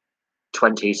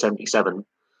 2077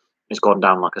 it's gone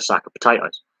down like a sack of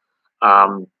potatoes.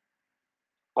 As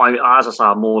I say,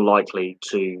 I'm more likely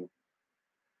to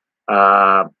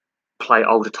play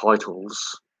older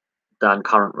titles than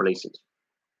current releases,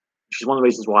 which is one of the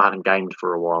reasons why I haven't gamed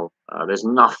for a while. There's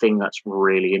nothing that's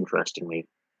really interesting me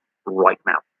right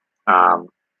now.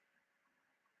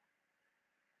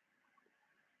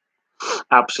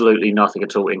 Absolutely nothing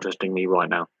at all interesting me right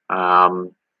now.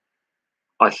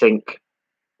 I think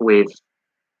with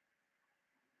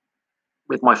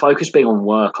my focus being on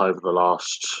work over the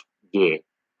last year,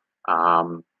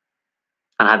 and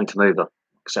having to move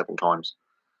several times,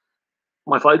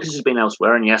 my focus has been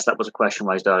elsewhere. And yes, that was a question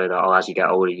raised earlier that, as you get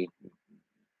older, you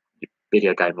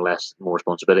video game less, more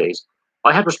responsibilities.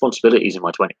 I had responsibilities in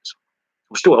my 20s. I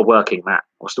was still a working man.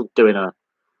 I was still doing a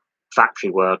factory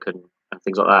work and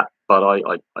things like that. But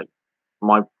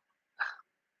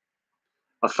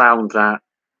I found that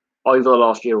over the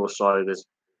last year or so, there's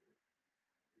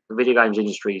the video games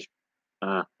industry.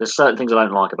 There's certain things I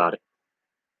don't like about it.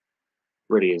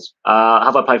 Really is.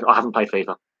 Have I played? I haven't played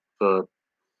FIFA for, I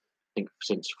think,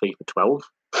 since FIFA 12.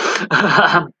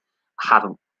 I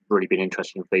haven't really been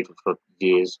interested in FIFA for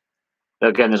years.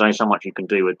 Again, there's only so much you can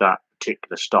do with that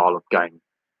particular style of game.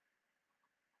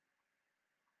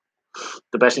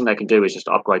 The best thing they can do is just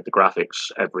upgrade the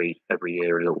graphics every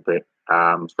year a little bit.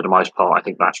 For the most part, I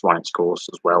think that's run its course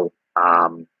as well.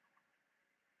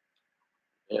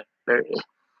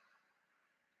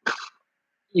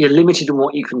 You're limited in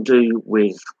what you can do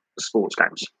with sports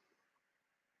games.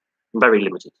 Very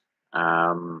limited.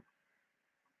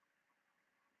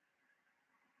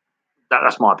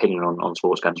 That's my opinion on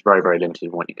sports games. Very, very limited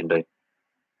in what you can do.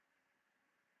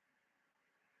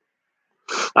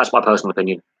 That's my personal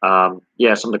opinion.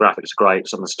 Yeah, some of the graphics are great,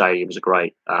 some of the stadiums are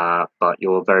great, but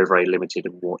you're very, very limited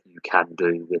in what you can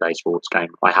do with a sports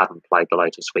game. I haven't played the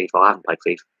latest FIFA. I haven't played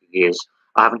FIFA for years.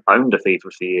 I haven't owned a FIFA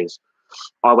for years.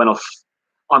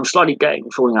 I'm slowly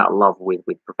falling out of love with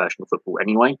professional football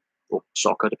anyway, or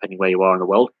soccer, depending where you are in the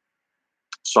world.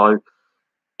 So,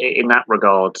 in that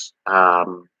regard,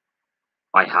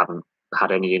 I haven't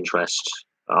had any interest.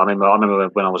 I remember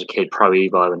when I was a kid, Pro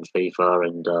Evo and FIFA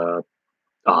and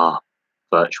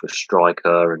Virtua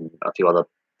Striker and a few other.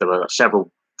 There were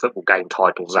several football game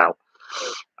titles out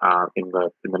in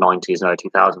the 90s and early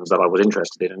 2000s that I was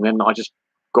interested in, and then I just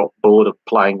got bored of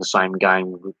playing the same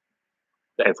game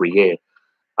every year.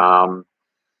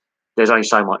 There's only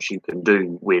so much you can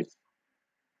do with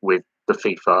the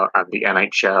FIFA and the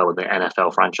NHL and the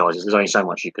NFL franchises. There's only so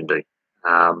much you can do.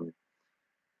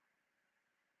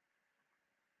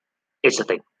 It's a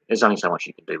thing. There's only so much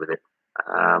you can do with it.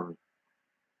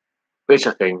 It's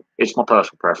a thing. It's my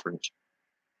personal preference.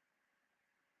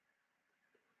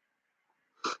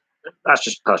 That's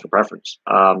just personal preference.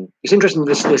 It's interesting.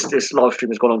 This live stream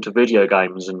has gone on to video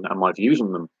games and my views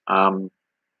on them.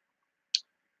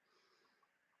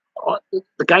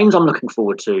 The games I'm looking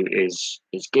forward to is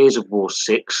Gears of War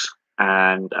 6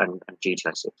 and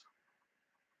GTA 6.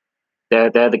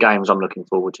 They're the games I'm looking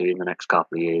forward to in the next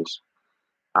couple of years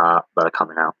that are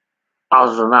coming out.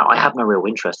 Other than that, I have no real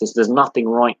interest. There's nothing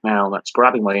right now that's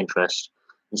grabbing my interest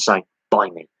and saying, buy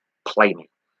me, play me.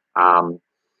 And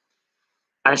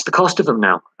it's the cost of them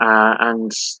now.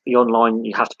 And the online,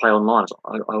 you have to play online.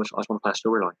 I just want to play a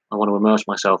storyline. I want to immerse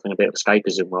myself in a bit of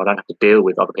escapism where I don't have to deal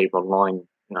with other people online,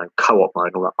 co-op mode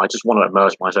and all that. I just want to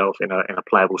immerse myself in a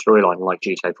playable storyline like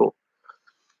GTA 4.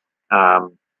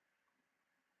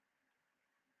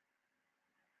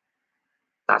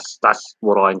 That's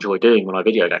what I enjoy doing when I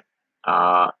video game.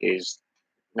 Is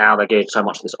now they give so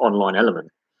much of this online element,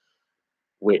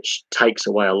 which takes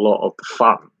away a lot of the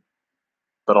fun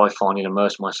that I find in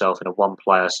immersing myself in a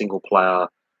one-player, single-player,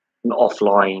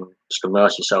 offline, just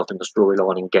immerse yourself in the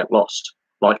storyline and get lost,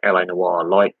 like LA Noire,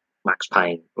 like Max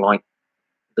Payne, like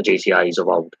the GTAs of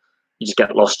old. You just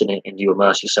get lost in it and you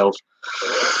immerse yourself,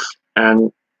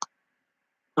 and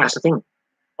that's the thing.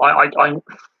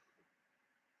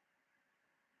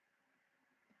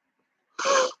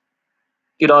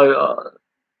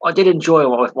 I did enjoy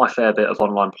my fair bit of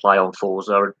online play on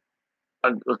Forza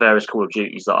and the various Call of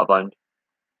Duties that I've owned,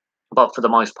 but for the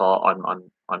most part, I'm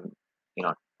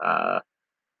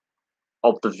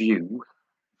of the view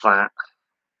that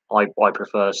I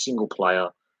prefer single player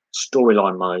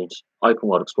storyline mode, open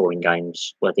world exploring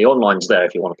games where the online's there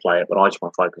if you want to play it, but I just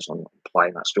want to focus on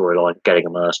playing that storyline, getting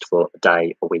immersed for a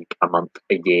day, a week, a month,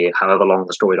 a year, however long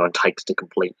the storyline takes to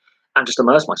complete, and just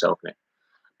immerse myself in it.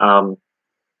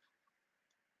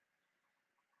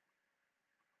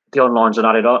 The online's an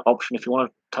added option if you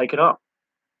want to take it up.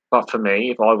 But for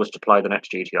me, if I was to play the next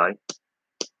GTA,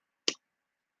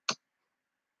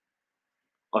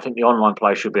 I think the online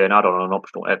play should be an add-on and an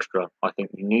optional extra. I think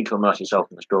you need to immerse yourself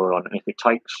in the storyline, and if it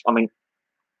takes, I mean,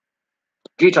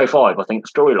 GTA 5, I think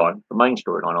storyline, the main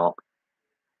storyline arc,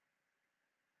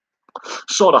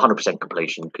 sort of 100%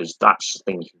 completion because that's the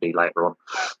thing you can do later on.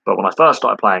 But when I first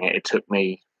started playing it, it took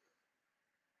me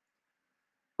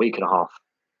week and a half,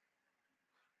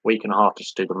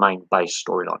 just to do the main base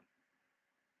storyline.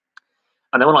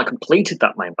 And then when I completed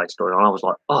that main base storyline, I was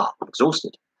like, oh, I'm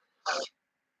exhausted.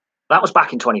 That was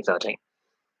back in 2013.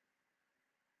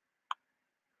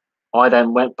 I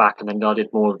then went back and then I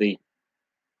did more of the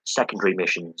secondary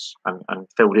missions and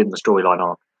filled in the storyline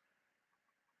arc.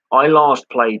 I last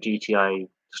played GTA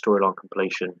storyline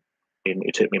completion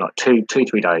it took me like 3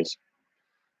 days.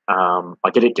 I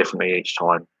did it differently each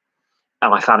time,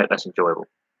 and I found it less enjoyable.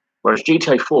 Whereas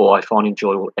GTA 4, I find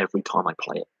enjoyable every time I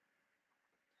play it.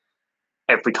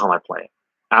 Every time I play it.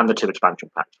 And the 2 expansion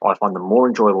packs. I find them more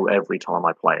enjoyable every time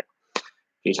I play it.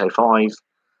 GTA 5,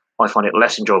 I find it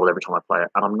less enjoyable every time I play it.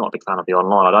 And I'm not a big fan of the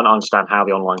online. I don't understand how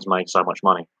the online's made so much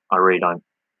money. I really don't.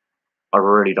 I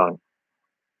really don't.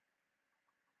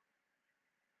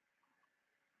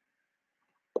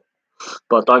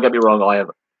 But don't get me wrong,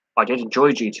 I did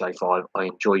enjoy GTA 5. I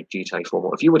enjoyed GTA 4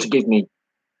 more. If you were to give me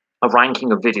a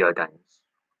ranking of video games,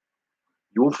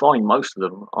 you'll find most of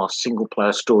them are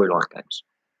single-player storyline games,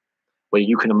 where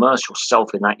you can immerse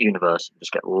yourself in that universe and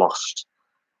just get lost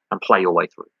and play your way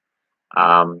through.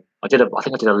 I think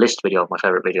I did a list video of my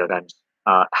favorite video games.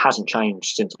 It hasn't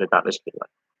changed since I did that list video.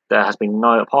 There has been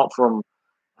no, apart from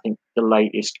I think the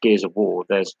latest Gears of War.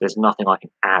 There's nothing I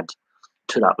can add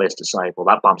to that list to say, well,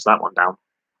 that bumps that one down.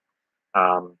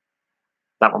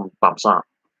 That one bumps up.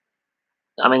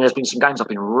 I mean, there's been some games I've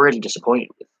been really disappointed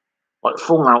with, like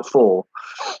Fallout 4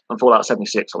 and Fallout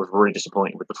 76. I was really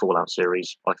disappointed with the Fallout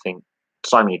series. I think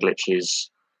so many glitches.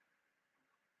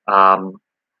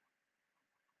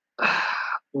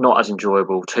 Not as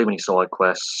enjoyable. Too many side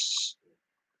quests.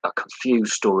 A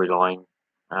confused storyline.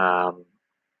 And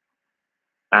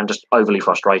just overly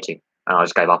frustrating. And I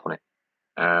just gave up on it.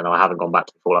 And I haven't gone back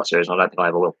to the Fallout series, and I don't think I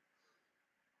ever will.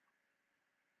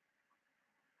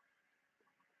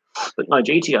 But no,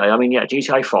 GTA. I mean, yeah,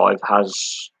 GTA 5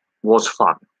 was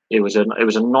fun. It was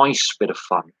a nice bit of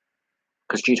fun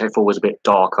because GTA 4 was a bit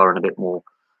darker and a bit more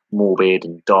morbid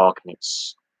and dark, and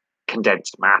its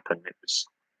condensed map, and it was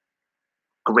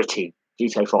gritty.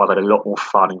 GTA 5 had a lot more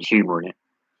fun and humour in it,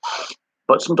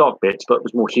 but some dark bits, but it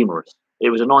was more humorous. It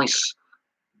was a nice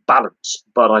balance,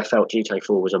 but I felt GTA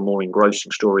 4 was a more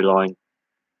engrossing storyline.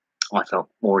 I felt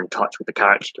more in touch with the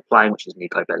character you're playing, which is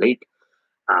Nico Bellic.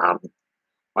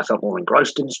 I felt more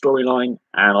engrossed in the storyline,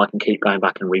 and I can keep going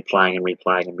back and replaying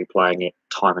it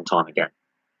time and time again.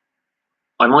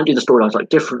 I might do the storylines like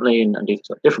differently and do things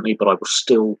like differently, but I will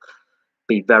still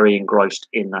be very engrossed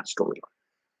in that storyline.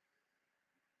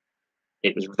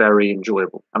 It was very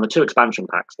enjoyable. And the 2 expansion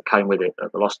packs that came with it,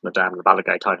 The Lost in the Dam and the Ballad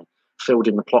Tony, filled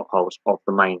in the plot holes of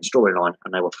the main storyline,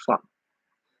 and they were fun.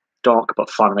 Dark but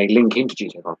fun, and they link into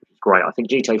GTA 5, which is great. I think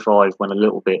GTA 5 went a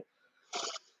little bit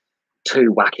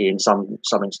too wacky in some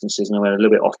instances, and I went a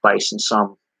little bit off base in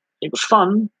some. It was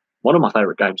fun. One of my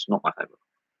favourite games, not my favourite.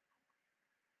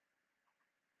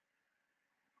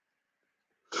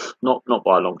 Not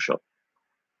by a long shot.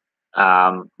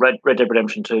 Red Dead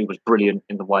Redemption 2 was brilliant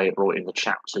in the way it brought in the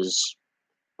chapters,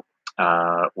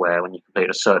 where when you complete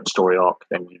a certain story arc,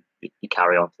 then you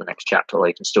carry on to the next chapter, or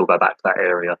you can still go back to that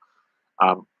area.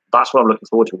 That's what I'm looking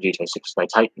forward to in GTA 6. They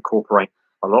incorporate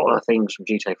a lot of the things from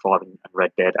GTA 5 and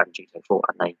Red Dead and GTA 4,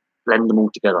 and they blend them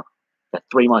all together. They're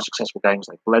 3 most successful games.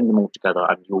 They blend them all together,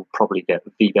 and you'll probably get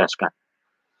the best game.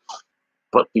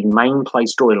 But the main play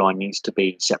storyline needs to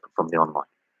be separate from the online,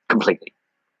 completely,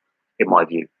 in my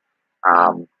view.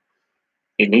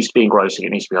 It needs to be engrossing.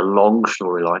 It needs to be a long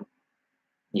storyline.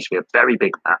 It needs to be a very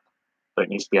big map, but it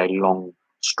needs to be a long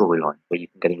storyline where you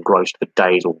can get engrossed for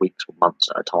days or weeks or months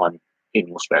at a time in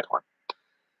your spare time.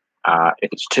 If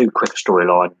it's too quick a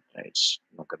storyline, it's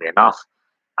not going to be enough.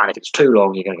 And if it's too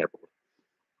long, you're going to get bored.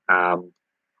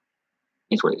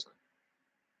 It's what it is.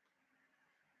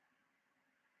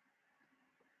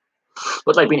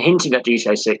 But they've been hinting at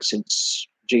GTA 6 since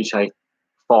GTA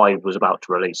 5 was about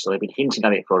to release. So they've been hinting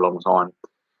at it for a long time.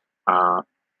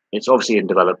 It's obviously in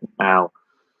development now.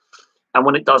 And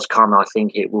when it does come, I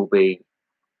think it will be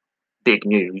big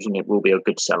news and it will be a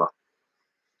good seller.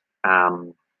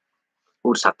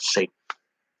 We'll just have to see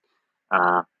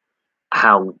how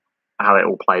it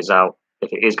all plays out.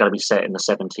 If it is going to be set in the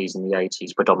 70s and the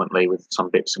 80s predominantly, with some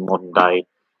bits in modern day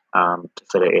to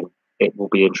fill it in, it will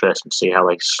be interesting to see how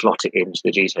they slot it into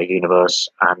the GTA universe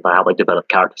and how they develop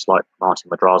characters like Martin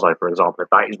Madrazo, for example. If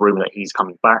that is rumour that he's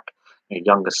coming back,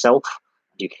 younger self,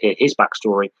 you hear his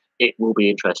backstory, it will be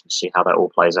interesting to see how that all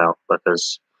plays out,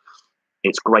 because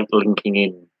it's great linking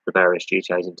in the various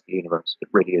GTAs into the universe. It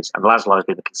really is. And Laszlo's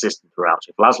been consistent throughout.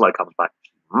 If Laszlo comes back,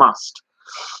 he must.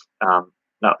 That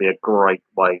would be a great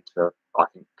way to, I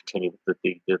think, continue with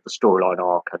the storyline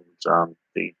arc and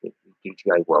the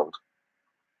GTA world,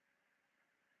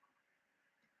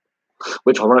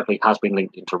 which ironically has been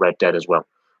linked into Red Dead as well.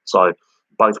 So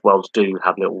both worlds do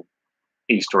have little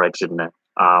Easter eggs in there.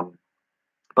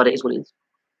 But it is what it is.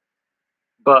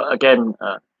 But again,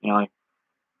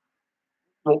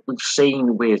 what we've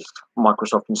seen with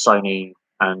Microsoft and Sony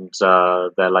and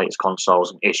their latest consoles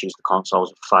and issues the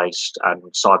consoles have faced, and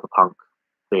Cyberpunk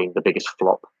being the biggest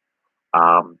flop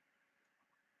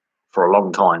for a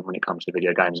long time when it comes to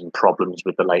video games, and problems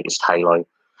with the latest Halo.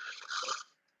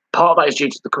 Part of that is due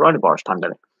to the coronavirus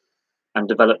pandemic and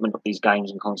development of these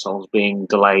games and consoles being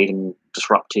delayed and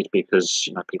disrupted because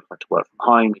people had to work from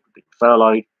home, people being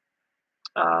furloughed.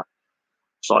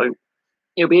 So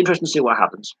it'll be interesting to see what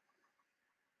happens.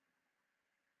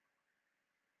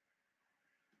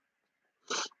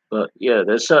 But yeah,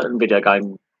 there's certain video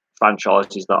game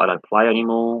franchises that I don't play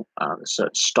anymore. There's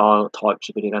certain style types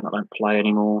of video game that I don't play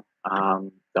anymore,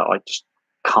 that I just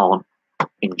can't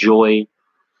enjoy.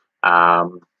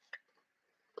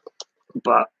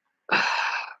 But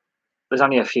there's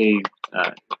only a few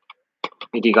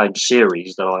video game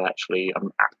series that I actually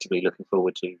am actively looking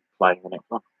forward to playing the next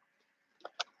one.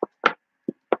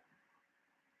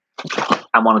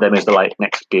 And one of them is the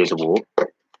next Gears of War.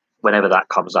 Whenever that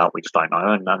comes out, we just don't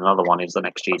know. And another one is the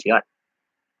next GTA.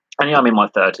 And I'm in my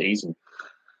 30s, and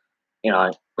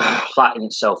that in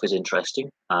itself is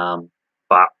interesting.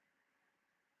 But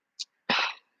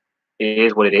it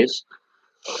is what it is.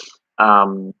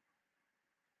 But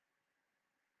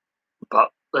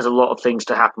there's a lot of things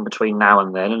to happen between now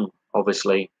and then, and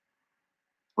obviously,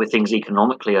 with things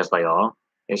economically as they are,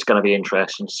 it's going to be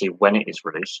interesting to see when it is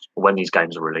released, or when these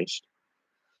games are released,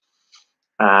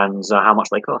 and how much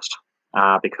they cost.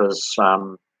 Because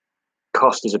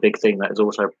cost is a big thing that is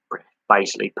also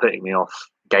basically putting me off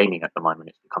gaming at the moment.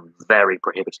 It's become very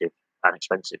prohibitive and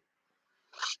expensive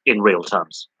in real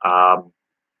terms.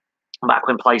 Back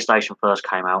when PlayStation first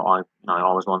came out, I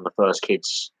was one of the first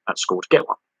kids at school to get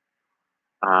one.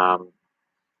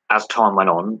 As time went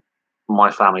on,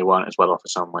 my family weren't as well off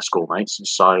as some of my schoolmates, and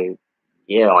so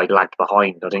I lagged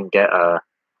behind. I didn't get an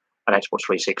Xbox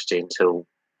 360 until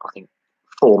I think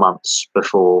 4 months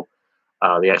before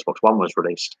the Xbox One was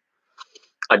released.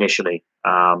 Initially,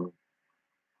 I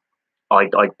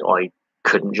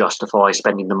couldn't justify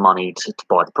spending the money to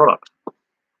buy the product,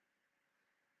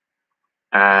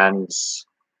 and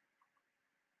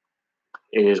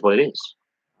it is what it is.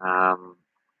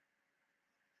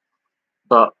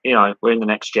 But we're in the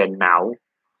next gen now.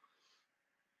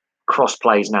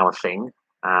 Crossplay is now a thing.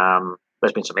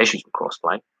 There's been some issues with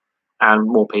crossplay, and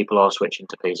more people are switching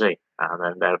to PC, and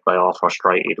then they are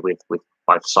frustrated with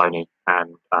both Sony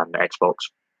and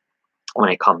Xbox when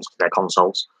it comes to their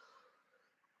consoles.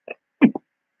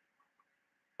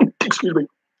 Excuse me.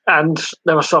 And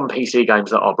there are some PC games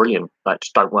that are brilliant that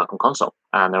just don't work on console,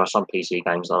 and there are some PC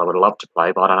games that I would love to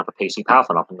play, but I don't have a PC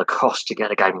powerful enough, and the cost to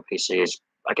get a gaming PC is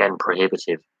again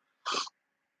prohibitive.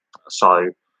 So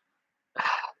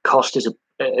cost is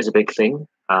a big thing.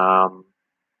 But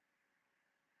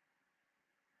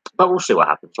we'll see what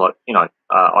happens.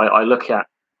 I look at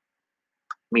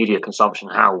media consumption,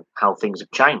 how things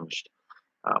have changed.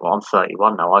 Well, I'm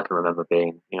 31 now. I can remember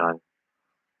being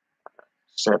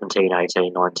 17,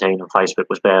 18, 19, and Facebook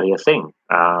was barely a thing.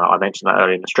 I mentioned that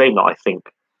earlier in the stream, that I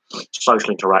think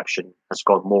social interaction has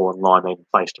gone more online than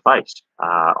face to face.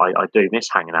 I do miss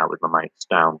hanging out with my mates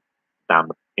down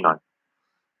the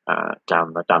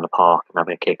park and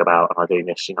having a kick about, and I do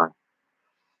miss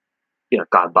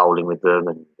going bowling with them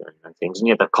and things. And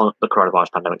the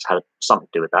coronavirus pandemic's had something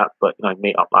to do with that. But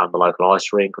meet up down the local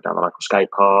ice rink or down the local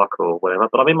skate park or whatever.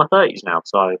 But I'm in my 30s now,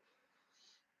 so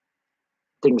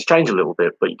things change a little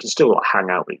bit. But you can still hang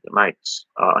out with your mates.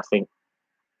 I think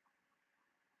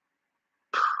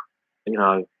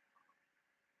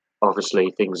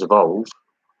obviously things evolve.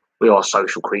 We are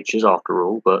social creatures after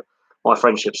all. But my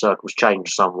friendship circle's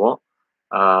changed somewhat.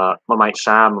 My mate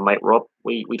Sam, my mate Rob,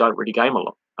 we don't really game a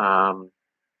lot.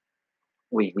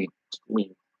 We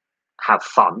have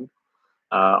fun.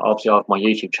 Obviously, I have my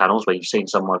YouTube channels where you've seen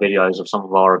some of my videos of some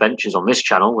of our adventures on this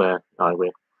channel, where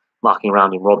we're mucking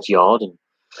around in Rob's yard and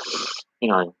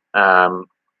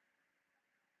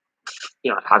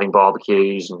having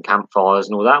barbecues and campfires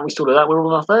and all that. And we still do that. We're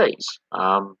all in our 30s.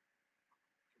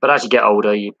 But as you get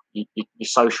older, your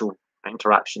social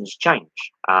interactions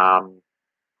change.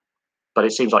 But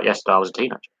it seems like yesterday I was a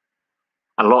teenager,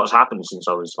 and a lot has happened since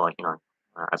I was like,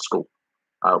 at school.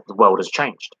 The world has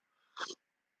changed,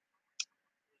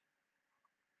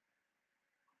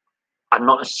 and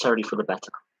not necessarily for the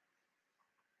better.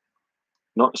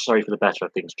 Not necessarily for the better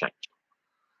if things change.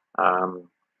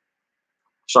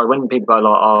 So when people go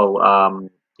like, "Oh,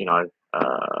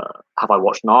 have I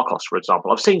watched Narcos?" for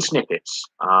example, I've seen snippets.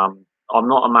 I'm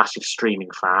not a massive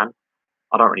streaming fan.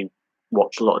 I don't really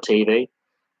watch a lot of TV.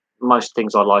 Most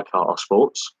things I like are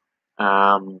sports.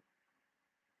 I'm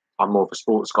more of a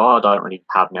sports guy. I don't really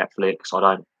have Netflix. I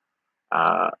don't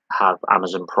have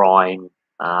Amazon Prime.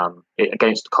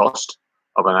 Against the cost,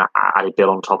 I'm going to add a bill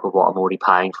on top of what I'm already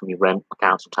paying for my rent, my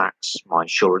council tax, my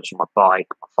insurance on my bike,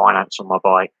 my finance on my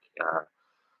bike,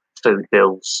 food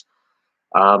bills.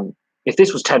 If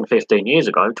this was 10, 15 years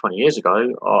ago, 20 years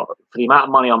ago, for the amount of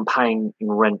money I'm paying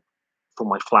in rent for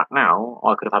my flat now,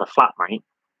 I could have had a flatmate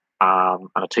and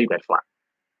a two-bed flat.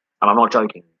 And I'm not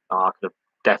joking. I could have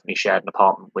definitely shared an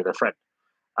apartment with a friend.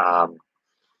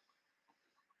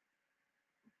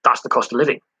 That's the cost of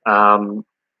living. But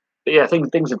yeah,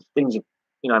 things have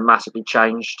massively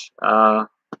changed.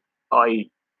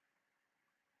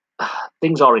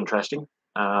 Things are interesting.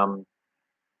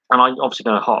 And I'm obviously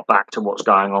going to hark back to what's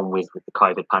going on with the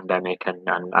COVID pandemic and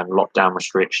lockdown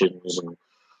restrictions and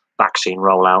vaccine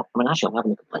rollout. I mean, actually, I'm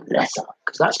having a look at my letter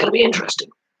because that's going to be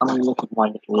interesting. I'm going to look at my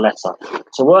little letter.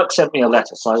 So work sent me a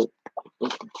letter. So we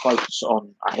can focus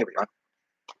on, here we go.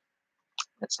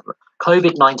 Let's have a look.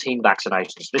 COVID-19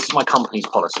 vaccinations. This is my company's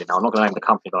policy. Now, I'm not going to name the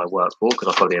company that I work for because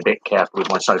I've got to be a bit careful with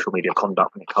my social media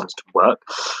conduct when it comes to work.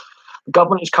 The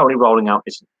government is currently rolling out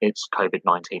its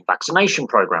COVID-19 vaccination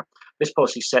program. This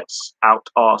policy sets out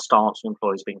our stance on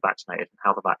employees being vaccinated and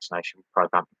how the vaccination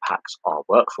program impacts our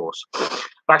workforce.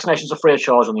 Vaccinations are free of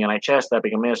charge on the NHS. They're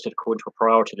being administered according to a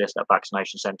priority list at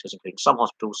vaccination centres, including some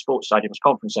hospitals, sports stadiums,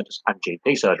 conference centres, and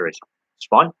GP surgeries. It's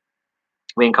fine.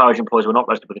 We encourage employees who are not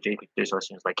registered with a GP to do so as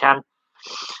soon as they can.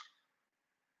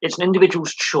 It's an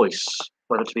individual's choice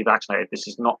whether to be vaccinated. This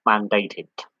is not mandated.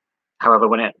 However,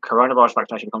 when coronavirus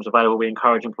vaccination becomes available, we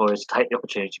encourage employers to take the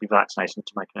opportunity to be vaccinated and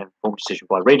to make an informed decision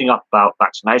by reading up about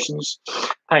vaccinations,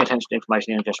 paying attention to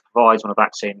information the NHS provides on a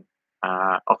vaccine,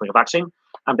 offering a vaccine,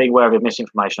 and being aware of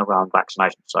misinformation around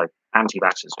vaccinations. So,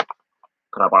 anti-vaxxers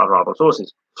could have other reliable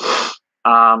sources.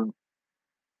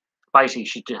 Basically, you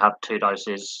should have 2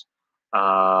 doses.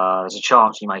 There's a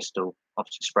chance you may still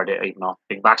obviously spread it even after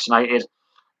being vaccinated.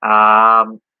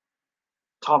 Time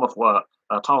off work.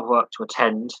 Time off work to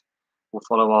attend will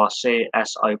follow our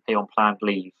CSOP on planned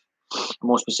leave.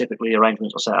 More specifically,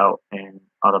 arrangements are set out in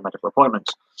other medical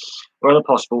appointments. Wherever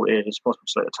possible, it is possible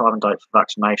to select a time and date for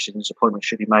vaccinations. Appointments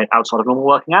should be made outside of normal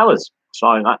working hours, so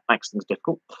that makes things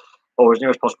difficult, or as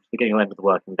near as possible to the beginning or end of the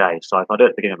working day. So if I do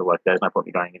it at the beginning of the working day, there's no point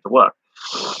in going into work.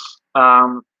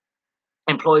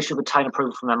 Employees should obtain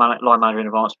approval from their line manager in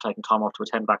advance of taking time off to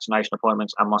attend vaccination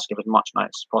appointments and must give as much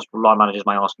notice as possible. Line managers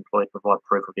may ask employees to provide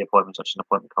proof of the appointment, such as an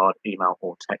appointment card, email,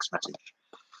 or text message.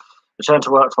 Return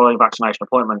to work following vaccination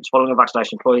appointments. Following a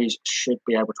vaccination, employees should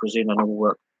be able to resume their normal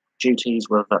work duties,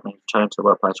 whether that means return to the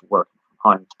workplace or working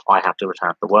from home. I have to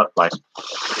return to the workplace.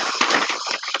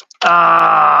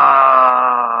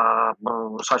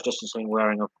 Social distancing,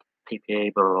 wearing of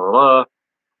PPE, blah, blah, blah.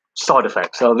 Side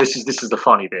effects. So this is the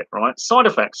funny bit, right? Side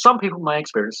effects. Some people may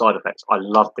experience side effects. I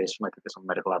love this when they put this on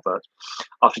medical adverts.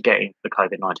 After getting the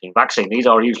COVID-19 vaccine, these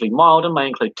are usually mild and may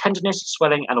include tenderness,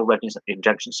 swelling, and or redness at the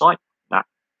injection site. That's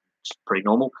pretty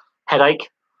normal. Headache.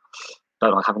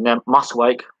 Don't like having them. Muscle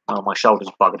ache. My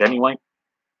shoulder's buggered anyway.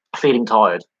 Feeling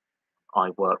tired.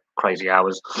 I work crazy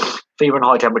hours. Fever and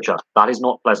high temperature. That is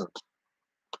not pleasant.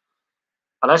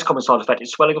 A less common side effect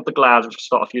is swelling of the glands, which can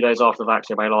start a few days after the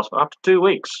vaccine, may last for up to 2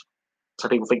 weeks. So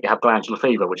people think they have glandular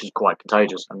fever, which is quite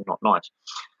contagious and not nice.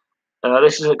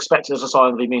 This is expected as a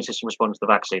sign of the immune system responding to the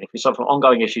vaccine. If you suffer from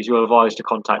ongoing issues, you are advised to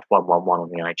contact 111 on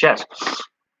the NHS.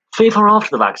 Fever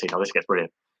after the vaccine. Oh, this gets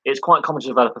brilliant. It's quite common to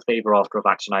develop a fever after a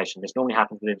vaccination. This normally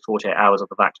happens within 48 hours of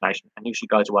the vaccination and usually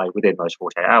goes away within those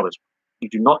 48 hours. You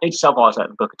do not need to self-isolate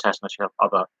and book a test unless you have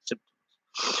other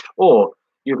symptoms. Or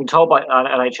you've been told by an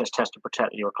NHS test to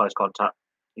protect that you're a close contact.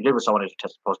 You live with someone who's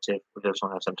tested positive, or live with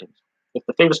someone who has symptoms. If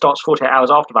the fever starts 48 hours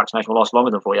after vaccination or lasts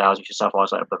longer than 40 hours, you should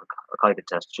self-isolate and book a COVID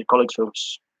test. Should colleagues feel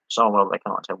so unwell they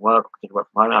cannot attend work or continue work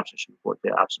from home, absence should be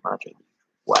absent manager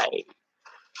way.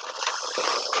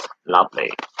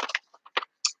 Lovely.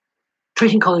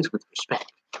 Treating colleagues with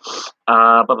respect.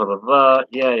 Blah, blah, blah, blah.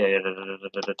 Yeah.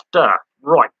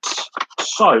 Right.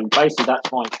 So basically,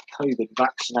 that's my COVID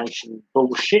vaccination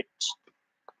bullshit.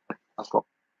 I've got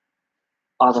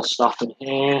other stuff in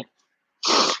here.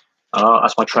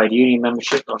 That's my trade union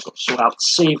membership that I've got to sort out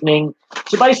this evening.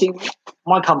 So basically,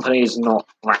 my company is not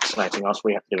vaccinating us.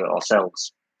 We have to do it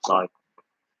ourselves. So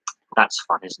that's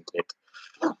fun, isn't it?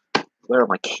 Where are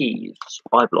my keys?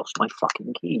 I've lost my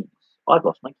fucking keys. I've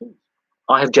lost my keys.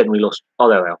 I have generally lost. Oh,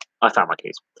 there we are. I found my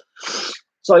keys.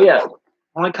 So yeah,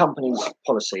 my company's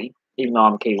policy, even though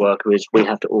I'm a key worker, is we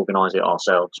have to organise it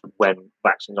ourselves when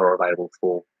vaccines are available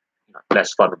for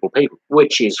less vulnerable people,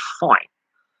 which is fine.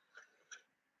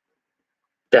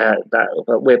 But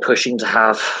we're pushing to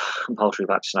have compulsory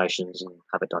vaccinations and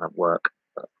have it done at work.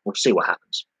 But we'll see what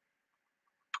happens.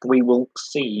 We will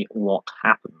see what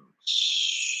happens.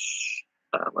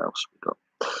 What else have we got?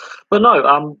 But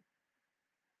no,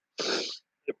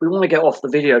 if we want to get off the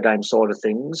video game side of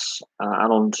things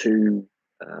and onto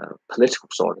political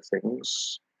side of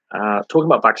things, talking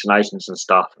about vaccinations and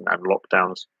stuff and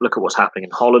lockdowns, look at what's happening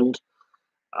in Holland.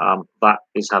 That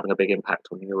is having a big impact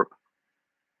on Europe.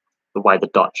 The way the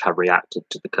Dutch have reacted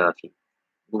to the curfew.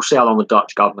 We'll see how long the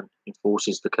Dutch government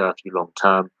enforces the curfew long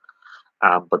term,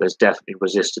 but there's definitely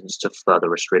resistance to further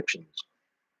restrictions.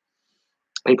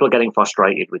 People are getting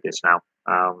frustrated with this now.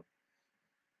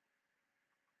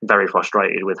 Very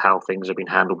frustrated with how things have been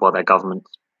handled by their government.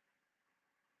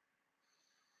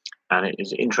 And it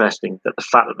is interesting that the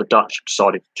fact that the Dutch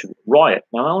decided to riot.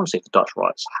 Now, I want to see if the Dutch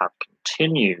riots have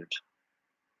continued,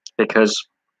 because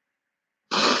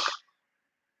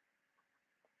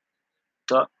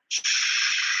Dutch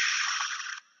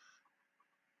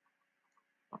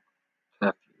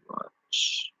curfew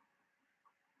riots.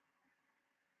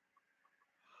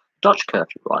 Dutch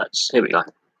curfew riots. Here we go.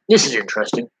 This is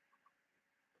interesting.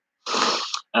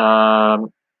 5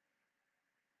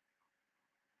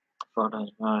 days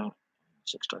ago,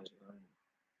 6 days ago.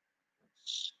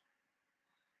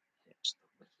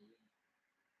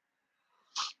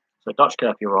 So Dutch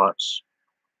curfew riots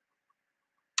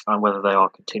and whether they are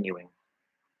continuing.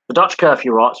 The Dutch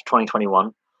curfew riots of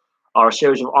 2021 are a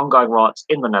series of ongoing riots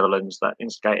in the Netherlands that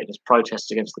instigated as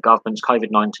protests against the government's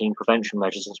COVID-19 prevention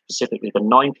measures, and specifically the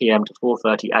 9 p.m. to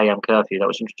 4:30 a.m. curfew that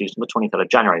was introduced on the 23rd of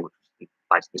January, which was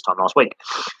basically this time last week.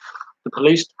 The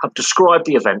police have described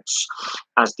the events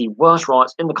as the worst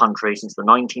riots in the country since the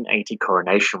 1980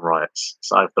 coronation riots.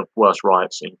 So the worst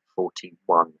riots in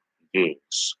 41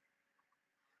 years.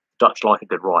 Dutch like a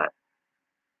good riot.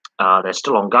 They're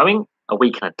still ongoing, a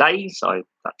week and a day, so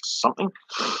that's something.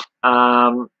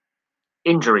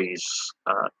 Injuries,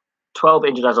 12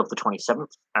 injured as of the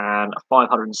 27th, and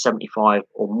 575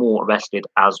 or more arrested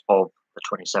as of the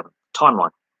 27th.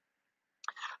 Timeline.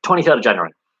 23rd of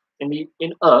January.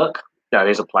 In Urk, there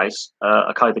is a place,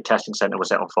 a COVID testing centre was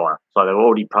set on fire. So they were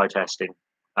already protesting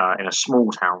in a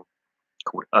small town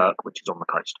called Urk, which is on the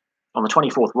coast. On the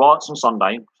 24th, riots on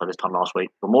Sunday, so this time last week,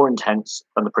 were more intense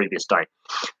than the previous day.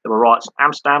 There were riots in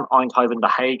Amsterdam, Eindhoven, The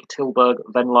Hague, Tilburg,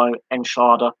 Venlo,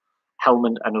 Enschede,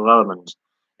 Helmond, and Roermond.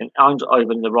 In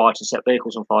Eindhoven, the rioters set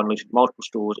vehicles on fire and looted multiple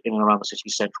stores in and around the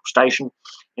city's central station.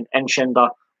 In Enschede,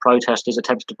 protesters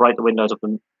attempted to break the windows of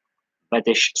the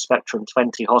Medisch Spectrum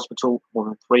 20 hospital. More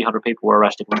than 300 people were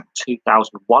arrested and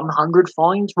 2,100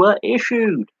 fines were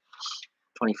issued.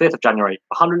 25th of January,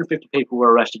 150 people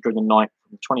were arrested during the night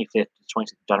from the 25th to the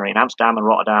 26th of January in Amsterdam and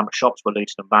Rotterdam. Shops were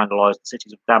looted and vandalised. The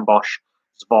cities of Den Bosch,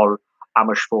 Zwolle,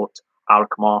 Amersfoort,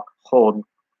 Alkmaar, Hoorn,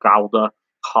 Gouda,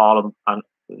 Haarlem, and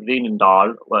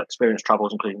Veenendaal were experienced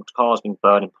troubles, including cars being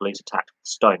burned and police attacked with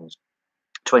stones.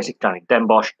 26th of January, Den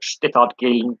Bosch, Sittard,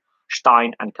 Geleen,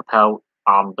 Stein, and Capelle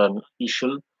aan den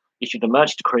IJssel issued an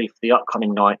emergency decree for the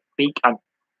upcoming night. Beek and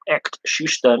Echt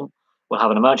Schusten will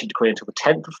have an emergency decree until the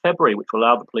 10th of February, which will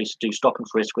allow the police to do stop and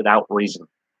frisk without reason.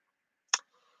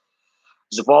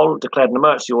 Zwolle declared an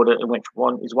emergency order in which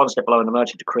is one step below an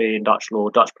emergency decree in Dutch law.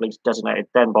 Dutch police designated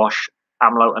Den Bosch,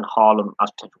 Amlo, and Haarlem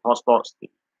as potential hotspots. The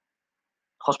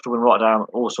hospital in Rotterdam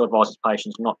also advises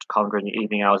patients not to come during the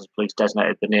evening hours, as police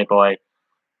designated the nearby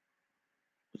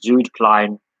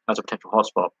Zuidplein as a potential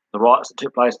hotspot. The riots that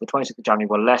took place on the 26th of January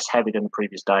were less heavy than the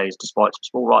previous days, despite some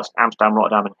small riots in Amsterdam,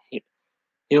 Rotterdam, and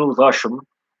Hilversum,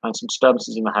 and some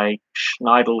disturbances in The Hague,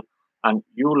 Schneidel, and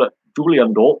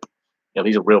Juliandorp. Yeah,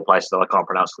 these are real places that I can't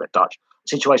pronounce because they're Dutch.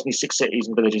 The situation in these 6 cities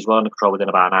and villages were under control within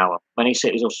about an hour. Many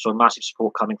cities also saw massive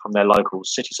support coming from their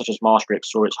locals. Cities such as Maastricht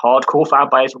saw its hardcore fan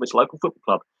base from its local football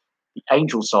club, the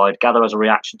Angel side, gather as a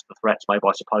reaction to the threats made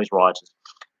by supposed rioters.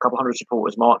 A couple hundred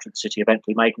supporters marched through the city,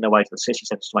 eventually making their way to the city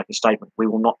centre to make a statement. We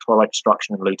will not tolerate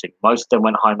destruction and looting. Most of them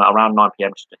went home at around 9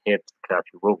 p.m. to adhere to the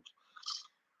curfew rules.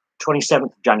 27th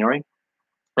of January,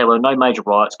 there were no major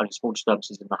riots, only small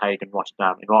disturbances in The Hague and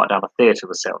Rotterdam. In Rotterdam, a theatre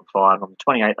was set on fire, and on the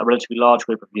 28th, a relatively large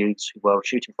group of youths who were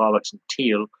shooting fireworks in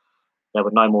Tiel There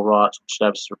were no more riots or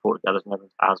services reported as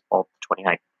of the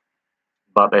 28th.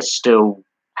 But there's still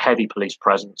heavy police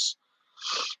presence,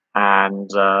 and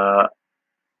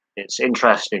it's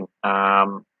interesting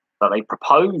that they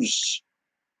proposed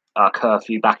a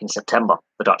curfew back in September,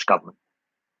 the Dutch government.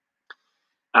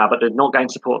 But they're not going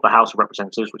to support the House of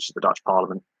Representatives, which is the Dutch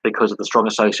Parliament, because of the strong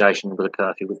association with the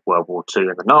curfew with World War II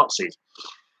and the Nazis.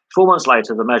 4 months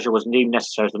later, the measure was deemed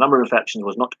necessary as the number of infections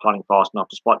was not declining fast enough,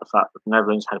 despite the fact that the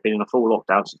Netherlands had been in a full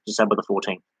lockdown since December the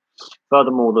 14th.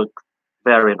 Furthermore, the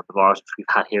variant of the virus, which we've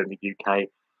had here in the UK,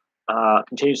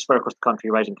 continues to spread across the country,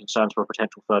 raising concerns for a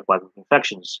potential third wave of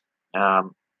infections.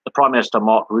 The Prime Minister,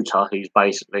 Mark Rutte, who's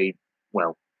basically,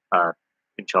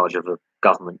 in charge of a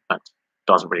government that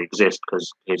doesn't really exist because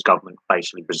his government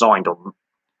basically resigned en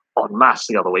masse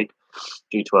the other week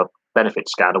due to a benefit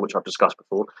scandal, which I've discussed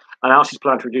before, announced his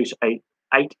plan to reduce a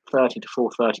 8:30 to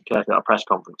 4:30 curfew at a press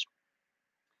conference.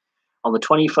 On the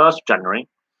 21st of January,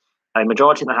 a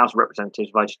majority in the House of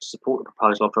Representatives voted to support the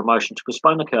proposal after a motion to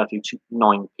postpone the curfew to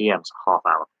 9 p.m, so half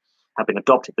hour. Had been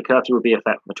adopted, the curfew would be in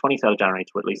effect from the 23rd of January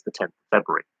to at least the 10th of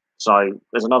February. So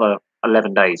there's another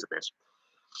 11 days of this.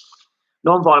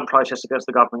 Non-violent protests against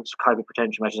the government's COVID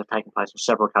protection measures have taken place on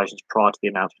several occasions prior to the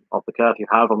announcement of the curfew.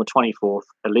 However, on the 24th,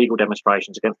 illegal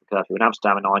demonstrations against the curfew in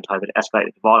Amsterdam and Eindhoven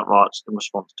escalated to violent riots in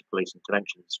response to police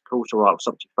interventions. Calls to riot were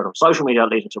subject to on social media,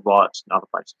 leading to riots in other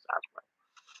places as well.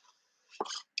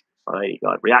 So there you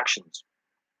go. Reactions.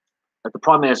 The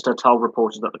Prime Minister told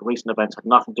reporters that the recent events had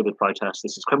nothing to do with protests.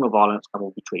 This is criminal violence and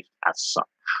will be treated as such.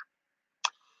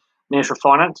 Minister of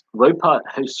Finance, Rupert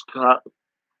Hoekstra.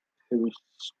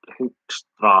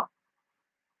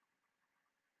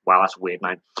 Wow, that's a weird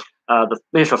name. The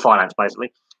Minister of Finance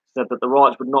basically said that the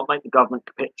riots would not make the government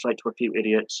capitulate to a few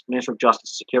idiots. Minister of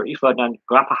Justice and Security, Ferdinand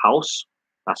Grapperhaus,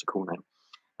 that's a cool name,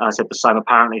 said the same.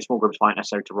 Apparently, small groups find it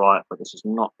necessary to riot, but this is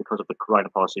not because of the corona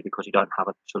policy, because you don't have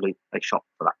a shop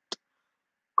for that.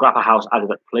 Grapperhaus added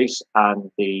that the police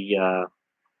and the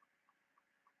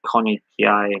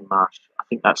Koninklijke Macht, I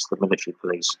think that's the military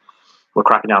police, were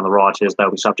cracking down on the rioters.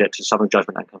 They'll be subject to summary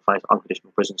judgment and can face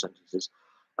unconditional prison sentences.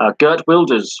 Geert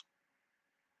Wilders,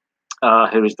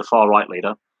 who is the far-right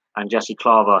leader, and Jesse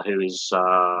Klaver, who is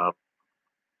the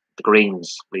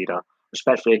Greens leader,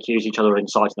 respectfully accused each other of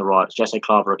inciting the riots. Jesse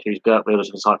Klaver accused Geert Wilders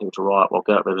of inciting people to riot, while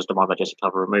Geert Wilders demanded that Jesse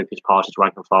Klaver remove his party's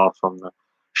rank and file from the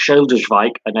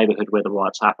Schilderswijk, a neighbourhood where the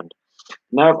riots happened.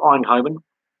 The Mayor of Eindhoven,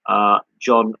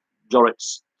 John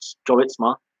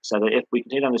Joritsma, said that if we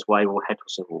continue down this way, we'll head to a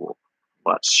civil war.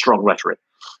 Well, that's strong rhetoric.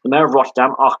 The Mayor of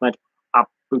Rotterdam, Ahmed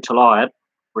Aboutaleb,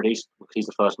 released, he's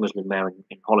the first Muslim mayor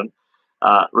in Holland,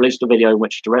 released a video in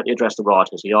which he directly addressed the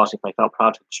rioters. He asked if they felt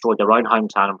proud to have destroyed their own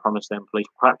hometown and promised them police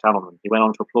would crack down on them. He went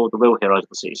on to applaud the real heroes of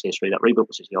the city's history that rebuilt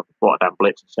the city after the Rotterdam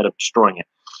Blitz instead of destroying it.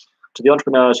 To the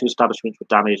entrepreneurs whose establishments were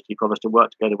damaged, he promised to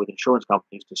work together with insurance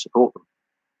companies to support them.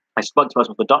 A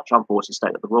spokesperson for the Dutch Armed Forces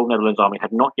stated that the Royal Netherlands Army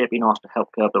had not yet been asked to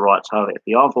help curb the riots. However, if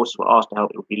the armed forces were asked to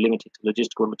help, it would be limited to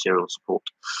logistical and material support.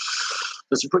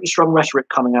 There's some pretty strong rhetoric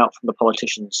coming out from the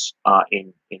politicians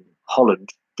in Holland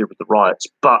to do with the riots,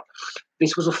 but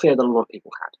this was a fear that a lot of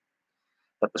people had,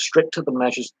 that the stricter the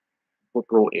measures were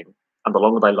brought in and the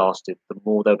longer they lasted, the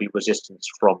more there'll be resistance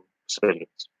from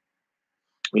civilians.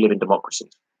 We live in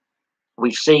democracies.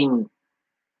 We've seen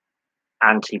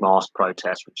anti-mask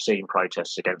protests. We've seen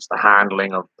protests against the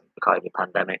handling of the COVID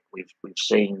pandemic. We've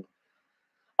seen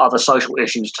other social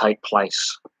issues take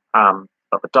place,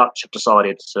 but the Dutch have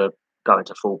decided to go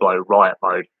into full-blown riot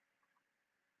mode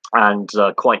and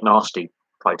quite nasty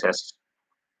protests.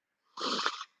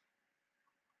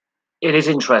 It is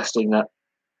interesting that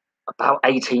about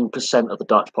 18% of the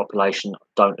Dutch population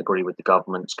don't agree with the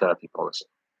government's curfew policy.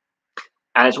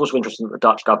 And it's also interesting that the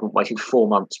Dutch government waited 4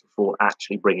 months before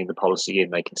actually bringing the policy in.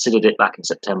 They considered it back in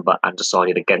September and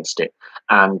decided against it.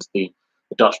 And the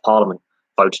Dutch parliament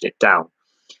voted it down.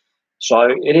 So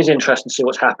it is interesting to see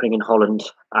what's happening in Holland.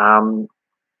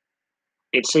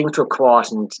 It seems to have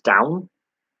quietened down.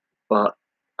 But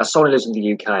as someone who lives in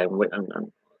the UK,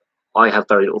 and I have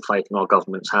very little faith in our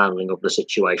government's handling of the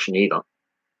situation either.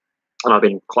 And I've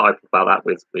been quite open about that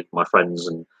with my friends.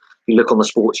 And you look on the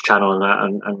sports channel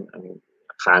and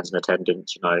fans in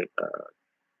attendance,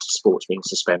 sports being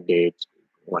suspended,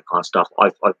 all that kind of stuff.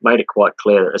 I've made it quite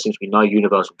clear that there seems to be no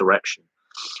universal direction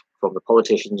from the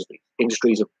politicians, the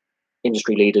industry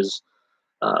leaders,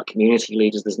 community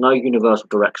leaders. There's no universal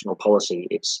direction or policy.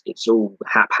 It's all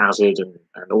haphazard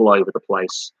and all over the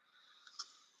place.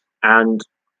 And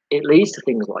it leads to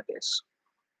things like this.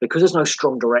 Because there's no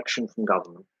strong direction from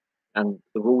government and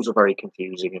the rules are very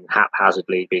confusing and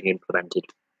haphazardly being implemented,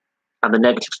 and the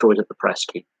negative stories of the press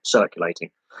keep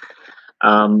circulating.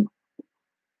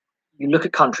 you look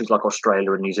at countries like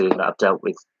Australia and New Zealand that have dealt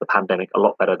with the pandemic a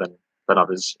lot better than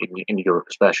others in Europe,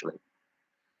 especially.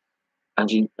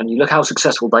 And you look how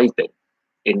successful they've been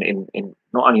in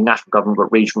not only national government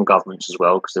but regional governments as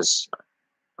well, because there's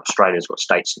Australia's got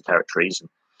states and territories, and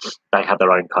they have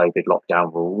their own COVID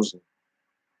lockdown rules.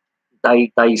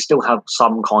 And they still have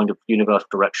some kind of universal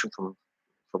direction from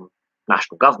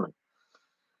national government.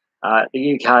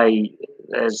 The UK,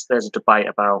 there's a debate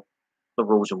about the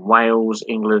rules in Wales,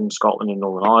 England, Scotland, and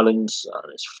Northern Ireland.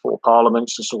 There's 4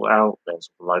 parliaments to sort out. There's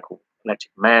local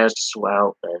elected mayors to sort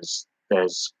out.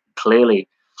 There's clearly,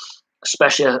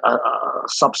 especially a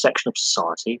subsection of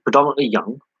society, predominantly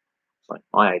young, like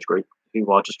my age group,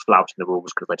 who are just flouting the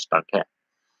rules because they just don't care.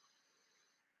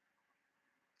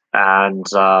 And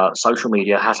social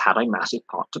media has had a massive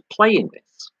part to play in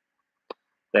this.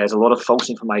 There's a lot of false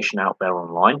information out there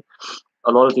online.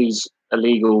 A lot of these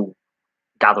illegal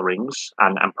gatherings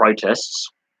and protests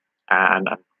and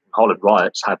Holland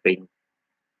riots have been,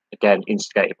 again,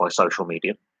 instigated by social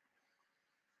media.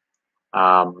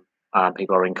 And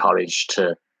people are encouraged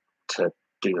to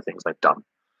do the things they've done.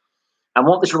 And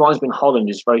what this reminds me in Holland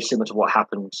is very similar to what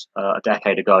happened a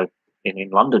decade ago in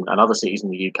London and other cities in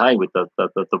the UK with the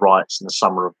riots in the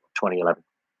summer of 2011,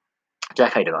 a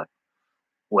decade ago,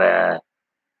 where,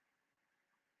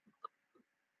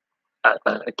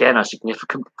 again, a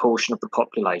significant proportion of the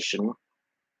population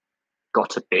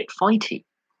got a bit fighty.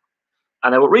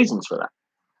 And there were reasons for that.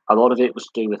 A lot of it was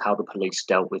to do with how the police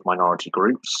dealt with minority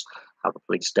groups, how the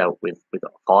police dealt with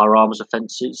firearms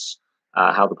offences,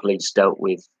 how the police dealt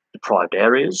with deprived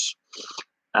areas,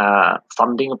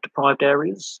 funding of deprived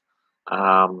areas.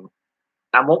 And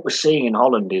what we're seeing in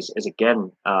Holland is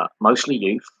again, mostly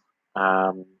youth,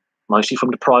 mostly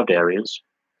from deprived areas.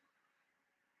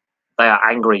 They are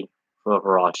angry for a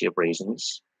variety of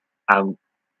reasons. And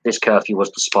this curfew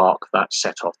was the spark that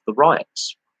set off the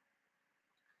riots.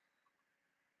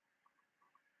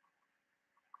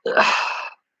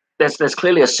 There's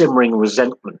clearly a simmering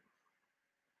resentment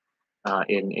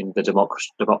in the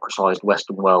democratized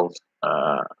Western world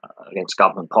against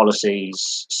government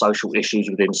policies, social issues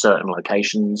within certain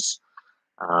locations,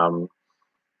 a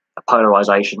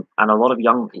polarization, and a lot of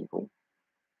young people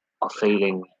are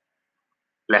feeling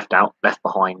left out, left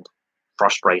behind,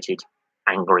 frustrated,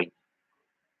 angry,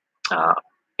 and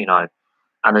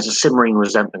there's a simmering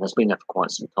resentment that's been there for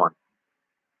quite some time.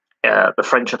 The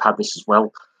French have had this as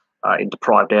well in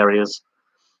deprived areas.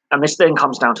 And this then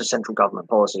comes down to central government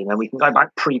policy. And then we can go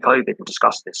back pre-COVID and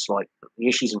discuss this, like the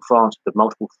issues in France, the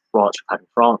multiple riots we've had in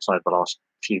France over the last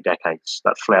few decades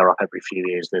that flare up every few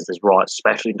years. There's riots,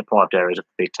 especially in deprived areas of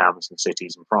big towns and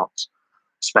cities in France,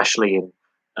 especially in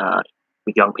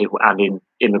with young people and in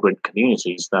immigrant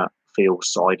communities that feel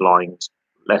sidelined,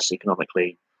 less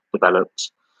economically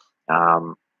developed.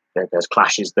 There's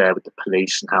clashes there with the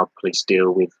police and how the police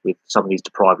deal with some of these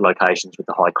deprived locations with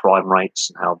the high crime rates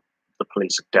and how the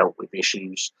police have dealt with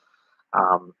issues.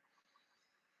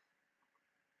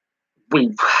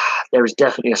 There is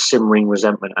definitely a simmering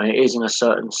resentment, and it is in a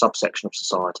certain subsection of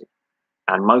society.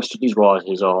 And most of these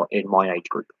rioters are in my age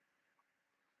group.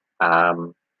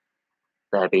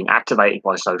 They're being activated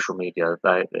by social media.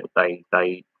 They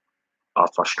are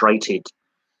frustrated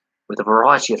with a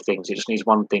variety of things. It just needs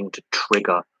one thing to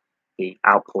trigger the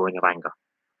outpouring of anger.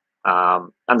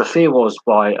 And the fear was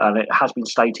and it has been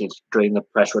stated during the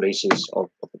press releases of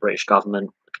the British government,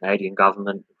 the Canadian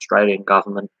government, the Australian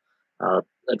government,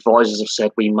 advisors have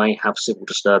said we may have civil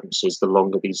disturbances the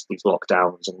longer these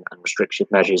lockdowns and restrictive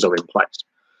measures are in place.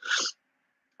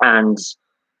 And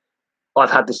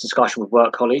I've had this discussion with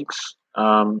work colleagues.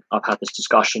 I've had this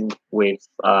discussion with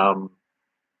my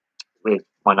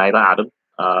neighbour Adam,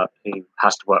 who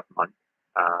has to work from home.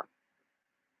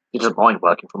 He doesn't mind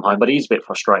working from home, but he's a bit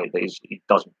frustrated that he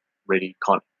doesn't really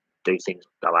kind of do things,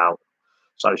 go out,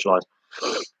 socialise.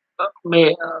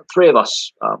 Three of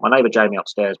us, my neighbour Jamie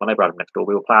upstairs, my neighbour Adam next door,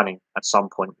 we were planning at some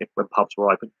point when pubs were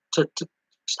open to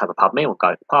just have a pub meal,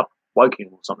 go to the pub, Woking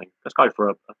or something. Let's go for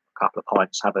a couple of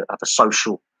pints, have a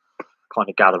social kind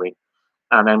of gathering.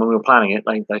 And then when we were planning it,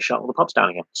 they shut all the pubs down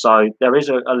again. So there is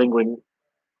a lingering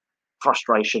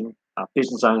frustration.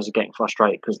 Business owners are getting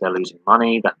frustrated because they're losing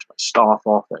money. They have to lay staff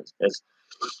off. There's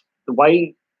the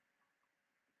way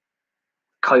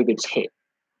COVID's hit.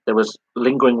 There was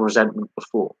lingering resentment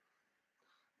before.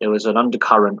 There was an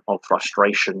undercurrent of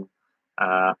frustration,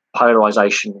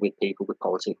 polarization with people, with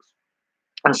politics,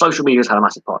 and social media has had a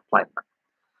massive part to play in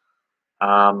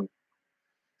that.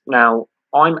 Now,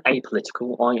 I'm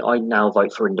apolitical. I now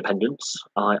vote for independence.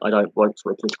 I don't vote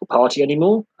for a political party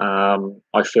anymore.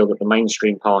 I feel that the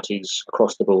mainstream parties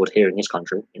across the board here in this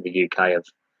country, in the UK,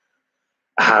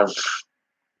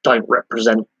 don't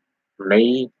represent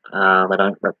me. They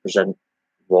don't represent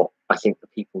what I think the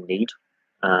people need.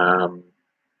 And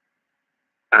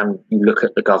you look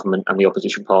at the government and the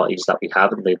opposition parties that we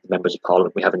have and the members of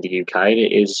parliament we have in the UK,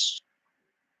 it is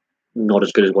not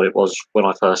as good as what it was when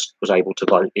I first was able to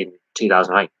vote in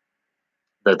 2008.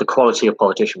 The quality of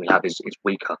politician we have is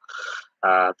weaker.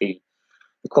 The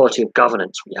quality of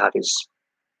governance we have is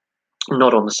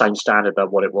not on the same standard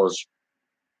that what it was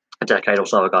a decade or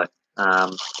so ago. I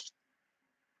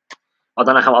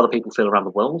don't know how other people feel around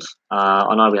the world.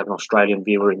 I know we have an Australian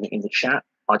viewer in the chat.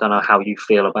 I don't know how you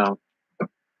feel about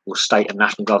your state and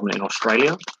national government in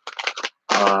Australia.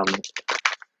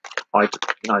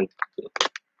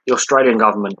 The Australian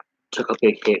government took a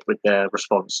big hit with their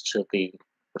response to the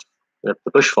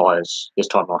bushfires this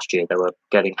time last year. They were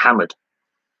getting hammered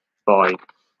by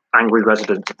angry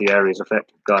residents of the areas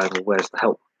affected, going, well, where's the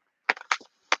help?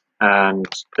 And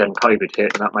then COVID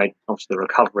hit, and that made obviously the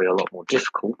recovery a lot more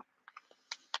difficult.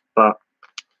 But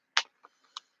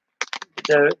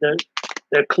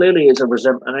there clearly is a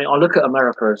resentment. I mean, I look at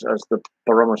America as the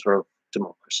barometer of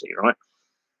democracy, right?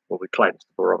 Well, we claim it's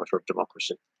the barometer of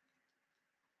democracy.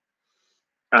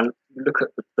 And look at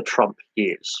the Trump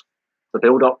years, the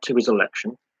build up to his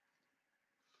election,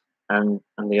 and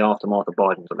the aftermath of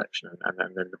Biden's election, and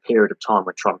then the period of time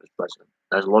when Trump is president.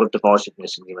 There's a lot of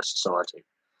divisiveness in US society.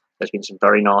 There's been some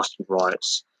very nasty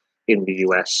riots in the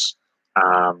US.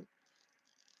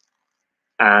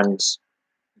 And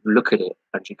you look at it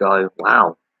and you go,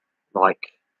 wow,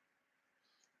 like,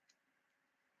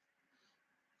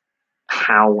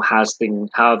 how have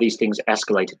these things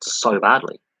escalated so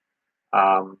badly?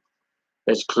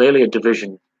 There's clearly a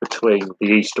division between the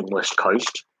East and West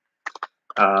Coast.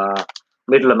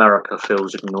 Middle America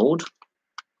feels ignored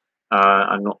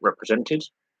and not represented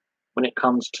when it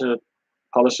comes to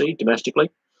policy domestically.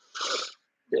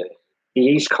 The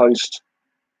East Coast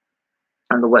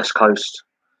and the West Coast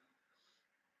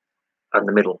and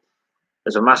the middle.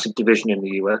 There's a massive division in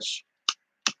the US.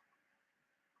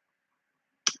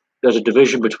 There's a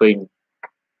division between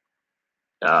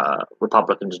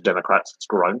Republicans and Democrats that's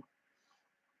grown.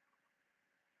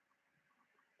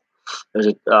 There's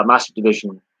a massive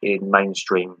division in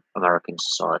mainstream American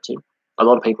society. A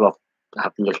lot of people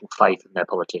have little faith in their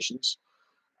politicians.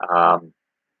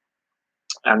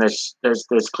 And there's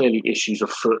clearly issues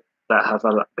afoot that have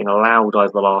been allowed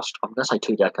over the last, I'm going to say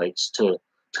 2 decades, to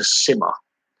simmer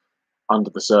under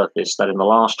the surface, that in the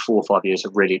last 4 or 5 years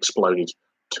have really exploded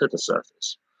to the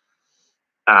surface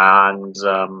and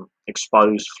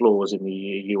exposed flaws in the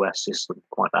US system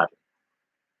quite badly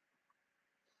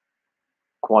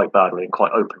and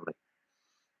quite openly.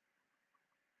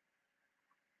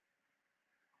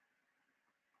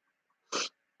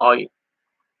 I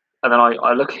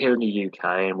look here in the UK,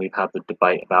 and we've had the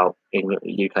debate about England,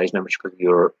 the UK's membership of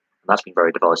Europe, and that's been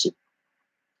very divisive.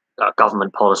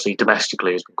 Government policy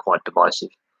domestically has been quite divisive.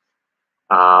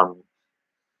 And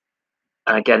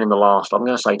again, in the last, I'm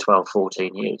going to say 12,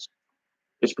 14 years,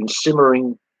 it's been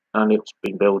simmering and it's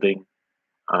been building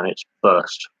and it's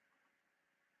burst.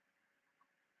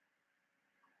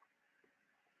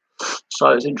 So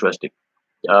it's interesting.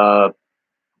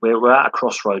 We're at a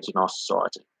crossroads in our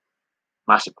society,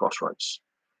 massive crossroads.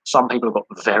 Some people have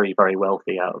got very, very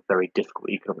wealthy out of very difficult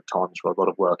economic times for a lot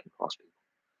of working class people.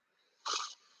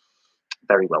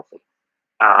 Very wealthy.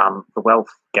 The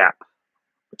wealth gap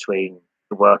between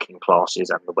the working classes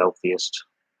and the wealthiest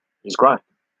is growing,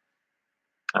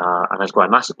 and has grown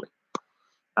massively.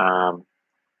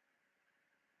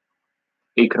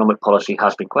 Economic policy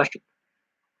has been questioned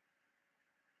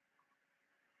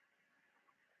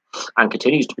and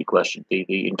continues to be questioned.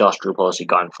 The industrial policy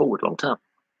going forward, long term,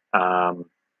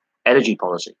 energy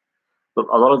policy. But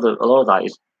a lot of that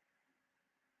is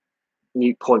a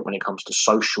new point when it comes to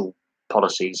social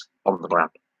policies on the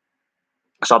ground.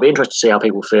 So I'll be interested to see how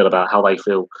people feel about how they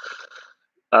feel.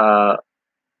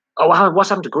 What's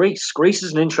happened to Greece? Greece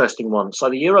is an interesting one. So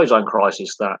the Eurozone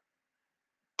crisis that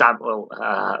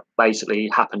basically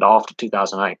happened after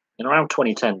 2008. In around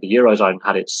 2010, the Eurozone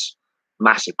had its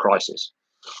massive crisis.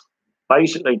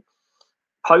 Basically,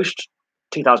 post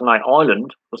 2008,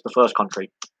 Ireland was the first country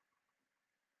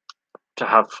to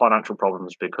have financial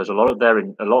problems because a lot of their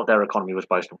economy was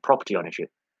based on property ownership.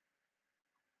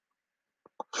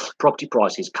 Property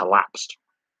prices collapsed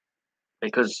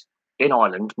because in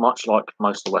Ireland, much like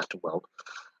most of the Western world,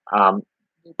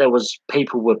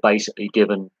 people were basically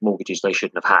given mortgages they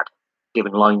shouldn't have had,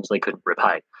 given loans they couldn't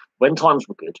repay. When times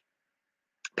were good,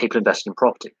 people invested in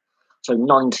property. So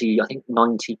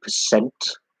 90%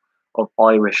 of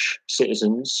Irish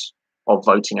citizens of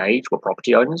voting age were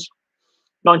property owners.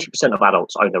 90% of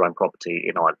adults own their own property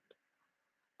in Ireland.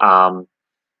 Um,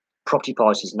 Property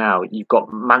prices now, you've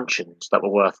got mansions that were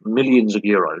worth millions of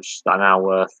euros that are now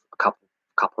worth a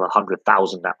couple of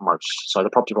 100,000 at most. So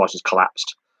the property prices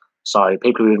collapsed. So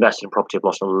people who invested in property have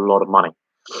lost a lot of money.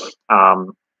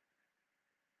 Um,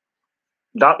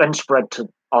 that then spread to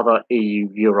other EU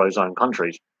Eurozone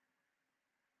countries.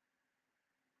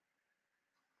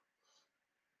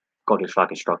 God, this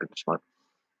flag is struggling to smoke.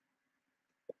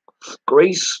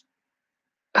 Greece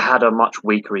had a much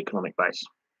weaker economic base.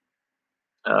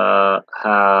 The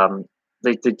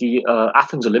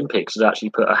Athens Olympics has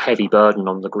actually put a heavy burden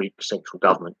on the Greek central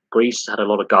government. Greece had a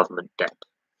lot of government debt,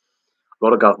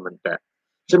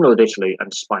 similar with Italy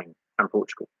and Spain and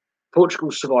Portugal. Portugal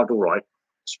survived all right.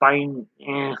 Spain,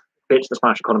 bits of the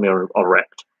Spanish economy are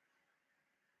wrecked,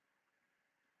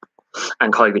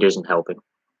 and COVID isn't helping.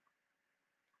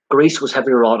 Greece was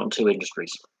heavily reliant on two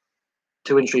industries.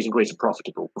 Two industries in Greece are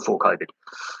profitable before COVID: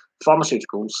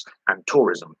 pharmaceuticals and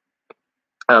tourism.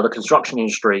 The construction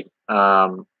industry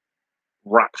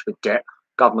racked with debt,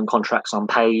 government contracts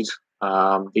unpaid.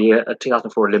 The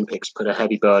 2004 Olympics put a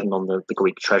heavy burden on the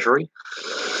Greek treasury,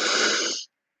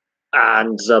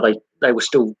 and they were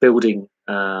still building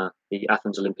the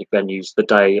Athens Olympic venues the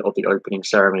day of the opening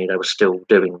ceremony. They were still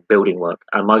doing building work,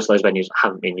 and most of those venues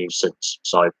haven't been used since.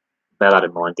 So bear that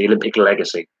in mind. The Olympic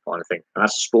legacy kind of thing, and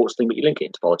that's a sports thing, but you link it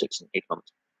into politics and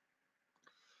economics.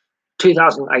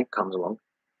 2008 comes along,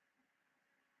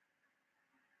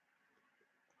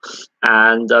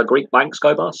 and Greek banks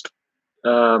go bust.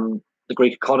 The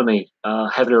Greek economy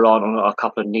heavily relied on a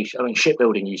couple of niche. I mean,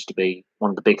 shipbuilding used to be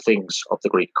one of the big things of the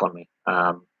Greek economy.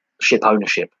 Ship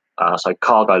ownership. So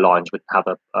cargo lines would have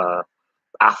a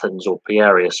Athens or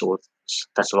Piraeus or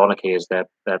Thessaloniki as their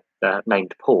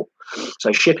named port.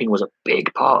 So shipping was a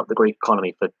big part of the Greek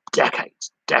economy for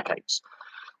decades. That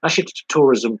shifted to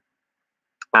tourism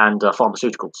and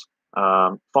pharmaceuticals.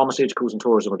 Pharmaceuticals and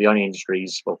tourism are the only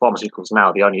industries. Well, pharmaceuticals now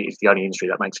is the only industry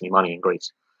that makes any money in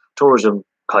Greece. Tourism,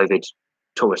 COVID,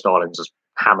 tourist islands is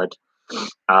hammered,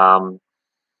 and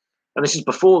this is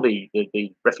before the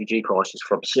refugee crisis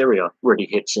from Syria really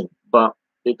hits in. But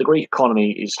the Greek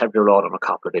economy is heavily reliant on a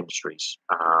couple of industries.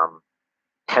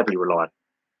 Heavily reliant.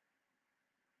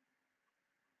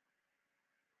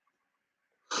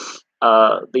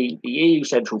 The EU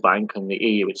Central Bank and the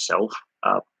EU itself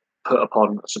put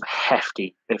upon some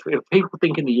hefty. If people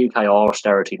think in the UK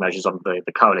austerity measures under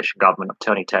the coalition government of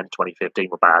 2010 to 2015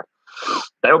 were bad,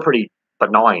 they were pretty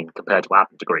benign compared to what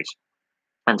happened to Greece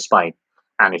and Spain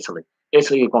and Italy.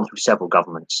 Italy have gone through several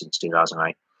governments since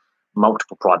 2008,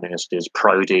 multiple prime ministers: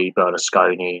 Prodi,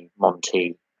 Berlusconi,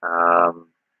 Monti, a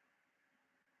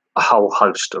whole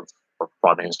host of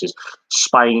prime ministers.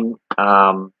 Spain,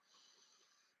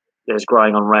 there's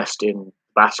growing unrest in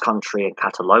Basque Country and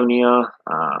Catalonia,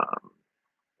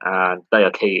 and they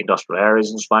are key industrial areas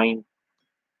in Spain.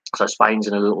 So Spain's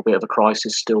in a little bit of a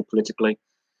crisis still politically.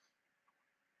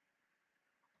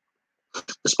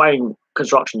 The Spain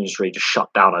construction industry just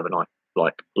shut down overnight,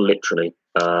 like literally.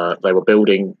 They were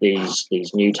building these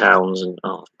new towns, and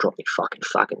drop me fucking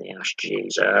fuck in the ash,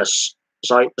 Jesus.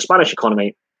 So the Spanish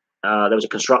economy, there was a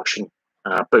construction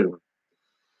boom,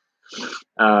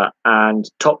 and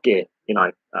Top Gear.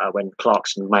 When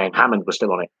Clarkson, May, and Hammond were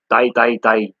still on it, they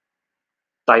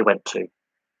went to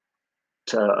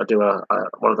do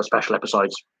one of the special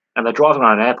episodes, and they're driving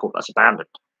around an airport that's abandoned.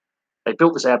 They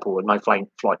built this airport with no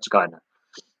flights going there.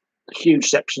 Huge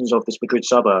sections of this Madrid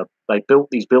suburb, they built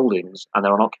these buildings and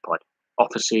they're unoccupied.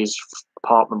 Offices,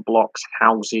 apartment blocks,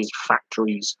 houses,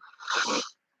 factories.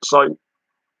 So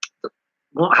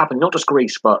what happened, not just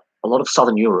Greece, but a lot of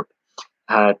Southern Europe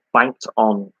had banked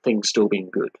on things still being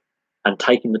good and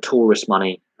taking the tourist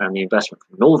money and the investment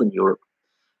from Northern Europe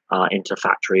into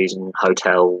factories and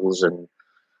hotels and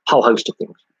a whole host of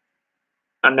things.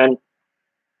 And then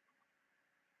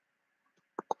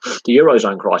the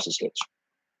Eurozone crisis hits.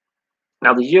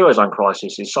 Now, the Eurozone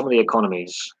crisis is some of the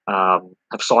economies have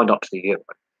signed up to the euro,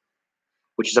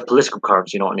 which is a political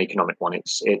currency, not an economic one.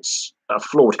 It's a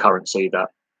flawed currency that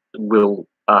will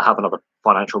have another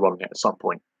financial run at some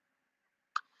point.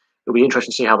 It'll be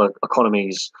interesting to see how the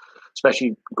economies,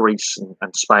 especially Greece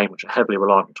and Spain, which are heavily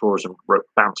reliant on tourism,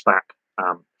 bounce back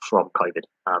from COVID.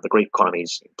 The Greek economy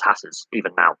is in tatters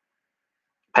even now.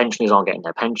 Pensioners aren't getting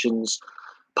their pensions.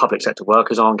 Public sector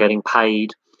workers aren't getting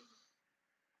paid.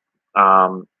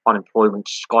 Unemployment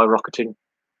skyrocketing.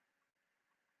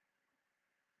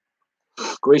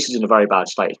 Greece is in a very bad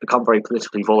state. It's become very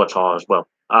politically volatile as well.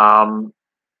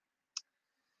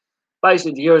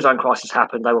 Basically, the Eurozone crisis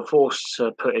happened. They were forced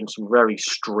to put in some very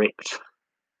strict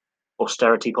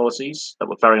austerity policies that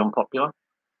were very unpopular.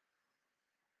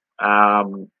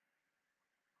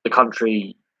 The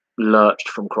country lurched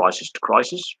from crisis to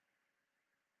crisis,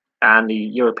 and the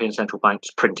European central banks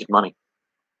printed money.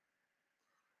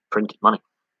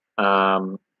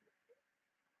 The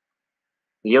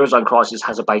Eurozone crisis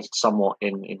has abated somewhat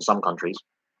in some countries,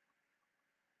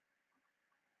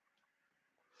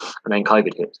 and then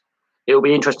COVID hit. It will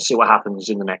be interesting to see what happens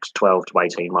in the next 12 to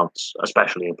 18 months,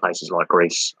 especially in places like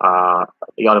Greece.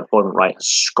 The unemployment rate has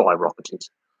skyrocketed.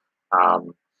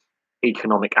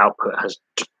 Economic output has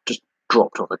just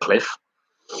dropped off a cliff.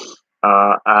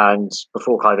 And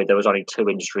before COVID, there was only two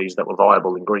industries that were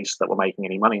viable in Greece that were making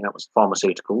any money, and that was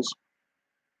pharmaceuticals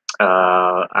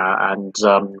and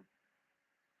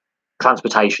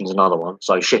transportation is another one.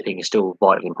 So shipping is still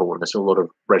vitally important. There's still a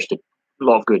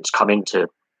lot of goods come into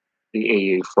the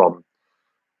EU from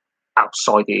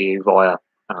outside the EU via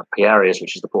Piraeus,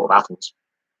 which is the port of Athens.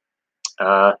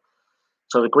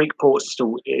 So the Greek ports are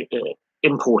still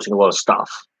importing a lot of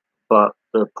stuff, but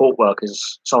the port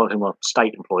workers, some of whom are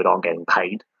state employed, aren't getting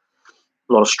paid.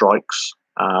 A lot of strikes.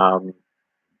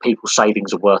 People's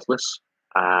savings are worthless.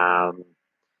 The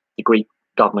Greek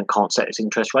government can't set its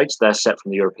interest rates. They're set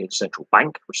from the European Central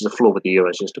Bank, which is a flaw with the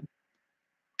Euro system.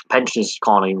 Pensioners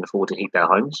can't even afford to heat their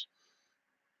homes.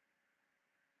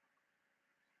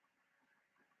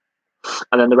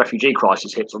 And then the refugee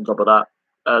crisis hits on top of that.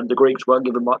 The Greeks weren't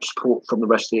given much support from the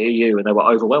rest of the EU, and they were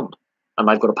overwhelmed. And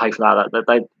they've got to pay for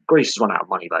that. Greece has run out of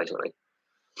money, basically.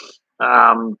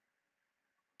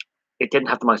 It didn't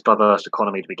have the most diverse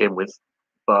economy to begin with,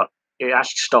 but the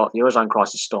Eurozone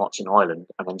crisis starts in Ireland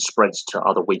and then spreads to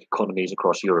other weak economies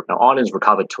across Europe. Now, Ireland's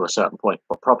recovered to a certain point,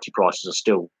 but property prices are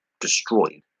still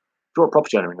destroyed. If you're a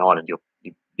property owner in Ireland,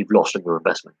 you've lost on your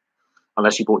investment,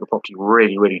 unless you bought the property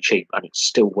really, really cheap and it's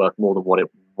still worth more than what it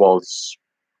was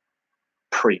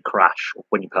pre-crash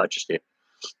when you purchased it.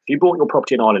 If you bought your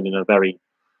property in Ireland in a very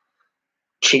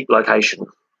cheap location,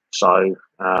 so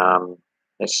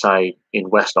let's say in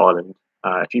West Ireland,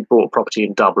 if you bought a property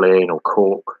in Dublin or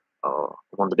Cork or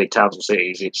one of the big towns and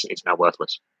cities, it's now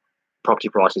worthless. Property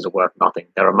prices are worth nothing.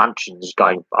 There are mansions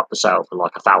going up for sale for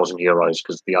like €1,000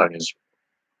 because the owners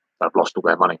have lost all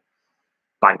their money,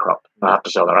 bankrupt, they have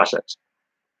to sell their assets.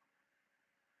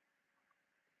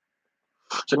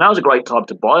 So now's a great time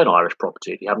to buy an Irish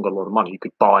property. If you haven't got a lot of money, you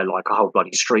could buy like a whole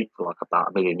bloody street for like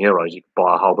about €1 million. You could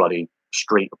buy a whole bloody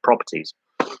street of properties.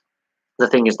 The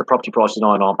thing is, the property prices in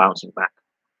Ireland aren't bouncing back.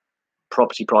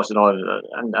 Property prices in Ireland,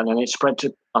 and then it's spread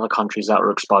to other countries that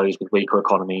are exposed with weaker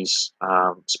economies,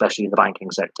 especially in the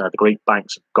banking sector. The Greek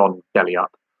banks have gone belly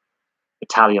up.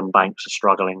 Italian banks are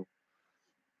struggling.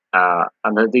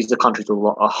 And these are countries with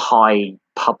a high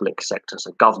public sector,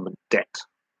 so government debt.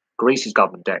 Greece's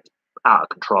government debt out of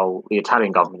control. The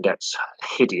Italian government debt's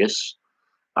hideous.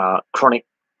 Chronic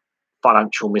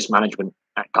financial mismanagement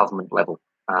at government level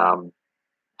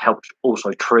helped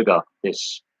also trigger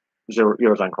this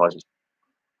Eurozone crisis.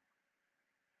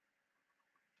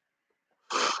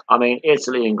 I mean,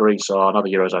 Italy and Greece are another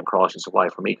Eurozone crisis away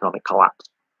from economic collapse.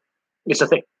 It's a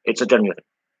thing. It's a genuine thing.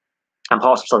 And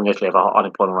parts of southern Italy have an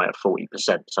unemployment rate of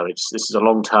 40%. So this is a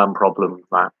long-term problem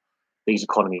that these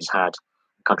countries had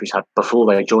before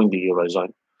they joined the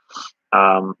Eurozone.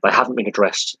 They haven't been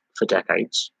addressed for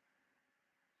decades.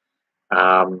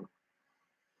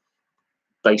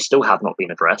 They still have not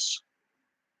been addressed.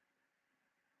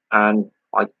 And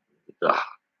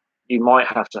you might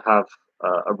have to have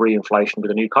a reinflation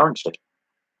with a new currency.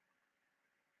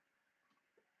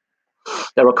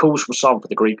 There are calls from some for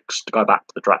the Greeks to go back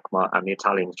to the drachma and the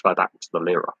Italians to go back to the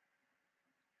lira.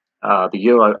 The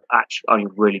euro actually only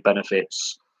really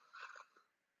benefits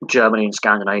Germany and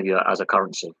Scandinavia as a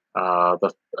currency.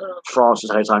 France has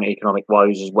had its own economic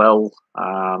woes as well.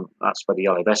 That's where the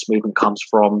Yellow Vest movement comes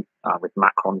from, with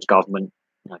Macron's government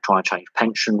trying to change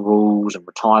pension rules and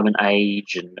retirement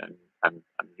age and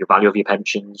your value of your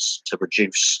pensions to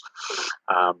reduce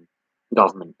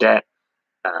government debt.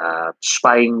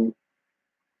 Spain,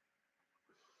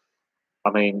 I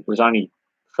mean, it was only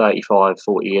 35,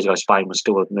 40 years ago, Spain was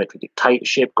still a military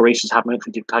dictatorship. Greece has had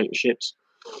military dictatorships.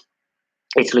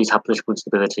 Italy's had political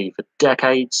instability for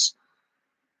decades.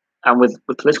 And with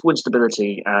political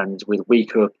instability and with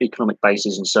weaker economic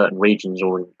bases in certain regions,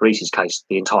 or in Greece's case,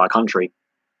 the entire country,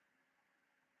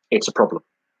 it's a problem.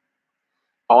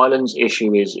 Ireland's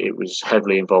issue is it was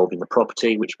heavily involved in the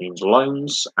property, which means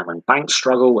loans. And when banks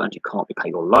struggle and you can't repay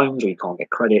your loans or you can't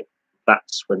get credit,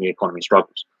 that's when the economy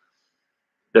struggles.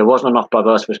 There wasn't enough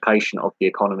diversification of the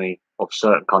economy of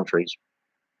certain countries.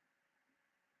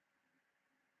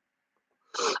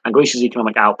 And Greece's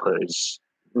economic output is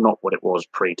not what it was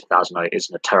pre-2008. It's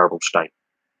in a terrible state.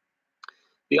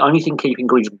 The only thing keeping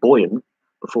Greece buoyant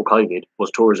before COVID was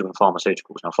tourism and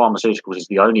pharmaceuticals. Now, pharmaceuticals is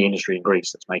the only industry in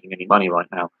Greece that's making any money right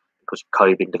now because of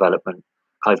COVID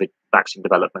vaccine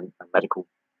development, and medical,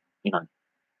 you know,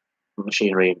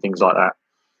 machinery and things like that,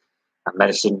 and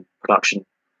medicine production.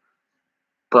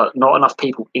 But not enough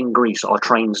people in Greece are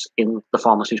trained in the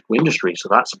pharmaceutical industry, so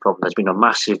that's a problem. There's been a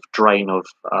massive drain of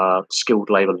skilled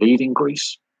labour leaving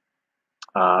Greece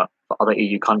for other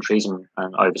EU countries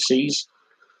and overseas.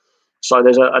 So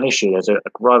there's an issue. There's a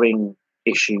growing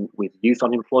issue with youth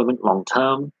unemployment long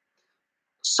term.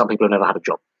 Some people have never had a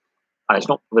job, and it's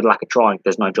not with lack of trying.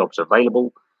 There's no jobs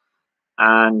available,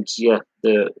 and yeah,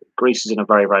 Greece is in a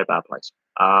very, very bad place.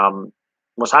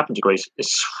 What's happened to Greece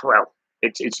is, well,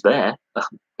 it's there.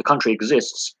 The country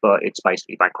exists, but it's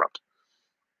basically bankrupt.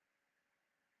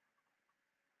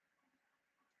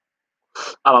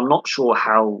 And I'm not sure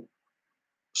how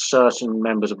certain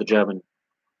members of the German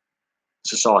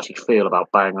society feel about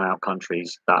bailing out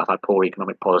countries that have had poor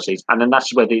economic policies. And then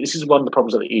that's where this is one of the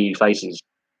problems that the EU faces,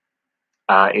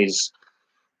 is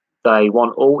they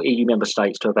want all EU member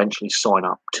states to eventually sign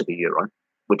up to the euro,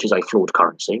 which is a flawed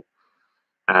currency.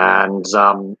 And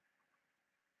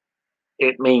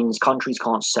it means countries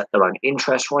can't set their own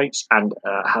interest rates and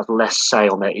have less say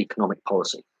on their economic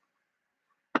policy,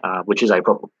 which is a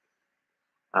problem.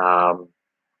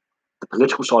 The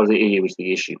political side of the EU is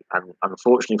the issue, and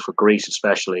unfortunately for Greece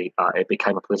especially, it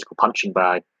became a political punching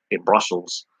bag in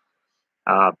Brussels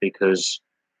because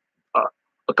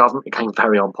the government became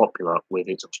very unpopular with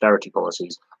its austerity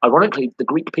policies. Ironically, the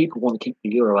Greek people want to keep the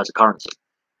euro as a currency,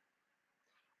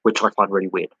 which I find really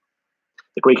weird.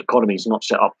 The Greek economy is not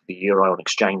set up for the euro on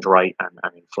exchange rate and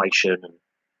inflation and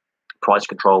price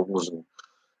controls and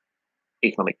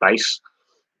economic base.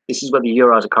 This is where the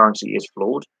euro as a currency is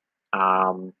flawed.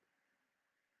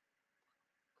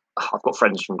 I've got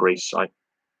friends from Greece.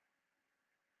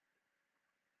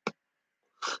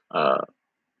 My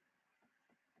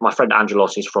friend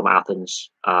Angelos is from Athens.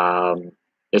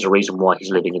 There's a reason why he's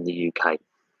living in the UK.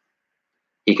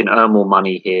 He can earn more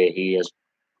money here. He has,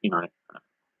 he's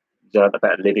earned a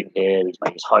better living here. He's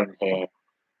made his home here.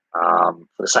 For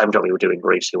the same job he would do in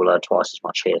Greece, he will earn twice as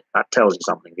much here. That tells you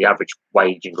something. The average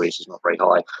wage in Greece is not very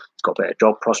high. He's got better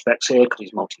job prospects here because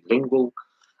he's multilingual.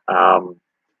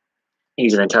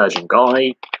 He's an intelligent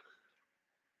guy.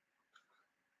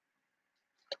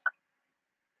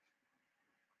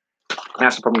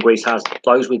 That's the problem Greece has.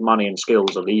 Those with money and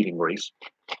skills are leaving Greece.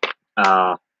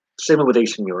 Similar with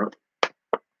Eastern Europe,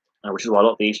 which is why a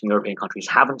lot of the Eastern European countries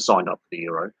haven't signed up for the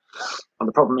euro. And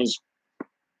the problem is,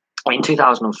 in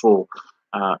 2004,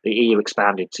 the EU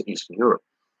expanded to Eastern Europe,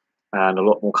 and a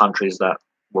lot more countries that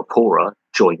were poorer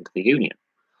joined the Union.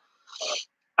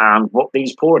 And what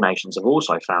these poorer nations have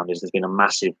also found is there's been a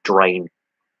massive drain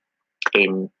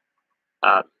in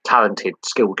talented,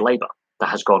 skilled labour that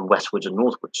has gone westwards and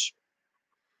northwards.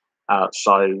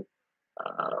 So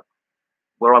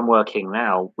where I'm working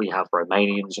now, we have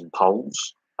Romanians and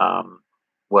Poles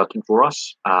working for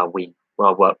us. Where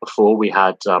I worked before, we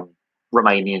had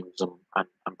Romanians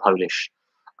and Polish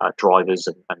drivers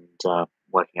and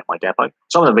working at my depot.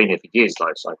 Some of them have been here for years,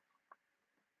 though, so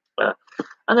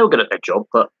and they were good at their job,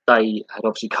 but they had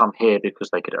obviously come here because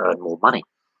they could earn more money.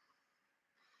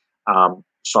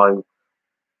 So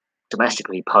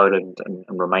domestically, Poland and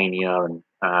Romania and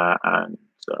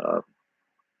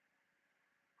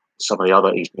some of the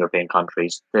other Eastern European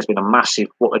countries, there's been a massive,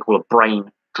 what they call a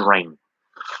brain drain.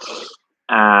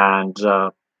 And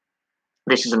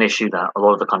this is an issue that a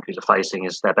lot of the countries are facing,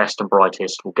 is their best and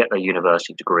brightest will get their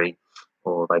university degree,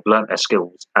 or they've learnt their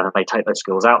skills, and then they take those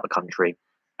skills out of the country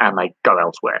and they go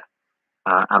elsewhere.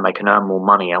 And they can earn more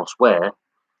money elsewhere,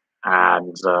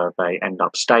 and they end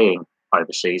up staying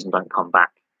overseas and don't come back.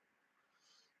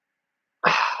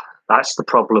 That's the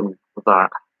problem that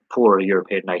poorer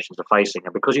European nations are facing.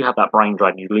 And because you have that brain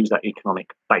drain, you lose that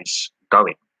economic base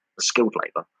going, the skilled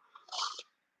labour,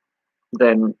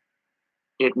 then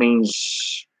it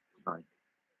means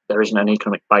there isn't an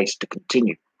economic base to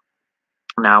continue.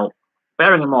 Now,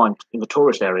 bearing in mind, in the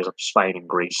tourist areas of Spain and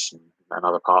Greece and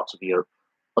other parts of Europe,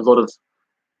 a lot of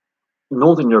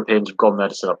Northern Europeans have gone there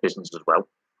to set up business as well.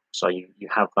 So you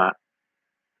have that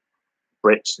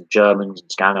Brits and Germans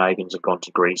and Scandinavians have gone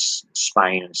to Greece and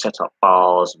Spain and set up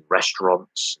bars and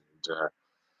restaurants and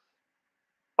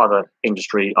other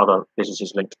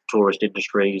businesses linked to tourist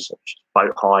industries, such as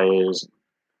boat hires,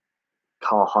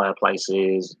 car hire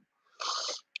places,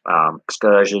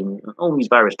 excursion. All these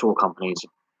various tour companies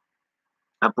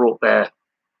have brought their,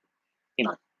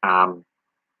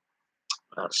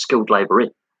 skilled labour in.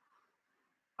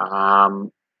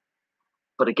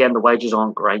 But again, the wages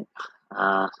aren't great.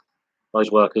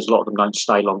 Those workers, a lot of them don't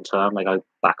stay long term. They go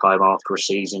back home after a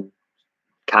season,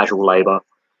 casual labour.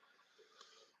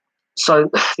 So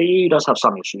the EU does have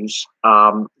some issues.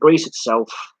 Greece itself,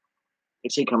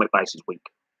 its economic base is weak.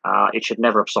 It should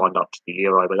never have signed up to the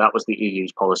euro, but that was the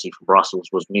EU's policy from Brussels: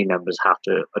 was new members have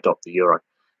to adopt the euro,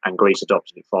 and Greece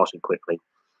adopted it far too quickly.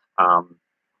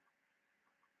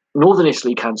 Northern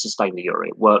Italy can sustain the euro;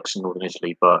 it works in Northern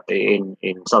Italy, but in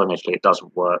Southern Italy it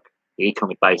doesn't work. The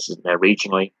economic base isn't there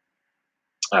regionally.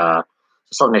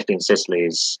 Southern Italy and Sicily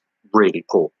is really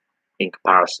poor in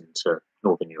comparison to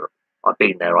Northern Europe. I've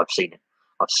been there; I've seen it.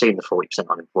 I've seen the 40%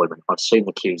 unemployment. I've seen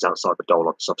the queues outside the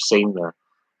Dolots. I've seen the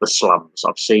slums.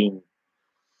 I've seen,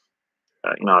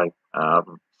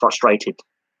 frustrated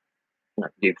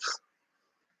youth.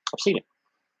 I've seen it.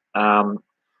 And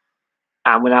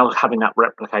we're now having that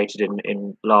replicated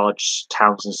in large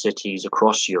towns and cities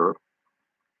across Europe,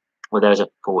 where there's a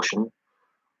proportion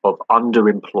of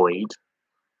underemployed,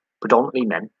 predominantly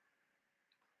men,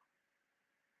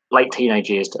 late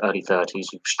teenage years to early 30s,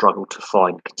 who've struggled to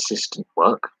find consistent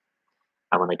work.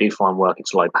 And when they do find work,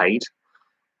 it's low paid.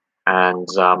 And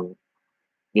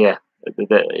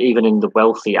even in the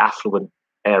wealthy, affluent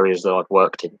areas that I've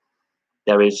worked in,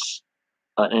 there is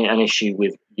an issue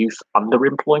with youth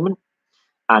underemployment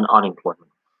and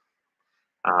unemployment.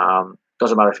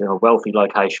 Doesn't matter if you're in a wealthy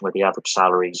location where the average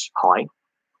salary is high,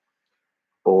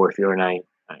 or if you're in a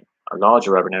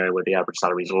larger urban area where the average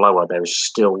salary is lower, there is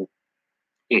still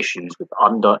issues with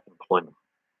underemployment.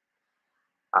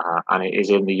 And it is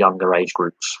in the younger age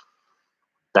groups.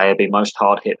 They have been most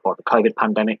hard hit by the COVID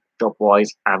pandemic,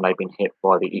 job-wise, and they've been hit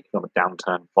by the economic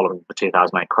downturn following the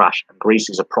 2008 crash. And Greece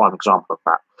is a prime example of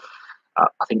that.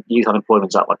 I think youth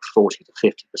unemployment's at like 40 to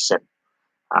 50%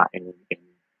 in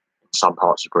some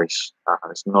parts of Greece.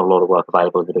 There's not a lot of work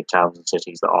available in the big towns and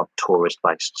cities that aren't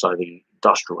tourist-based. So the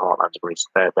industrial heartlands of Greece,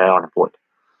 they're unemployed.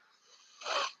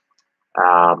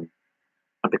 And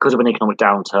because of an economic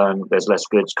downturn, there's less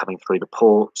goods coming through the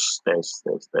ports. There's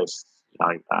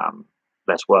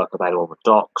less work available on the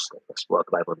docks. There's less work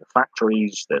available in the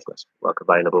factories. There's less work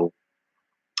available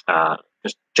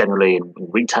just generally in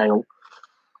retail,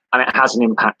 and it has an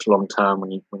impact long term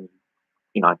when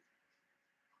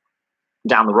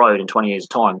down the road in 20 years'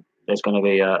 time, there's going to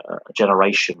be a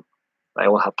generation. They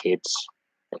all have kids.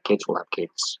 Their kids will have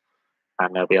kids.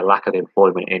 And there'll be a lack of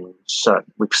employment in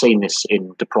certain. We've seen this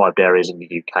in deprived areas in the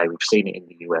UK. We've seen it in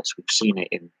the US. We've seen it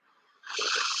in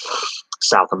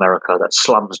South America, that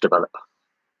slums develop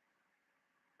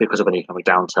because of an economic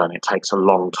downturn. It takes a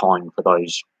long time for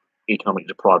those economically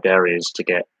deprived areas to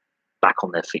get back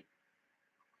on their feet.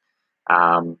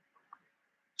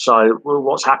 So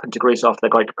what's happened to Greece after the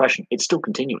Great Depression? It's still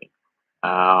continuing.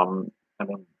 Let's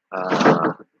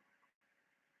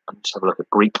have a look at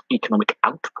Greek economic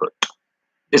output.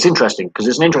 It's interesting because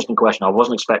it's an interesting question. I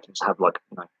wasn't expecting to have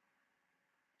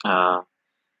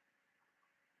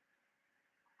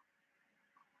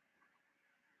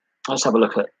let's have a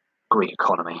look at Greek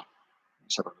economy.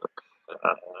 Let's have a look.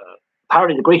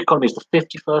 Apparently, the Greek economy is the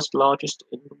 51st largest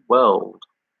in the world,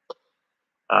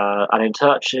 and in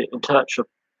terms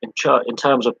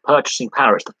of purchasing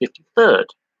power, it's the 53rd.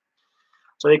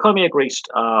 So the economy of Greece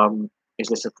is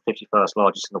listed the 51st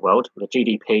largest in the world, with a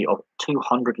GDP of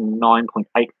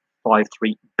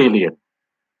 209.853 billion.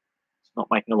 It's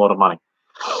not making a lot of money.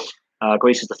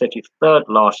 Greece is the 53rd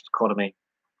largest economy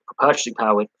for purchasing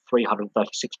power, with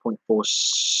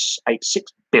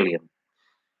 336.486 billion.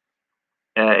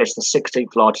 It's the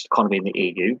 16th largest economy in the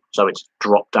EU, so it's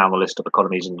dropped down the list of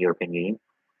economies in the European Union.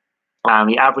 And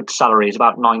the average salary is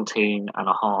about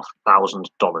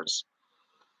 $19,500.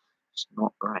 It's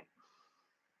not great.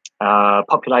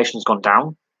 Population's gone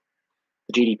down.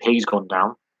 The GDP's gone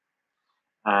down.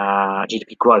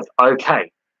 GDP growth.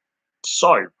 Okay.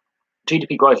 So,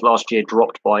 GDP growth last year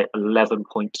dropped by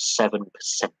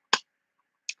 11.7%.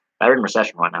 They're in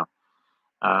recession right now.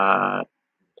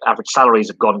 Average salaries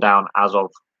have gone down as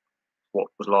of what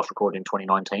was last recorded in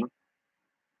 2019.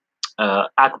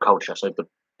 Agriculture, so the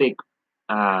big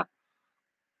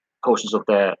portions of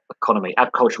their economy.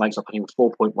 Agriculture makes up only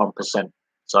 4.1%.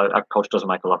 So agriculture doesn't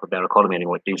make a lot of their economy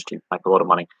anymore. It used to make a lot of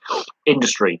money.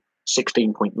 Industry,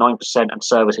 16.9%, and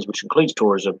services, which includes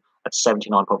tourism, at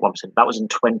 79.1%. That was in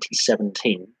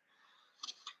 2017.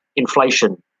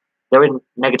 Inflation, they're in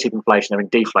negative inflation. They're in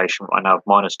deflation right now of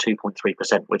minus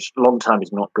 2.3%, which long term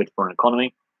is not good for an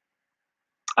economy,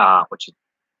 which is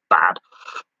bad.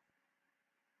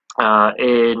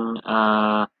 In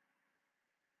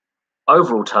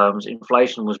overall terms,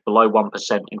 inflation was below 1%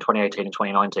 in 2018 and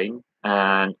 2019,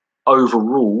 and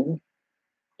overall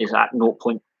is at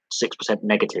 0.2%. 6%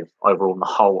 negative overall in the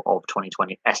whole of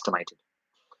 2020 estimated.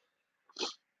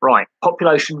 Right,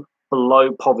 population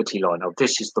below poverty line. Now,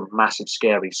 this is the massive,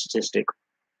 scary statistic.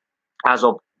 As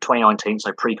of 2019,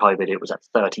 so pre-COVID, it was at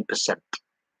 30%.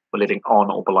 Were living on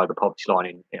or below the poverty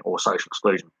line or social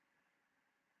exclusion.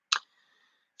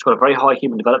 It's got a very high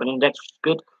human development index, which is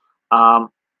good.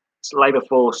 Its labour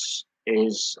force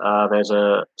is there's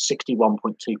a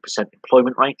 61.2%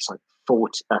 employment rate, so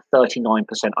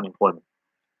 39% unemployment.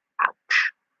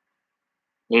 Ouch.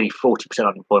 Nearly 40%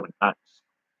 unemployment. That's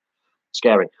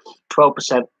scary.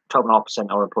 12%, 12.5%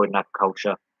 are employed in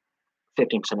agriculture,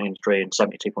 15% in industry, and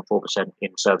 72.4%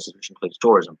 in services, which includes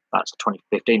tourism. That's a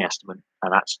 2015 estimate,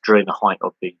 and that's during the height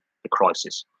of the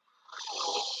crisis.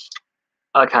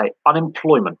 Okay,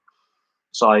 unemployment.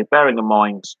 So bearing in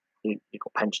mind, you've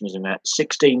got pensioners in there,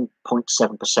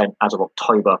 16.7% as of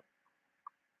October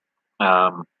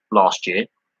last year,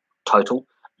 total.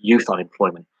 Youth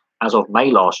unemployment. As of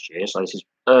May last year, so this is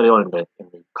early on in the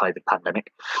COVID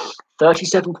pandemic,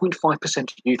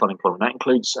 37.5% youth unemployment. That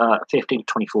includes 15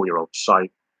 to 24-year-olds. So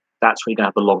that's where you're going to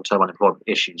have the long-term unemployment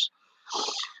issues.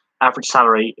 Average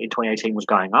salary in 2018 was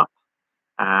going up,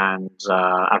 and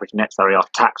average net salary after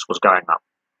tax was going up.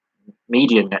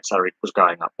 Median net salary was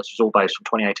going up. This was all based on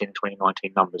 2018 and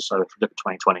 2019 numbers. So if you look at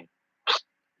 2020,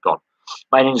 gone.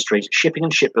 Main industries: shipping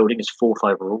and shipbuilding is fourth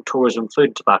overall. Tourism, food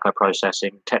and tobacco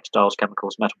processing, textiles,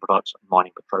 chemicals, metal products, and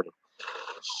mining, petroleum.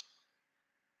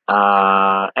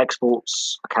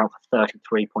 Exports account for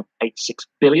 33.86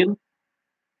 billion.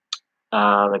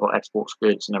 They've got exports,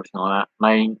 goods, and everything like that.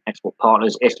 Main export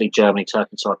partners: Italy, Germany,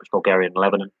 Turkey, Cyprus, Bulgaria, and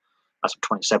Lebanon. That's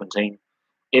from 2017.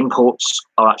 Imports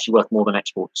are actually worth more than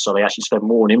exports, so they actually spend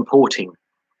more on importing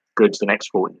goods than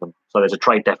exporting them. So there's a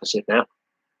trade deficit there,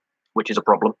 which is a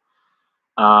problem.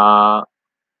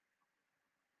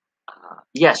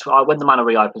 Yes, when the manor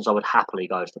reopens, I would happily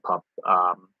go to the pub.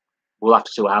 We'll have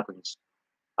to see what happens,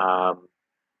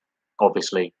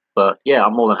 obviously. But yeah,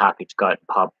 I'm more than happy to go to the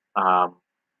pub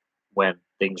when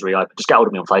things reopen. Just get hold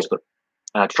of me on Facebook.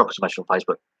 Just drop us a message on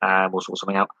Facebook, and we'll sort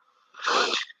something out.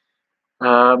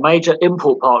 Major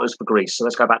import partners for Greece. So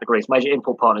let's go back to Greece. Major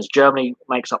import partners: Germany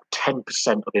makes up 10%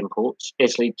 of imports.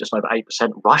 Italy just over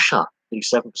 8%. Russia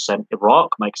 37%.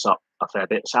 Iraq makes up a fair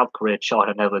bit. South Korea,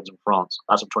 China, Netherlands, and France.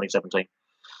 As of 2017.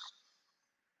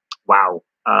 Wow.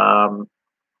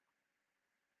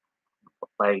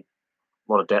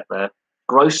 What a debt there.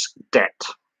 Gross debt: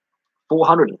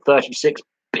 436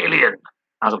 billion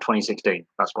as of 2016.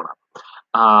 That's gone up.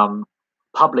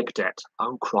 Public debt: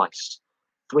 oh Christ,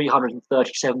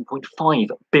 337.5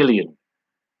 billion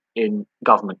in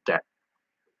government debt.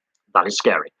 That is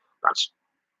scary. That's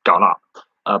gone up.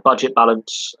 Budget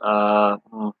balance,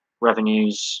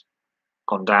 revenues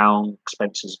gone down,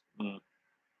 expenses.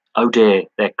 Oh dear,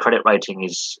 their credit rating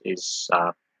is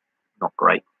not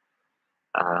great.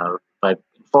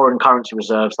 Foreign currency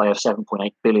reserves, they have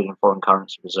 7.8 billion in foreign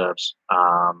currency reserves.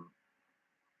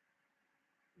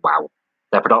 Wow,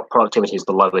 their productivity is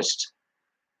the lowest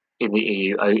in the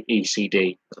EU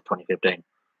OECD as of 2015.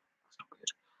 That's not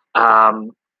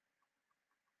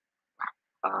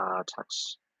good.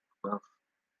 Tax, wealth,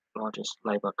 largest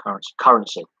labour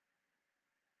currency.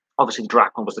 Obviously, the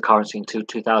drachma was the currency until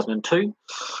 2002.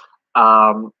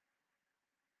 After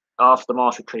the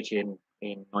Marshall Treaty in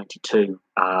 92,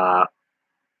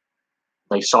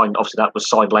 they signed. Obviously, that was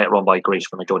signed later on by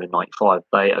Greece when they joined in 95.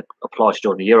 They applied to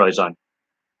join the Eurozone,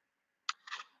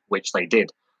 which they did.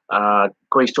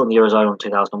 Greece joined the Eurozone in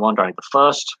 2001 during the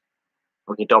first,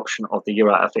 with the adoption of the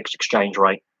euro at a fixed exchange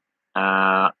rate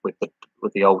with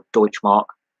the old Deutschmark.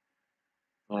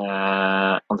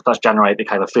 On the 1st January, it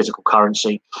became a physical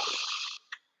currency,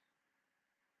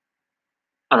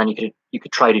 and then you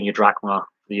could trade in your drachma for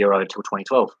the euro until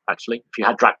 2012. Actually, if you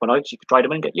had drachma notes, you could trade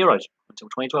them in and get euros until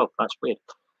 2012. That's weird.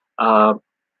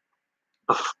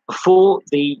 Before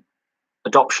the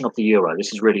adoption of the euro,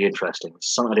 this is really interesting. This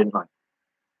is something I didn't know.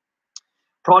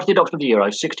 Prior to the adoption of the euro,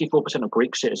 64% of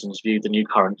Greek citizens viewed the new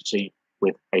currency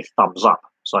with a thumbs up,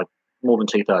 so more than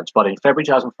 2/3. But in February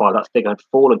 2005, that figure had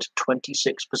fallen to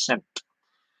 26%,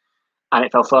 and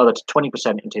it fell further to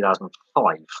 20% in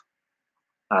 2005,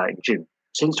 in June.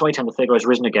 Since 2010, the figure has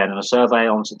risen again, and a survey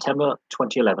on September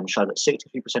 2011 showed that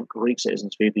 63% of Greek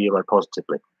citizens viewed the euro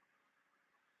positively.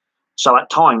 So at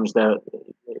times,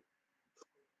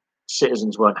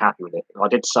 citizens weren't happy with it. I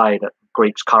did say that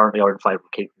Greeks currently are in favour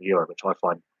of keeping the euro, which I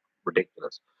find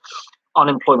ridiculous.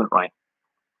 Unemployment rate.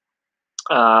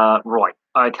 Right.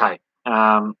 Okay.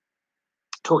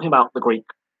 Talking about the Greek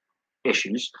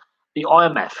issues, the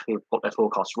IMF, who got their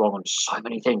forecasts wrong on so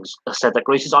many things, said that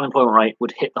Greece's unemployment rate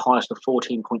would hit the highest of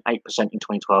 14.8% in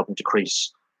 2012 and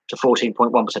decrease to 14.1% in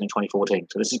 2014.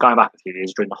 So this is going back a few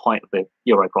years during the height of the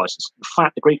euro crisis. In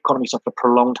fact, the Greek economy suffered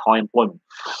prolonged high employment.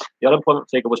 The unemployment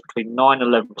figure was between 9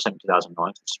 and 11% in 2009.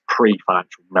 It's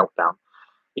pre-financial meltdown.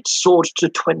 It soared to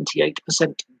 28% in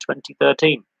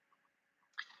 2013.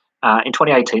 In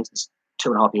 2018, since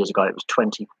 2.5 years ago, it was 3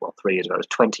 years ago, it was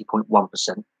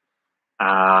 20.1%.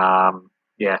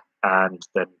 And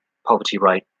then poverty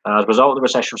rate. As a result of the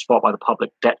recession sparked by the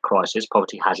public debt crisis,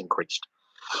 poverty has increased.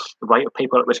 The rate of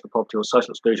people at risk of poverty or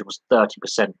social exclusion was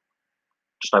 30%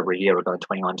 just over a year ago in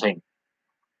 2019.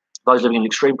 Those living in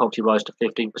extreme poverty rose to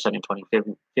 15% in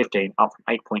 2015, up from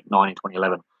 8.9% in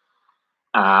 2011.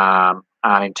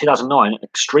 And in 2009,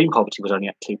 extreme poverty was only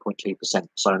at 2.2%.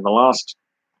 So in the last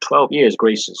 12 years,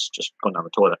 Greece has just gone down the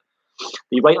toilet.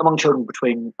 The rate among children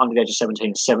between under the age of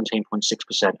 17 is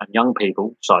 17.6%, and young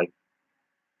people, so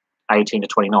 18 to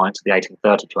 29, so the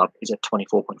 18-30 club, is at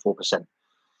 24.4%.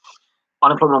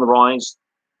 Unemployment on the rise.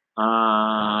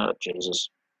 Jesus.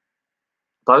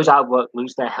 Those out of work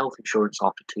lose their health insurance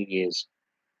after 2 years.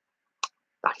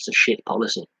 That is a shit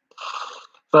policy.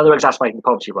 Further exacerbating the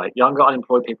poverty rate. Younger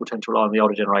unemployed people tend to rely on the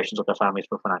older generations of their families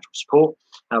for financial support.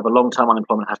 However, long-term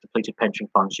unemployment has depleted pension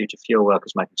funds due to fewer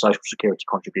workers making social security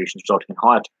contributions, resulting in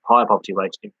higher poverty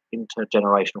rates in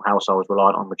intergenerational households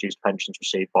reliant on reduced pensions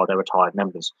received by their retired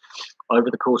members. Over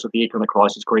the course of the economic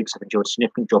crisis, Greeks have endured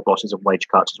significant job losses and wage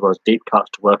cuts, as well as deep cuts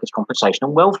to workers' compensation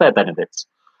and welfare benefits.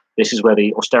 This is where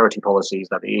the austerity policies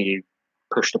that the EU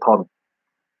pushed upon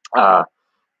the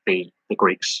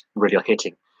Greeks really are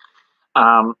hitting.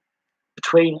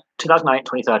 Between 2008 and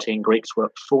 2013, Greeks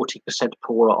were 40%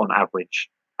 poorer on average,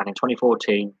 and in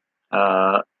 2014,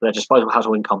 their disposable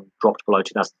household income dropped below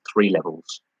 2003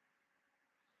 levels.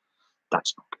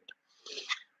 That's not good.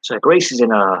 So Greece is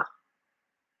in a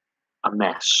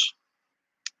mess.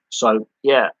 So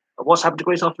yeah, what's happened to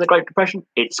Greece after the Great Depression?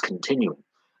 It's continuing.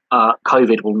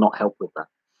 COVID will not help with that.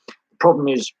 The problem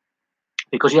is,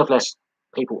 because you have less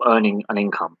people earning an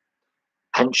income,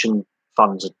 pension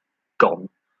funds are gone.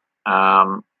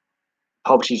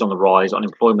 Poverty is on the rise.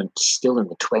 Unemployment still in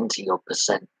the 20-odd%.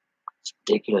 It's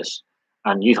ridiculous.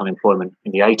 And youth unemployment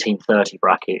in the 18-30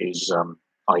 bracket is,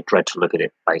 I dread to look at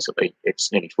it, basically.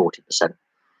 It's nearly 40%.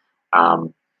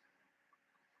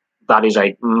 That is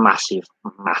a massive,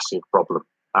 massive problem.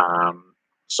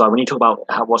 So when you talk about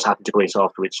what's happened to Greece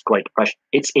after its Great Depression,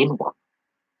 it's in one.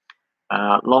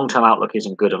 Long-term outlook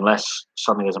isn't good unless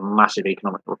suddenly there's a massive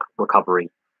economic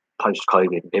recovery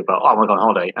post-COVID. And people go, oh, we're going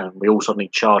on holiday, and we all suddenly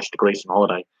charge to Greece on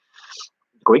holiday.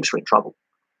 The Greeks are in trouble.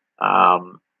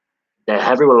 They're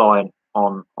heavily reliant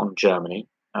on Germany.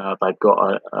 They've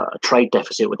got a trade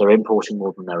deficit where they're importing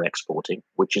more than they're exporting,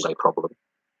 which is a problem.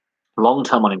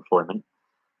 Long-term unemployment.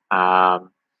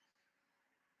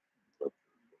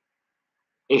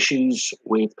 Issues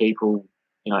with people,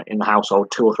 in the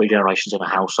household, 2 or 3 generations in a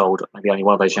household. Maybe only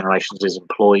one of those generations is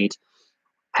employed.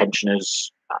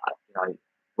 Pensioners,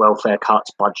 welfare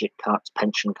cuts, budget cuts,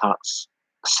 pension cuts,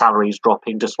 salaries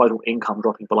dropping, disposable income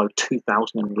dropping below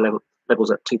 2000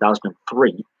 levels at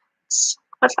 2003.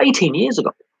 That's 18 years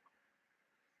ago.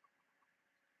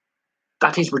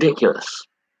 That is ridiculous.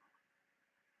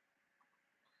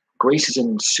 Greece is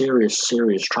in serious,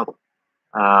 serious trouble.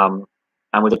 And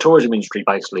with the tourism industry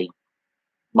basically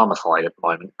mummified at the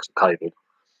moment because of COVID,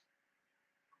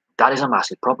 that is a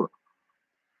massive problem.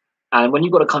 And when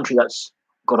you've got a country that's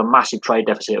got a massive trade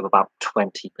deficit of about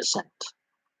 20%, it's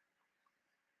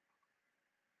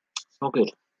not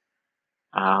good.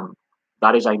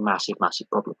 That is a massive, massive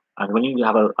problem. And when you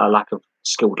have a lack of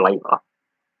skilled labour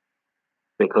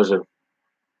because of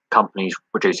companies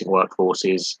reducing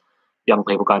workforces, young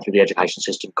people going through the education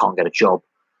system can't get a job,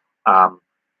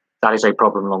 that is a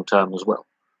problem long term as well.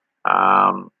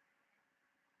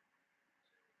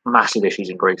 Massive issues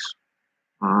in Greece.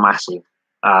 Massive.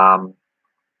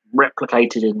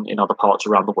 Replicated in other parts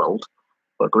around the world,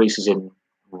 but Greece is in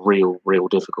real, real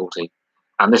difficulty.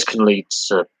 And this can lead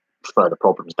to further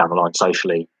problems down the line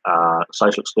socially,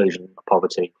 social exclusion,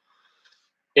 poverty.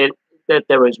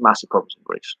 There is massive problems in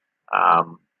Greece.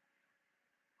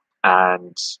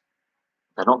 And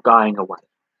they're not going away.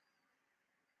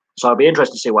 So I'll be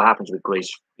interested to see what happens with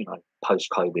Greece,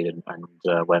 post-COVID and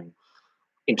when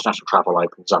international travel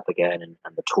opens up again and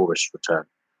the tourists return,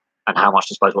 and how much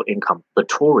disposable income the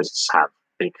tourists have,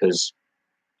 because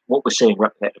what we're seeing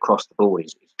replicate across the board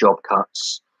is job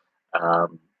cuts,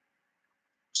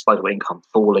 disposable income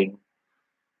falling.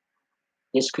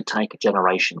 This could take a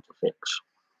generation to fix.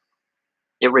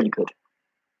 It really could.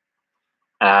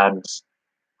 And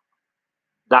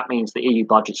that means the EU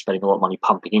budget spending a lot of money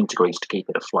pumping into Greece to keep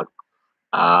it afloat.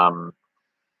 The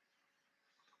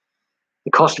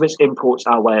The cost of its imports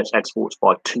outweigh its exports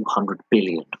by 200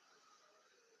 billion.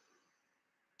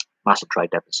 Massive trade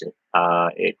deficit.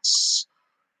 It's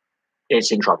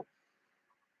in trouble.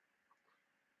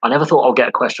 I never thought I'd get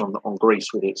a question on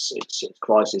Greece with its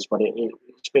crisis, but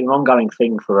it's been an ongoing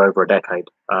thing for over a decade.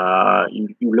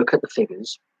 You look at the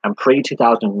figures, and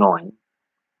pre-2009,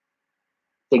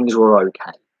 things were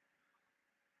okay.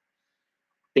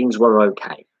 Things were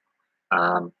okay.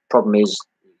 Problem is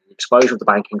the exposure of the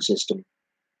banking system,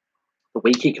 the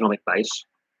weak economic base,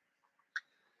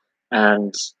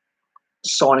 and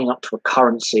signing up to a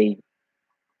currency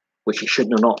which you should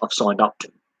not have signed up to.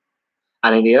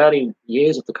 And in the early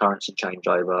years of the currency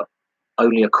changeover,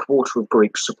 only a quarter of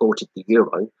Greeks supported the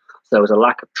euro. So there was a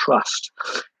lack of trust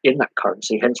in that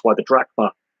currency, hence why the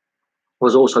drachma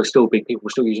was also still being, people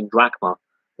were still using drachma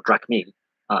or drachmi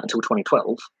until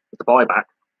 2012 with the buyback,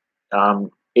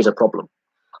 is a problem.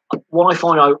 What I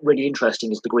find out really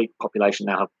interesting is the Greek population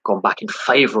now have gone back in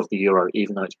favour of the euro,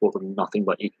 even though it's brought them nothing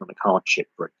but economic hardship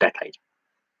for a decade.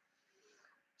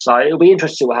 So it'll be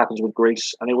interesting to see what happens with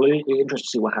Greece, and it will be interesting to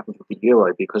see what happens with the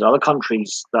euro, because other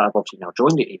countries that have obviously now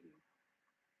joined the EU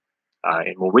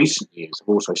in more recent years have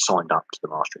also signed up to the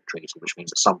Maastricht Treaty, which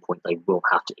means at some point they will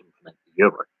have to implement the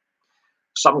euro.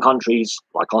 Some countries,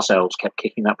 like ourselves, kept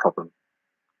kicking that problem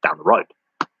down the road.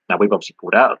 Now, we've obviously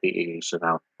pulled out of the EU, so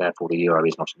now, therefore, the euro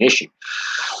is not an issue.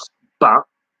 But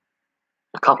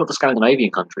a couple of the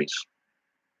Scandinavian countries,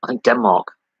 I think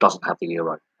Denmark doesn't have the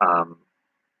euro.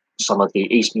 Some of the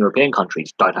Eastern European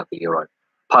countries don't have the euro.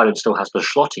 Poland still has the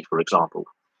zloty, for example.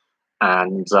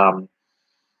 And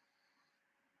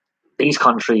these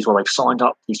countries, while they've signed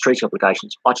up these treaty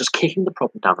obligations, are just kicking the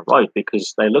problem down the road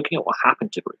because they're looking at what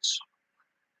happened to Greece,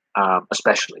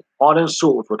 especially. Ireland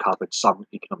sort of recovered some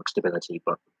economic stability,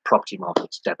 but property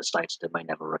markets devastated and may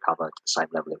never recover to the same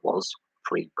level it was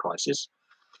pre-crisis.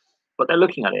 But they're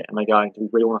looking at it and they're going, do we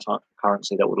really want to start a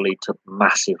currency that would lead to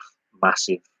massive,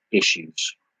 massive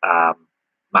issues?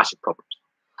 Massive problems.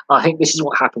 I think this is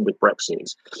what happened with Brexit.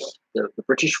 Is the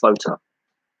British voter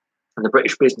and the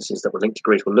British businesses that were linked to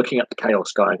Greece were looking at the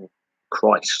chaos going,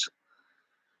 Christ,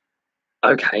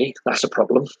 okay, that's a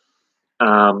problem.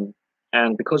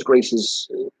 And because Greece is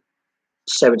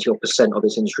 70% of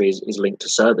its industry is linked to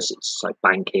services like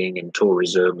banking and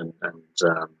tourism and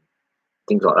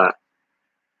things like that,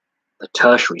 the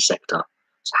tertiary sector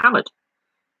is hammered.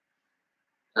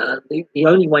 The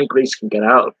only way Greece can get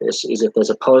out of this is if there's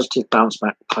a positive bounce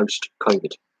back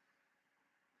post-COVID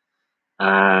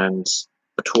and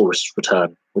the tourists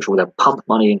return, which will then pump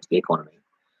money into the economy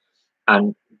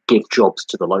and give jobs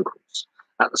to the locals.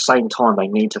 At the same time, they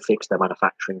need to fix their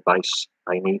manufacturing base.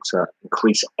 They need to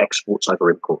increase exports over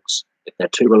imports. If they're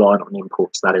too reliant on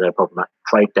imports, that is a problem. That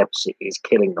trade deficit is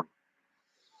killing them.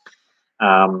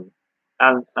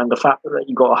 And the fact that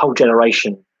you've got a whole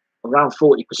generation, around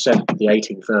 40% of the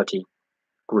 1830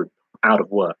 group out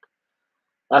of work.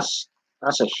 That's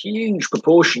a huge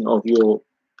proportion of your,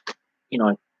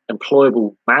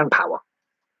 employable manpower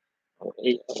or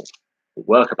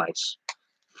worker base.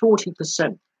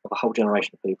 40% of a whole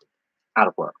generation of people out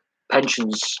of work.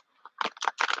 Pensions,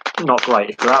 not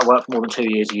great. If you're out of work for more than 2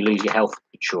 years, you lose your health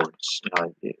insurance.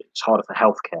 It's harder for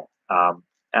healthcare.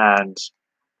 And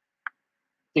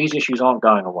these issues aren't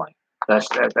going away. They're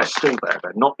still there.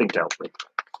 They're not being dealt with.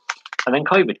 And then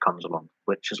COVID comes along,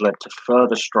 which has led to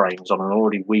further strains on an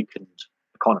already weakened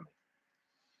economy.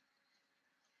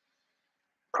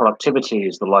 Productivity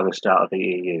is the lowest out of the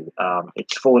EU.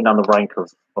 It's falling down the rank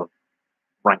of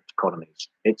ranked economies.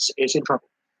 It's in trouble.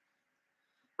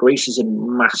 Greece is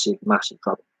in massive, massive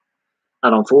trouble.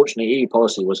 And unfortunately, EU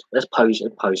policy was let's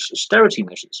impose austerity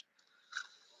measures.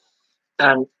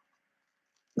 And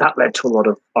that led to a lot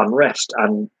of unrest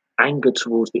and anger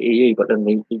towards the EU, but then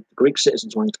the Greek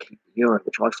citizens wanted to keep the euro,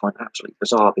 which I find absolutely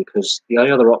bizarre because the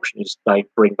only other option is they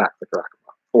bring back the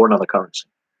drachma or another currency.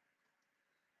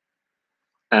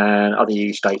 And other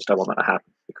EU states don't want that to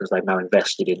happen because they've now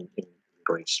invested in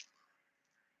Greece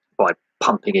by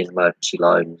pumping in emergency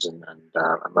loans and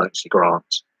emergency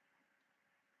grants.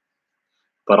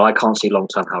 But I can't see long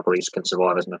term how Greece can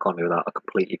survive as an economy without a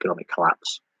complete economic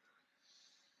collapse.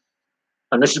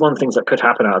 And this is one of the things that could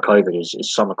happen out of COVID is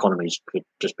some economies could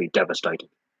just be devastated.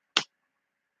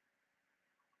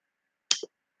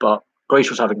 But Greece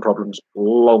was having problems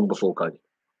long before COVID.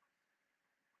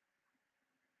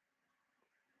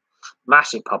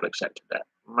 Massive public sector debt,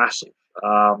 massive.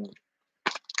 A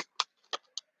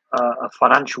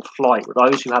financial flight with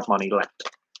those who had money left,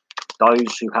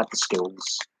 those who had the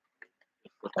skills.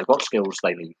 If they've got skills,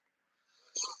 they leave.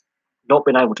 Not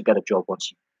being able to get a job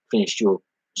once you finished your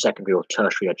secondary or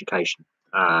tertiary education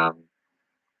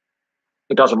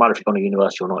It doesn't matter if you've gone to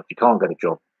university or not. If you can't get a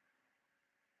job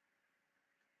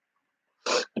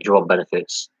and you're on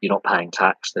benefits, you're not paying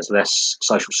tax. There's less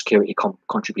social security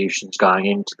contributions going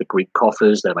into the Greek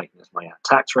coffers. They're making less money out of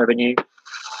tax revenue.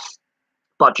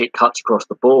 Budget cuts across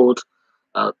the board.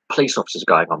 Police officers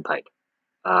are going unpaid.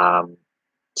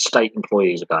 State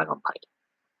employees are going unpaid.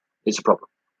 It's a problem.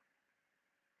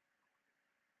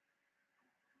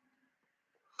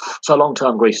 So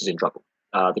long-term, Greece is in trouble.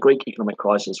 The Greek economic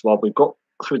crisis, while we've got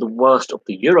through the worst of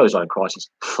the Eurozone crisis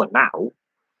for now,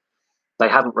 they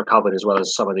haven't recovered as well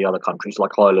as some of the other countries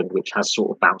like Ireland, which has sort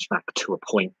of bounced back to a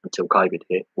point until COVID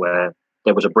hit, where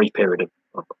there was a brief period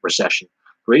of recession.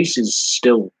 Greece is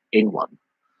still in one.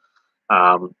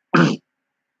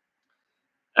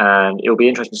 And it'll be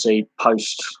interesting to see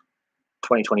post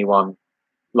 2021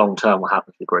 long term what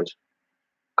happens with Greece,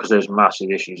 because there's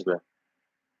massive issues there,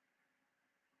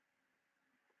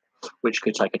 which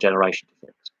could take a generation to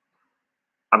fix.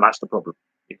 And that's the problem.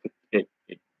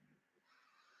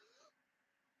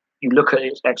 You look at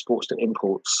its exports to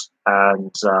imports,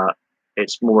 and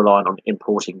it's more reliant on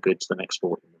importing goods than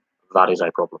exporting them. That is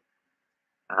a problem.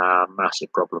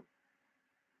 Massive problem.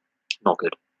 Not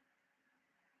good.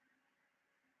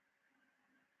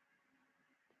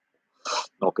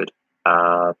 Not good.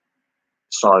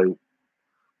 So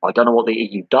I don't know what the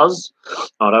EU does.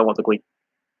 I don't know what the Greek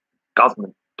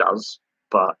government does,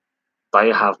 but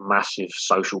they have massive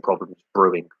social problems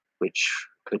brewing, which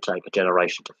could take a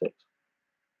generation to fix.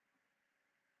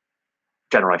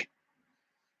 Generation.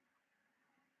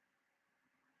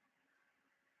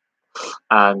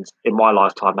 And in my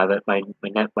lifetime, may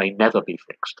never be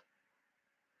fixed,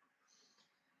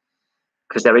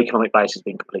 because their economic base has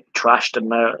been completely trashed.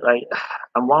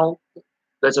 And while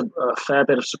there's a fair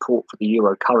bit of support for the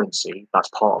euro currency, that's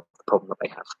part of the problem that they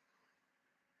have.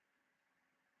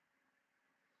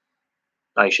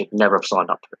 They should never have signed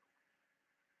up to it.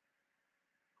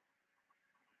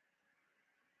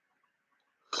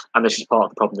 And this is part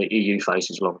of the problem the EU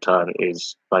faces long term,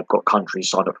 is they've got countries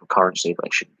signed up for currency that they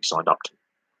shouldn't be signed up to.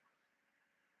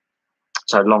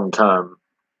 So long term,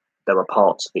 there are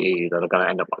parts of the EU that are going to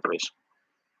end up like Greece,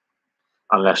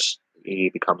 unless the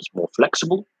EU becomes more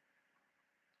flexible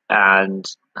and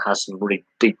has some really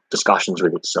deep discussions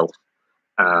with itself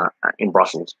in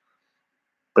Brussels,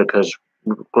 because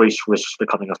Greece risks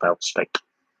becoming a failed state.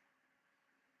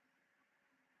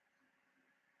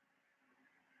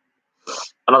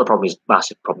 Another problem is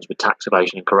massive problems with tax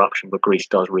evasion and corruption, but Greece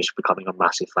does risk becoming a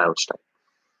massive failed state.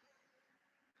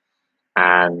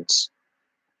 And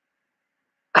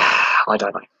I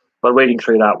don't know. But reading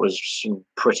through that was some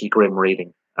pretty grim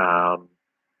reading.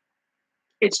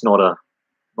 It's not a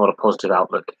positive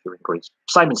outlook if you're in Greece.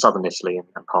 Same in southern Italy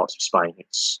and parts of Spain.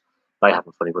 They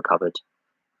haven't fully recovered.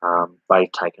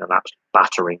 They've taken an absolute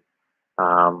battering,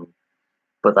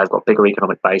 but they've got bigger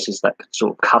economic bases that can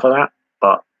sort of cover that.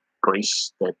 But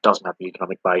Greece, that doesn't have the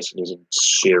economic base, and is in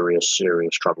serious,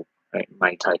 serious trouble. It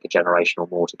may take a generation or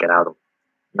more to get out of.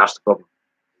 And that's the problem.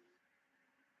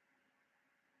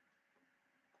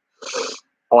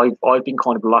 I've been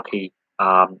kind of lucky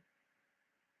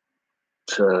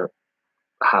to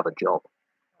have a job.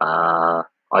 I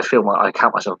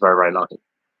count myself very, very lucky.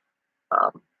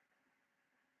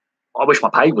 I wish my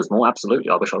pay was more. Absolutely,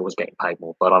 I wish I was getting paid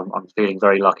more. But I'm feeling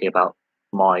very lucky about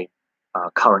my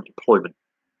current employment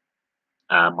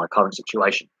and my current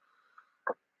situation.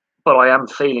 But I am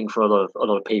feeling for a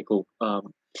lot of people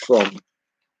from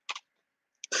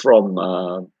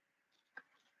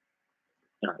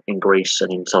in Greece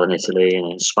and in southern Italy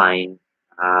and in Spain,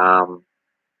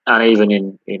 and even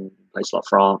in places like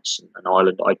France and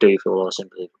Ireland. I do feel a lot of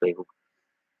sympathy for people.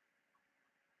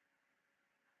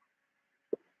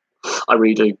 I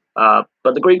really do. But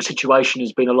the Greek situation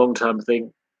has been a long-term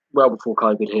thing, well before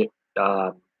COVID hit.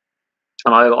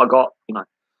 And I got,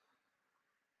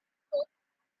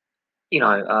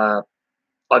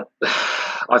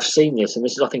 I've seen this, and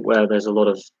this is, I think, where there's a lot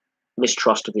of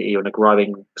mistrust of the EU and a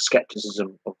growing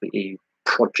skepticism of the EU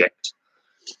project.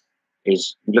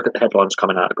 Is you look at the headlines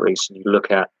coming out of Greece, and you look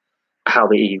at how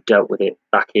the EU dealt with it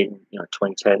back in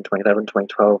 2010, 2011,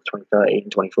 2012, 2013,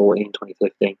 2014,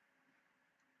 2015,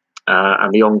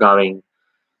 and the ongoing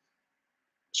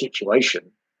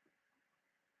situation.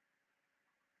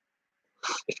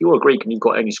 If you're a Greek and you've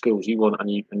got any skills you want,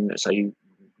 and let's say you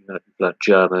learn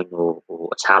German or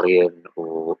Italian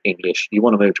or English, you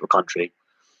want to move to a country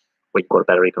where you've got a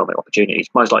better economic opportunities,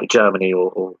 most likely Germany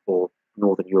or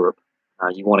Northern Europe.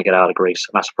 You want to get out of Greece,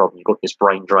 and that's the problem. You've got this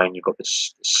brain drain, you've got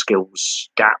this skills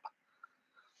gap,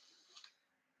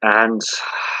 and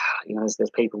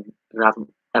there's people who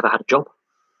haven't ever had a job.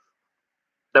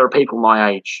 There are people my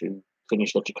age who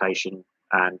finished education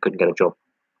and couldn't get a job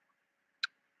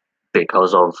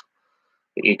because of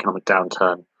the economic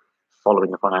downturn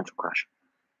following the financial crash,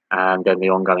 and then the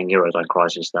ongoing Eurozone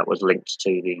crisis that was linked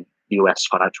to the US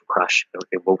financial crash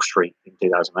in Wall Street in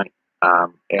 2008.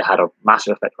 It had a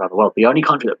massive effect around the world. The only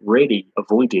country that really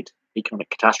avoided economic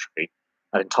catastrophe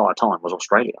that entire time was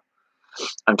Australia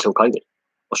until COVID.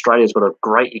 Australia's got a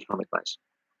great economic base,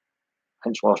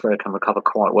 hence why Australia can recover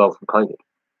quite well from COVID.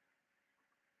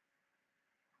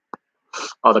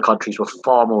 Other countries were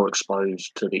far more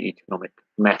exposed to the economic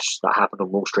mess that happened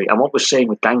on Wall Street. And what we're seeing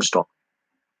with GameStop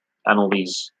and all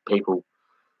these people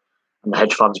and the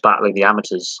hedge funds battling the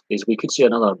amateurs is we could see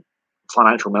another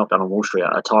financial meltdown on Wall Street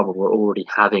at a time when we're already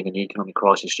having an economic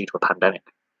crisis due to a pandemic.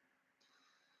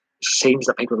 It seems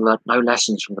that people have learned no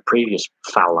lessons from the previous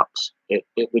foul ups. It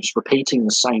was repeating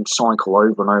the same cycle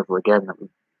over and over again that we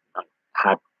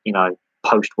had,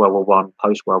 post World War One,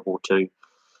 post World War Two,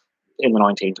 in the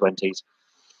 1920s.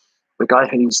 We're going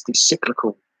through these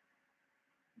cyclical,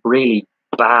 really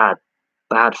bad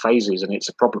phases, and it's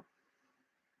a problem.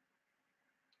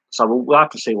 So we'll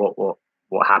have to see what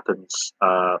happens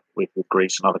with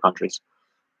Greece and other countries.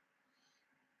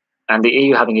 And the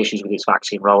EU having issues with its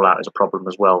vaccine rollout is a problem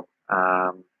as well.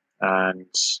 And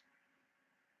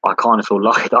I kind of feel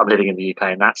lucky that I'm living in the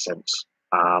UK in that sense.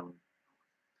 But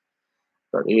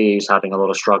the EU is having a lot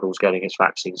of struggles getting its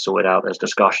vaccine sorted out. There's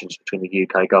discussions between the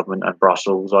UK government and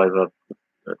Brussels over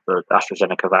the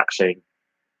AstraZeneca vaccine.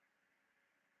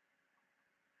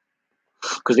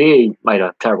 Because the EU made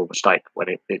a terrible mistake when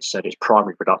it said its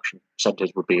primary production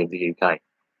centres would be in the UK,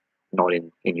 not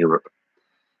in Europe.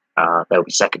 They'll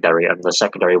be secondary, and the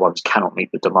secondary ones cannot meet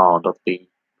the demand of the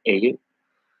EU.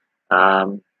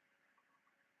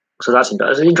 So that's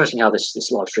interesting how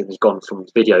this live stream has gone from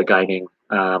video gaming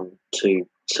to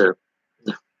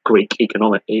Greek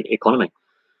economy,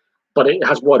 but it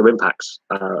has wider impacts.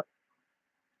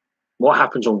 What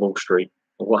happens on Wall Street,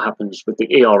 or what happens with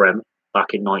the ERM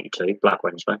back in '92, Black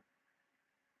Wednesday,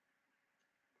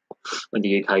 when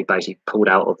the UK basically pulled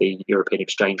out of the European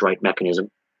exchange rate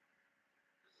mechanism,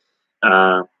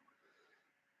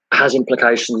 has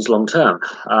implications long term.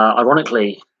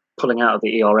 Ironically, pulling out of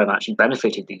the ERM actually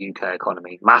benefited the UK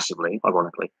economy massively,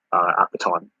 ironically, at the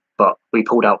time. But we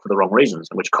pulled out for the wrong reasons,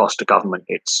 which cost the government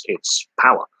its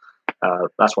power.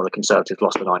 That's why the Conservatives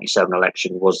lost the '97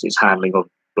 election, was its handling of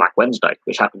Black Wednesday,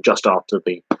 which happened just after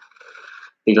the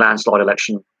landslide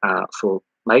election for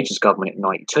Major's government in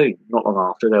 '92. Not long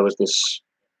after, there was this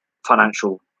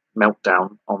financial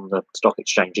meltdown on the stock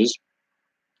exchanges,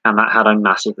 and that had a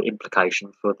massive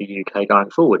implication for the UK going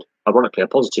forward. Ironically, a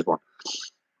positive one.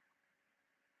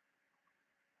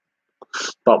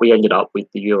 But we ended up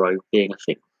with the euro being a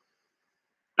thing.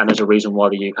 And there's a reason why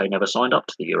the UK never signed up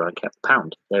to the euro and kept the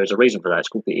pound. There is a reason for that. It's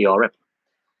called the ERM,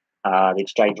 the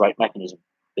exchange rate mechanism,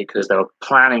 because they were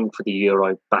planning for the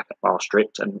euro back at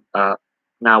Maastricht, and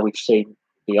now we've seen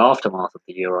the aftermath of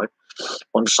the euro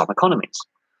on some economies.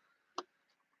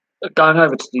 Going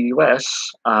over to the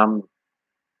US,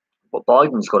 what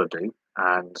Biden's got to do,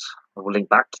 and we'll link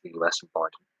back to the US and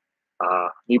Biden,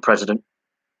 new president.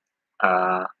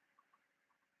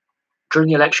 During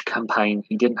the election campaign,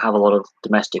 he didn't have a lot of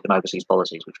domestic and overseas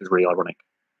policies, which was really ironic.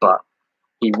 But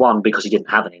he won because he didn't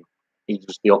have any. He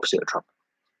was the opposite of Trump.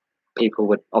 People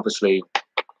would obviously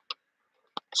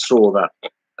saw that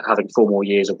having 4 more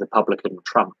years of Republican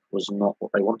Trump was not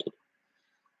what they wanted.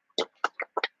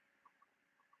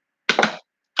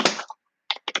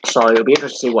 So it'll be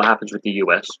interesting to see what happens with the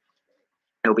US.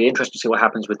 It'll be interesting to see what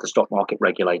happens with the stock market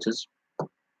regulators.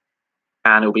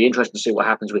 And it'll be interesting to see what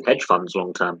happens with hedge funds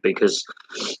long term, because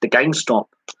the GameStop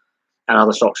and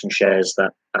other stocks and shares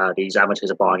that these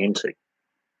amateurs are buying into,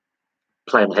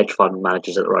 playing the hedge fund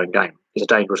managers at their own game, is a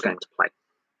dangerous game to play.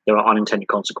 There are unintended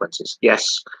consequences.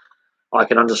 Yes, I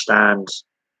can understand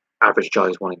average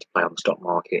Joes wanting to play on the stock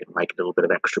market and make a little bit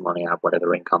of extra money out of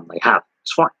whatever income they have.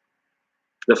 It's fine.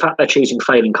 The fact they're choosing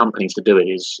failing companies to do it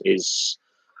is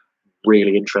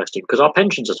really interesting, because our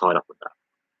pensions are tied up with that.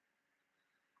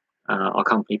 Our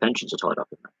company pensions are tied up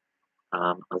in that.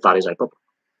 And that is a problem.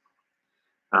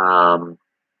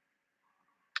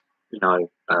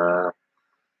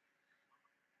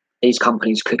 These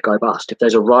companies could go bust. If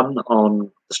there's a run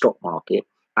on the stock market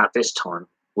at this time,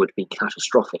 would be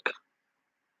catastrophic.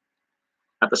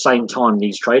 At the same time,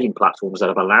 these trading platforms that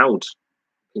have allowed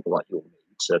people like you and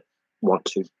me to want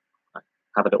to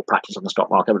have a little practice on the stock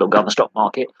market, have a little go on the stock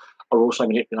market, are also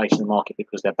manipulating the market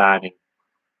because they're banning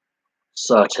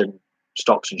certain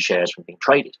stocks and shares from being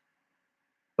traded.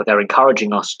 But they're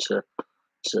encouraging us to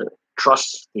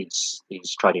trust these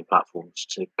trading platforms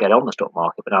to get on the stock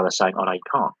market, but now they're saying, oh no, you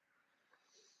can't.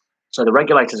 So the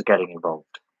regulators are getting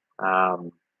involved,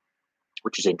 um,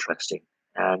 which is interesting.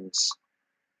 And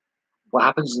what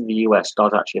happens in the US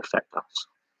does actually affect us.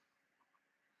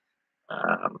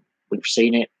 We've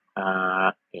seen it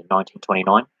in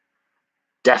 1929,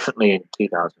 definitely in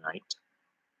 2008,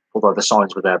 although the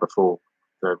signs were there before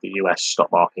the US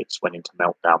stock markets went into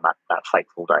meltdown that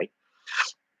fateful day.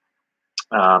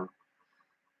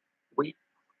 We've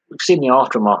seen the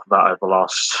aftermath of that over the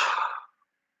last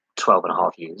 12 and a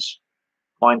half years.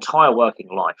 My entire working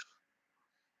life,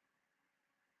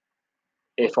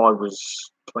 if I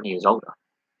was 20 years older,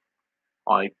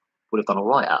 I would have done all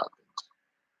right out of things.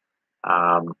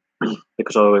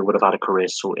 Because I would have had a career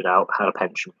sorted out, had a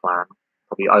pension plan,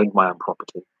 probably owned my own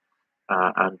property,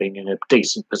 and been in a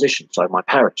decent position. So my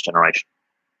parents' generation.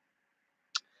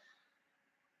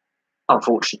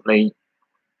 Unfortunately,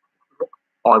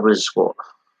 I was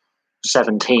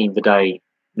 17 the day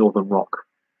Northern Rock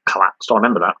collapsed. I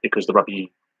remember that because the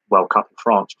Rugby World Cup in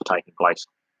France was taking place,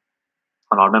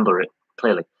 and I remember it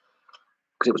clearly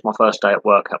because it was my first day at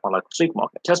work at my local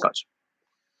supermarket, Tesco's.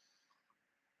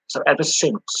 So ever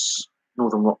since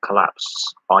Northern Rock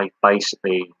collapsed, my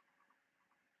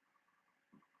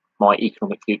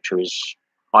economic future is,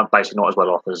 I'm basically not as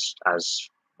well off as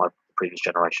my previous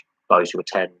generation, those who were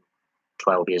 10,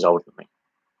 12 years older than me.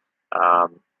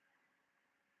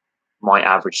 My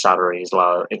average salary is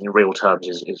low in real terms.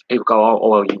 Is people go, oh,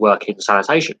 well, you work in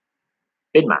sanitation,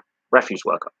 bin man, refuse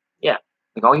worker. Yeah.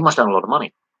 They go, oh, you must earn a lot of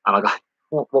money. And I go,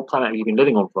 what planet have you been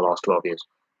living on for the last 12 years?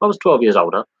 I was 12 years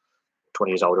older,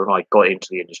 20 years older, and I got into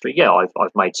the industry. Yeah,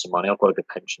 I've made some money. I've got a good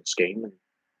pension scheme, and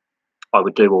I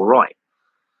would do all right.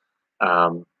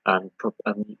 And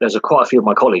there's quite a few of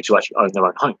my colleagues who actually own their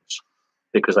own homes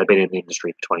because they've been in the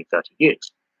industry for 20, 30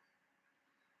 years.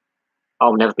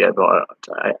 I'll never be able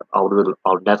to,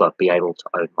 I'll never be able to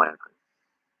own my own home.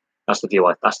 That's the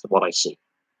view. That's what I see.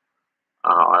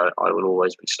 I will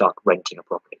always be stuck renting a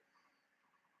property.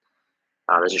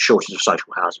 There's a shortage of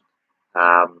social housing,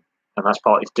 and that's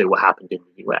partly to do with what happened in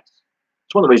the US.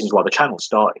 It's one of the reasons why the channel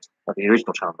started. The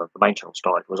original channel, the main channel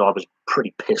started, was I was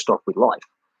pretty pissed off with life.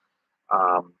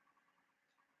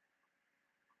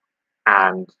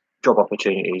 And job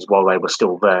opportunities, while they were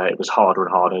still there, it was harder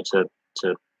and harder to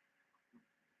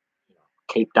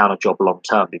keep down a job long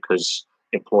term because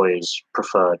employers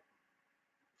preferred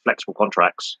flexible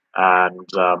contracts, and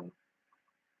the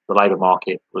labour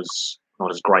market was not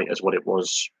as great as what it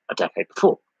was a decade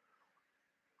before.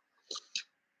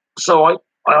 So I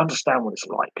understand what it's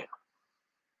like,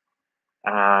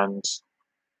 and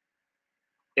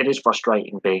it is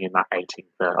frustrating being in that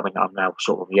 1830. I mean, I'm now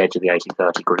sort of on the edge of the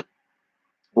 1830 group.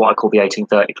 What I call the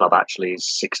 1830 club actually is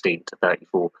 16 to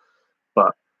 34,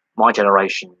 but my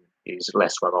generation is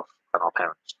less well off than our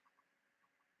parents.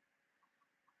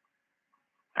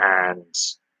 And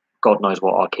God knows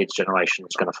what our kids' generation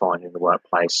is going to find in the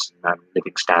workplace and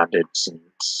living standards and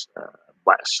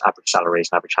average salaries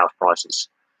and average house prices.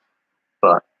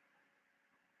 But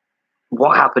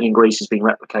what happened in Greece is being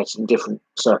replicated in different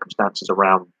circumstances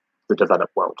around the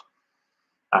developed world.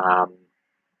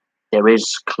 There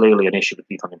is clearly an issue with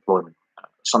youth unemployment.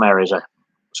 Some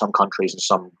countries and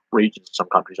some regions, some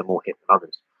countries are more hit than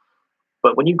others.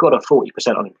 But when you've got a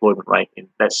 40% unemployment rate in,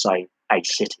 let's say, a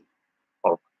city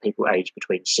of people aged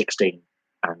between 16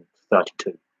 and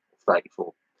 32 or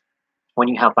 34, when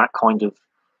you have that kind of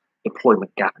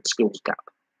employment gap and skills gap,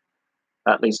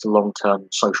 that leads to long-term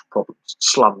social problems.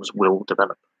 Slums will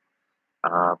develop.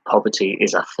 Poverty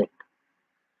is a thing.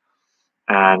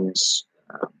 And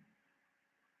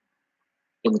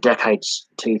in the decades,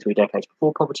 2-3 decades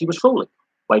before, poverty was falling.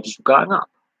 Wages were going up.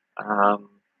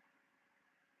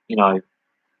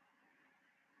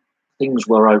 Things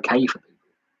were okay for people.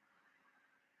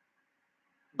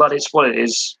 But it's what it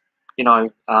is.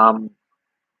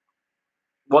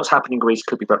 What's happened in Greece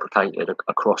could be replicated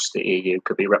across the EU,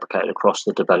 could be replicated across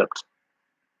the developed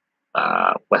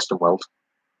Western world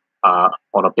on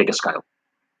a bigger scale.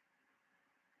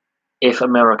 If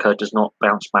America does not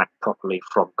bounce back properly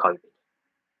from COVID,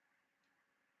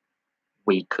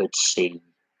 we could see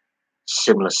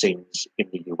similar scenes in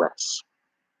the US.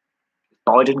 If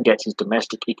Biden gets his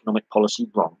domestic economic policy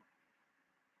wrong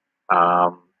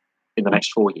in the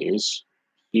next 4 years,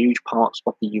 huge parts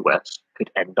of the US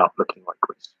could end up looking like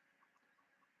Greece.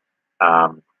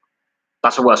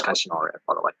 That's a worst case scenario,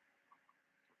 by the way.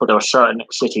 But there are certain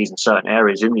cities and certain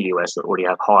areas in the US that already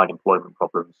have high unemployment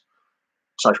problems,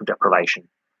 social deprivation,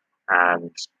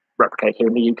 and replicate here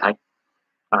in the UK.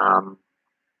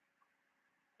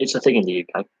 It's a thing in the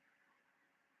UK.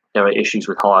 There are issues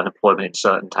with high unemployment in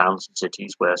certain towns and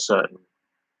cities where certain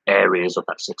areas of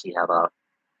that city have a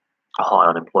a high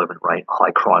unemployment rate, a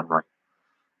high crime rate,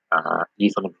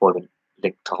 youth unemployment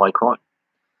linked to high crime.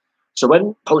 So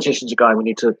when politicians are going, we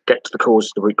need to get to the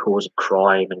cause, the root cause of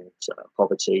crime and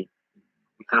poverty.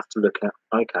 We have to look at,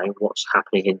 okay, what's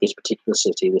happening in this particular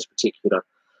city, this particular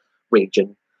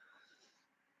region.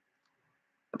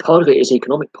 A part of it is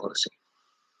economic policy.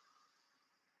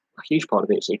 A huge part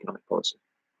of it is economic policy.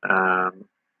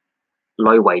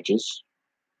 Low wages,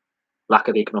 lack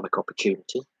of economic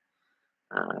opportunity.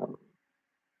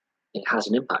 It has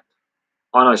an impact.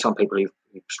 I know some people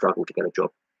who've struggled to get a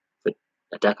job for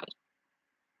a decade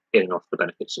in and off the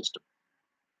benefit system.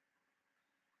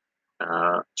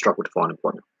 Struggled to find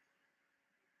employment.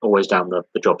 Always down the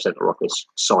job centre office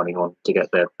signing on to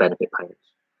get their benefit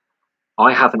payments.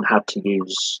 I haven't had to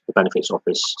use the benefits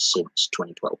office since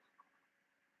 2012.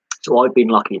 So I've been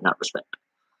lucky in that respect.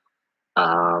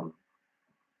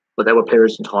 But there were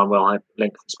periods in time where I had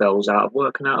lengthy spells out of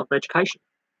work and out of education.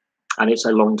 And it's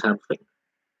a long-term thing.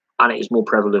 And it is more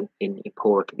prevalent in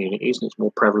poorer communities, and it's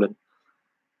more prevalent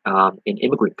in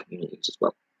immigrant communities as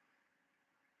well.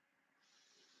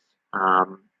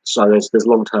 So there's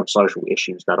long-term social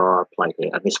issues that are at play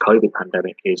here, and this COVID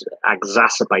pandemic is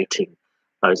exacerbating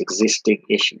those existing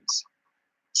issues.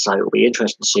 So it'll be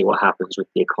interesting to see what happens with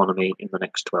the economy in the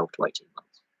next 12 to 18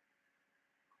 months.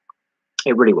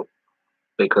 It really will,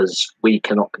 because we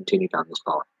cannot continue down this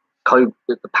path.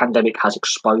 The pandemic has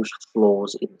exposed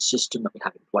flaws in the system that we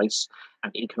have in place,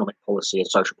 and economic policy and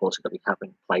social policy that we have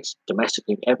in place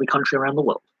domestically in every country around the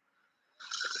world.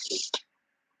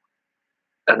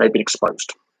 And they've been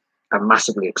exposed, and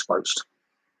massively exposed.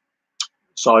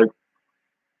 So,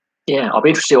 yeah, I'll be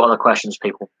interested to see what other questions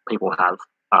people have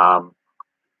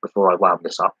before I wound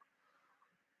this up.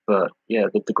 But yeah,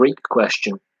 the Greek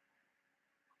question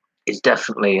is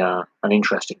definitely an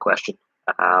interesting question.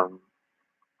 And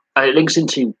it links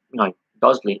into, it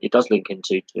does link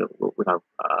into,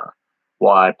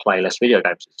 why I play less video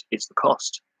games. It's the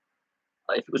cost.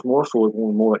 If it was more affordable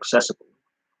and more accessible,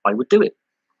 I would do it.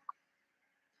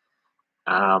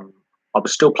 I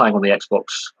was still playing on the Xbox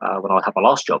when I had my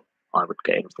last job. I would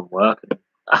get in from work and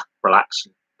relax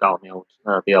and go on the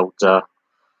old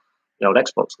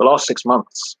Xbox. The last 6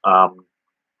 months, I've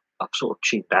sort of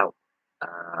tuned out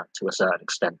to a certain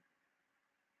extent,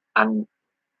 and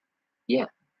yeah,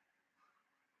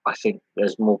 I think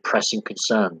there's more pressing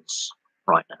concerns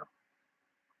right now.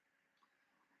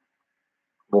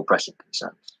 More pressing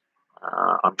concerns.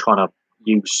 I'm trying to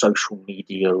use social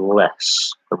media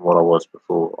less than what I was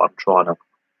before. I'm trying to,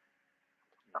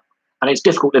 and it's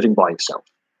difficult living by yourself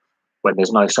when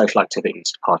there's no social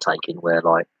activities to partake in, where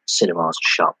like cinemas are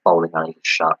shut, bowling alleys are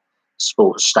shut,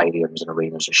 sports stadiums and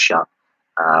arenas are shut.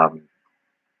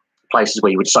 Places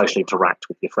where you would socially interact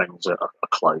with your friends are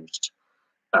closed.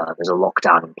 There's a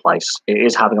lockdown in place. It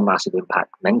is having a massive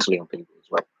impact mentally on people as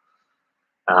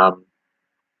well.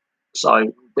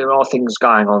 So there are things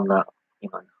going on that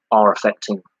are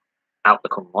affecting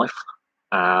outlook on life.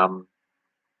 A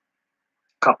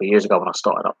couple of years ago when I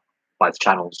started up both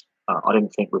channels, I didn't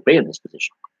think we'd be in this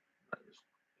position.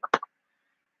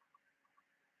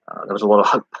 There was a lot of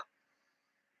hope.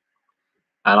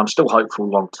 And I'm still hopeful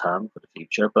long term for the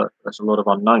future, but there's a lot of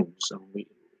unknowns, and we've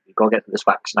got to get to this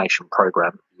vaccination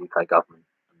program the UK government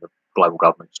and the global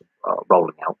governments are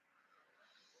rolling out.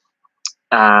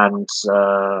 And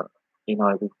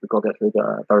we've got to get through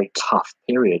a very tough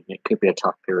period. And it could be a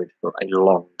tough period for a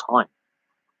long time.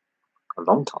 A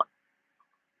long time.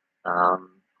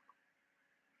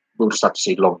 We'll just have to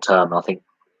see long term. I think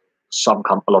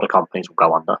a lot of companies will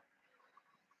go under.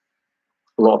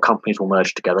 A lot of companies will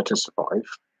merge together to survive,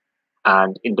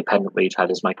 and independent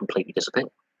retailers may completely disappear.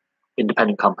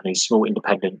 Independent companies, small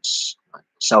independents,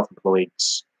 self-employed,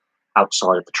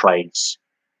 outside of the trades,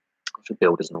 for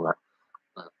builders and all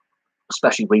that,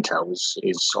 especially retail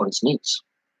is on its knees.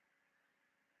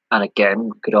 And again,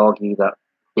 you could argue that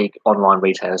big online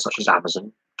retailers such as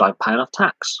Amazon don't pay enough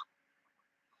tax.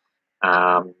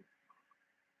 And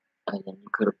then you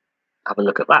could have a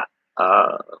look at that.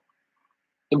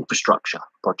 Infrastructure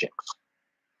projects.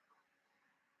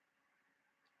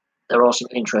 There are some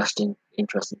interesting things.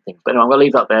 But anyway, I'm going to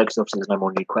leave that there because obviously there's no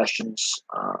more new questions.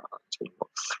 It's been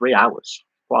 3 hours,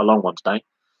 quite a long one today.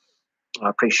 I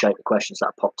appreciate the questions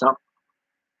that popped up.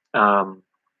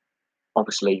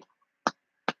 Obviously,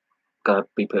 going to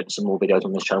be putting some more videos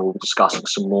on this channel. We'll be discussing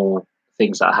some more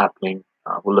things that are happening.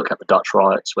 We'll look at the Dutch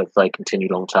riots, whether they continue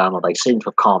long term, or they seem to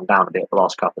have calmed down a bit the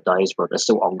last couple of days, but they're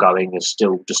still ongoing. There's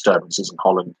still disturbances in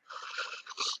Holland.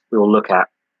 We will look at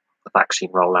the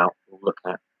vaccine rollout. We'll look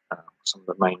at some of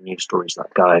the main news stories that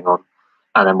are going on,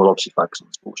 and then we'll obviously focus on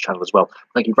the sports channel as well.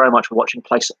 Thank you very much for watching.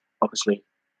 Obviously,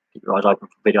 Keep your eyes open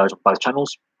for videos on both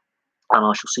channels, and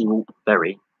I shall see you all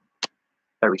very,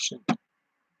 very soon.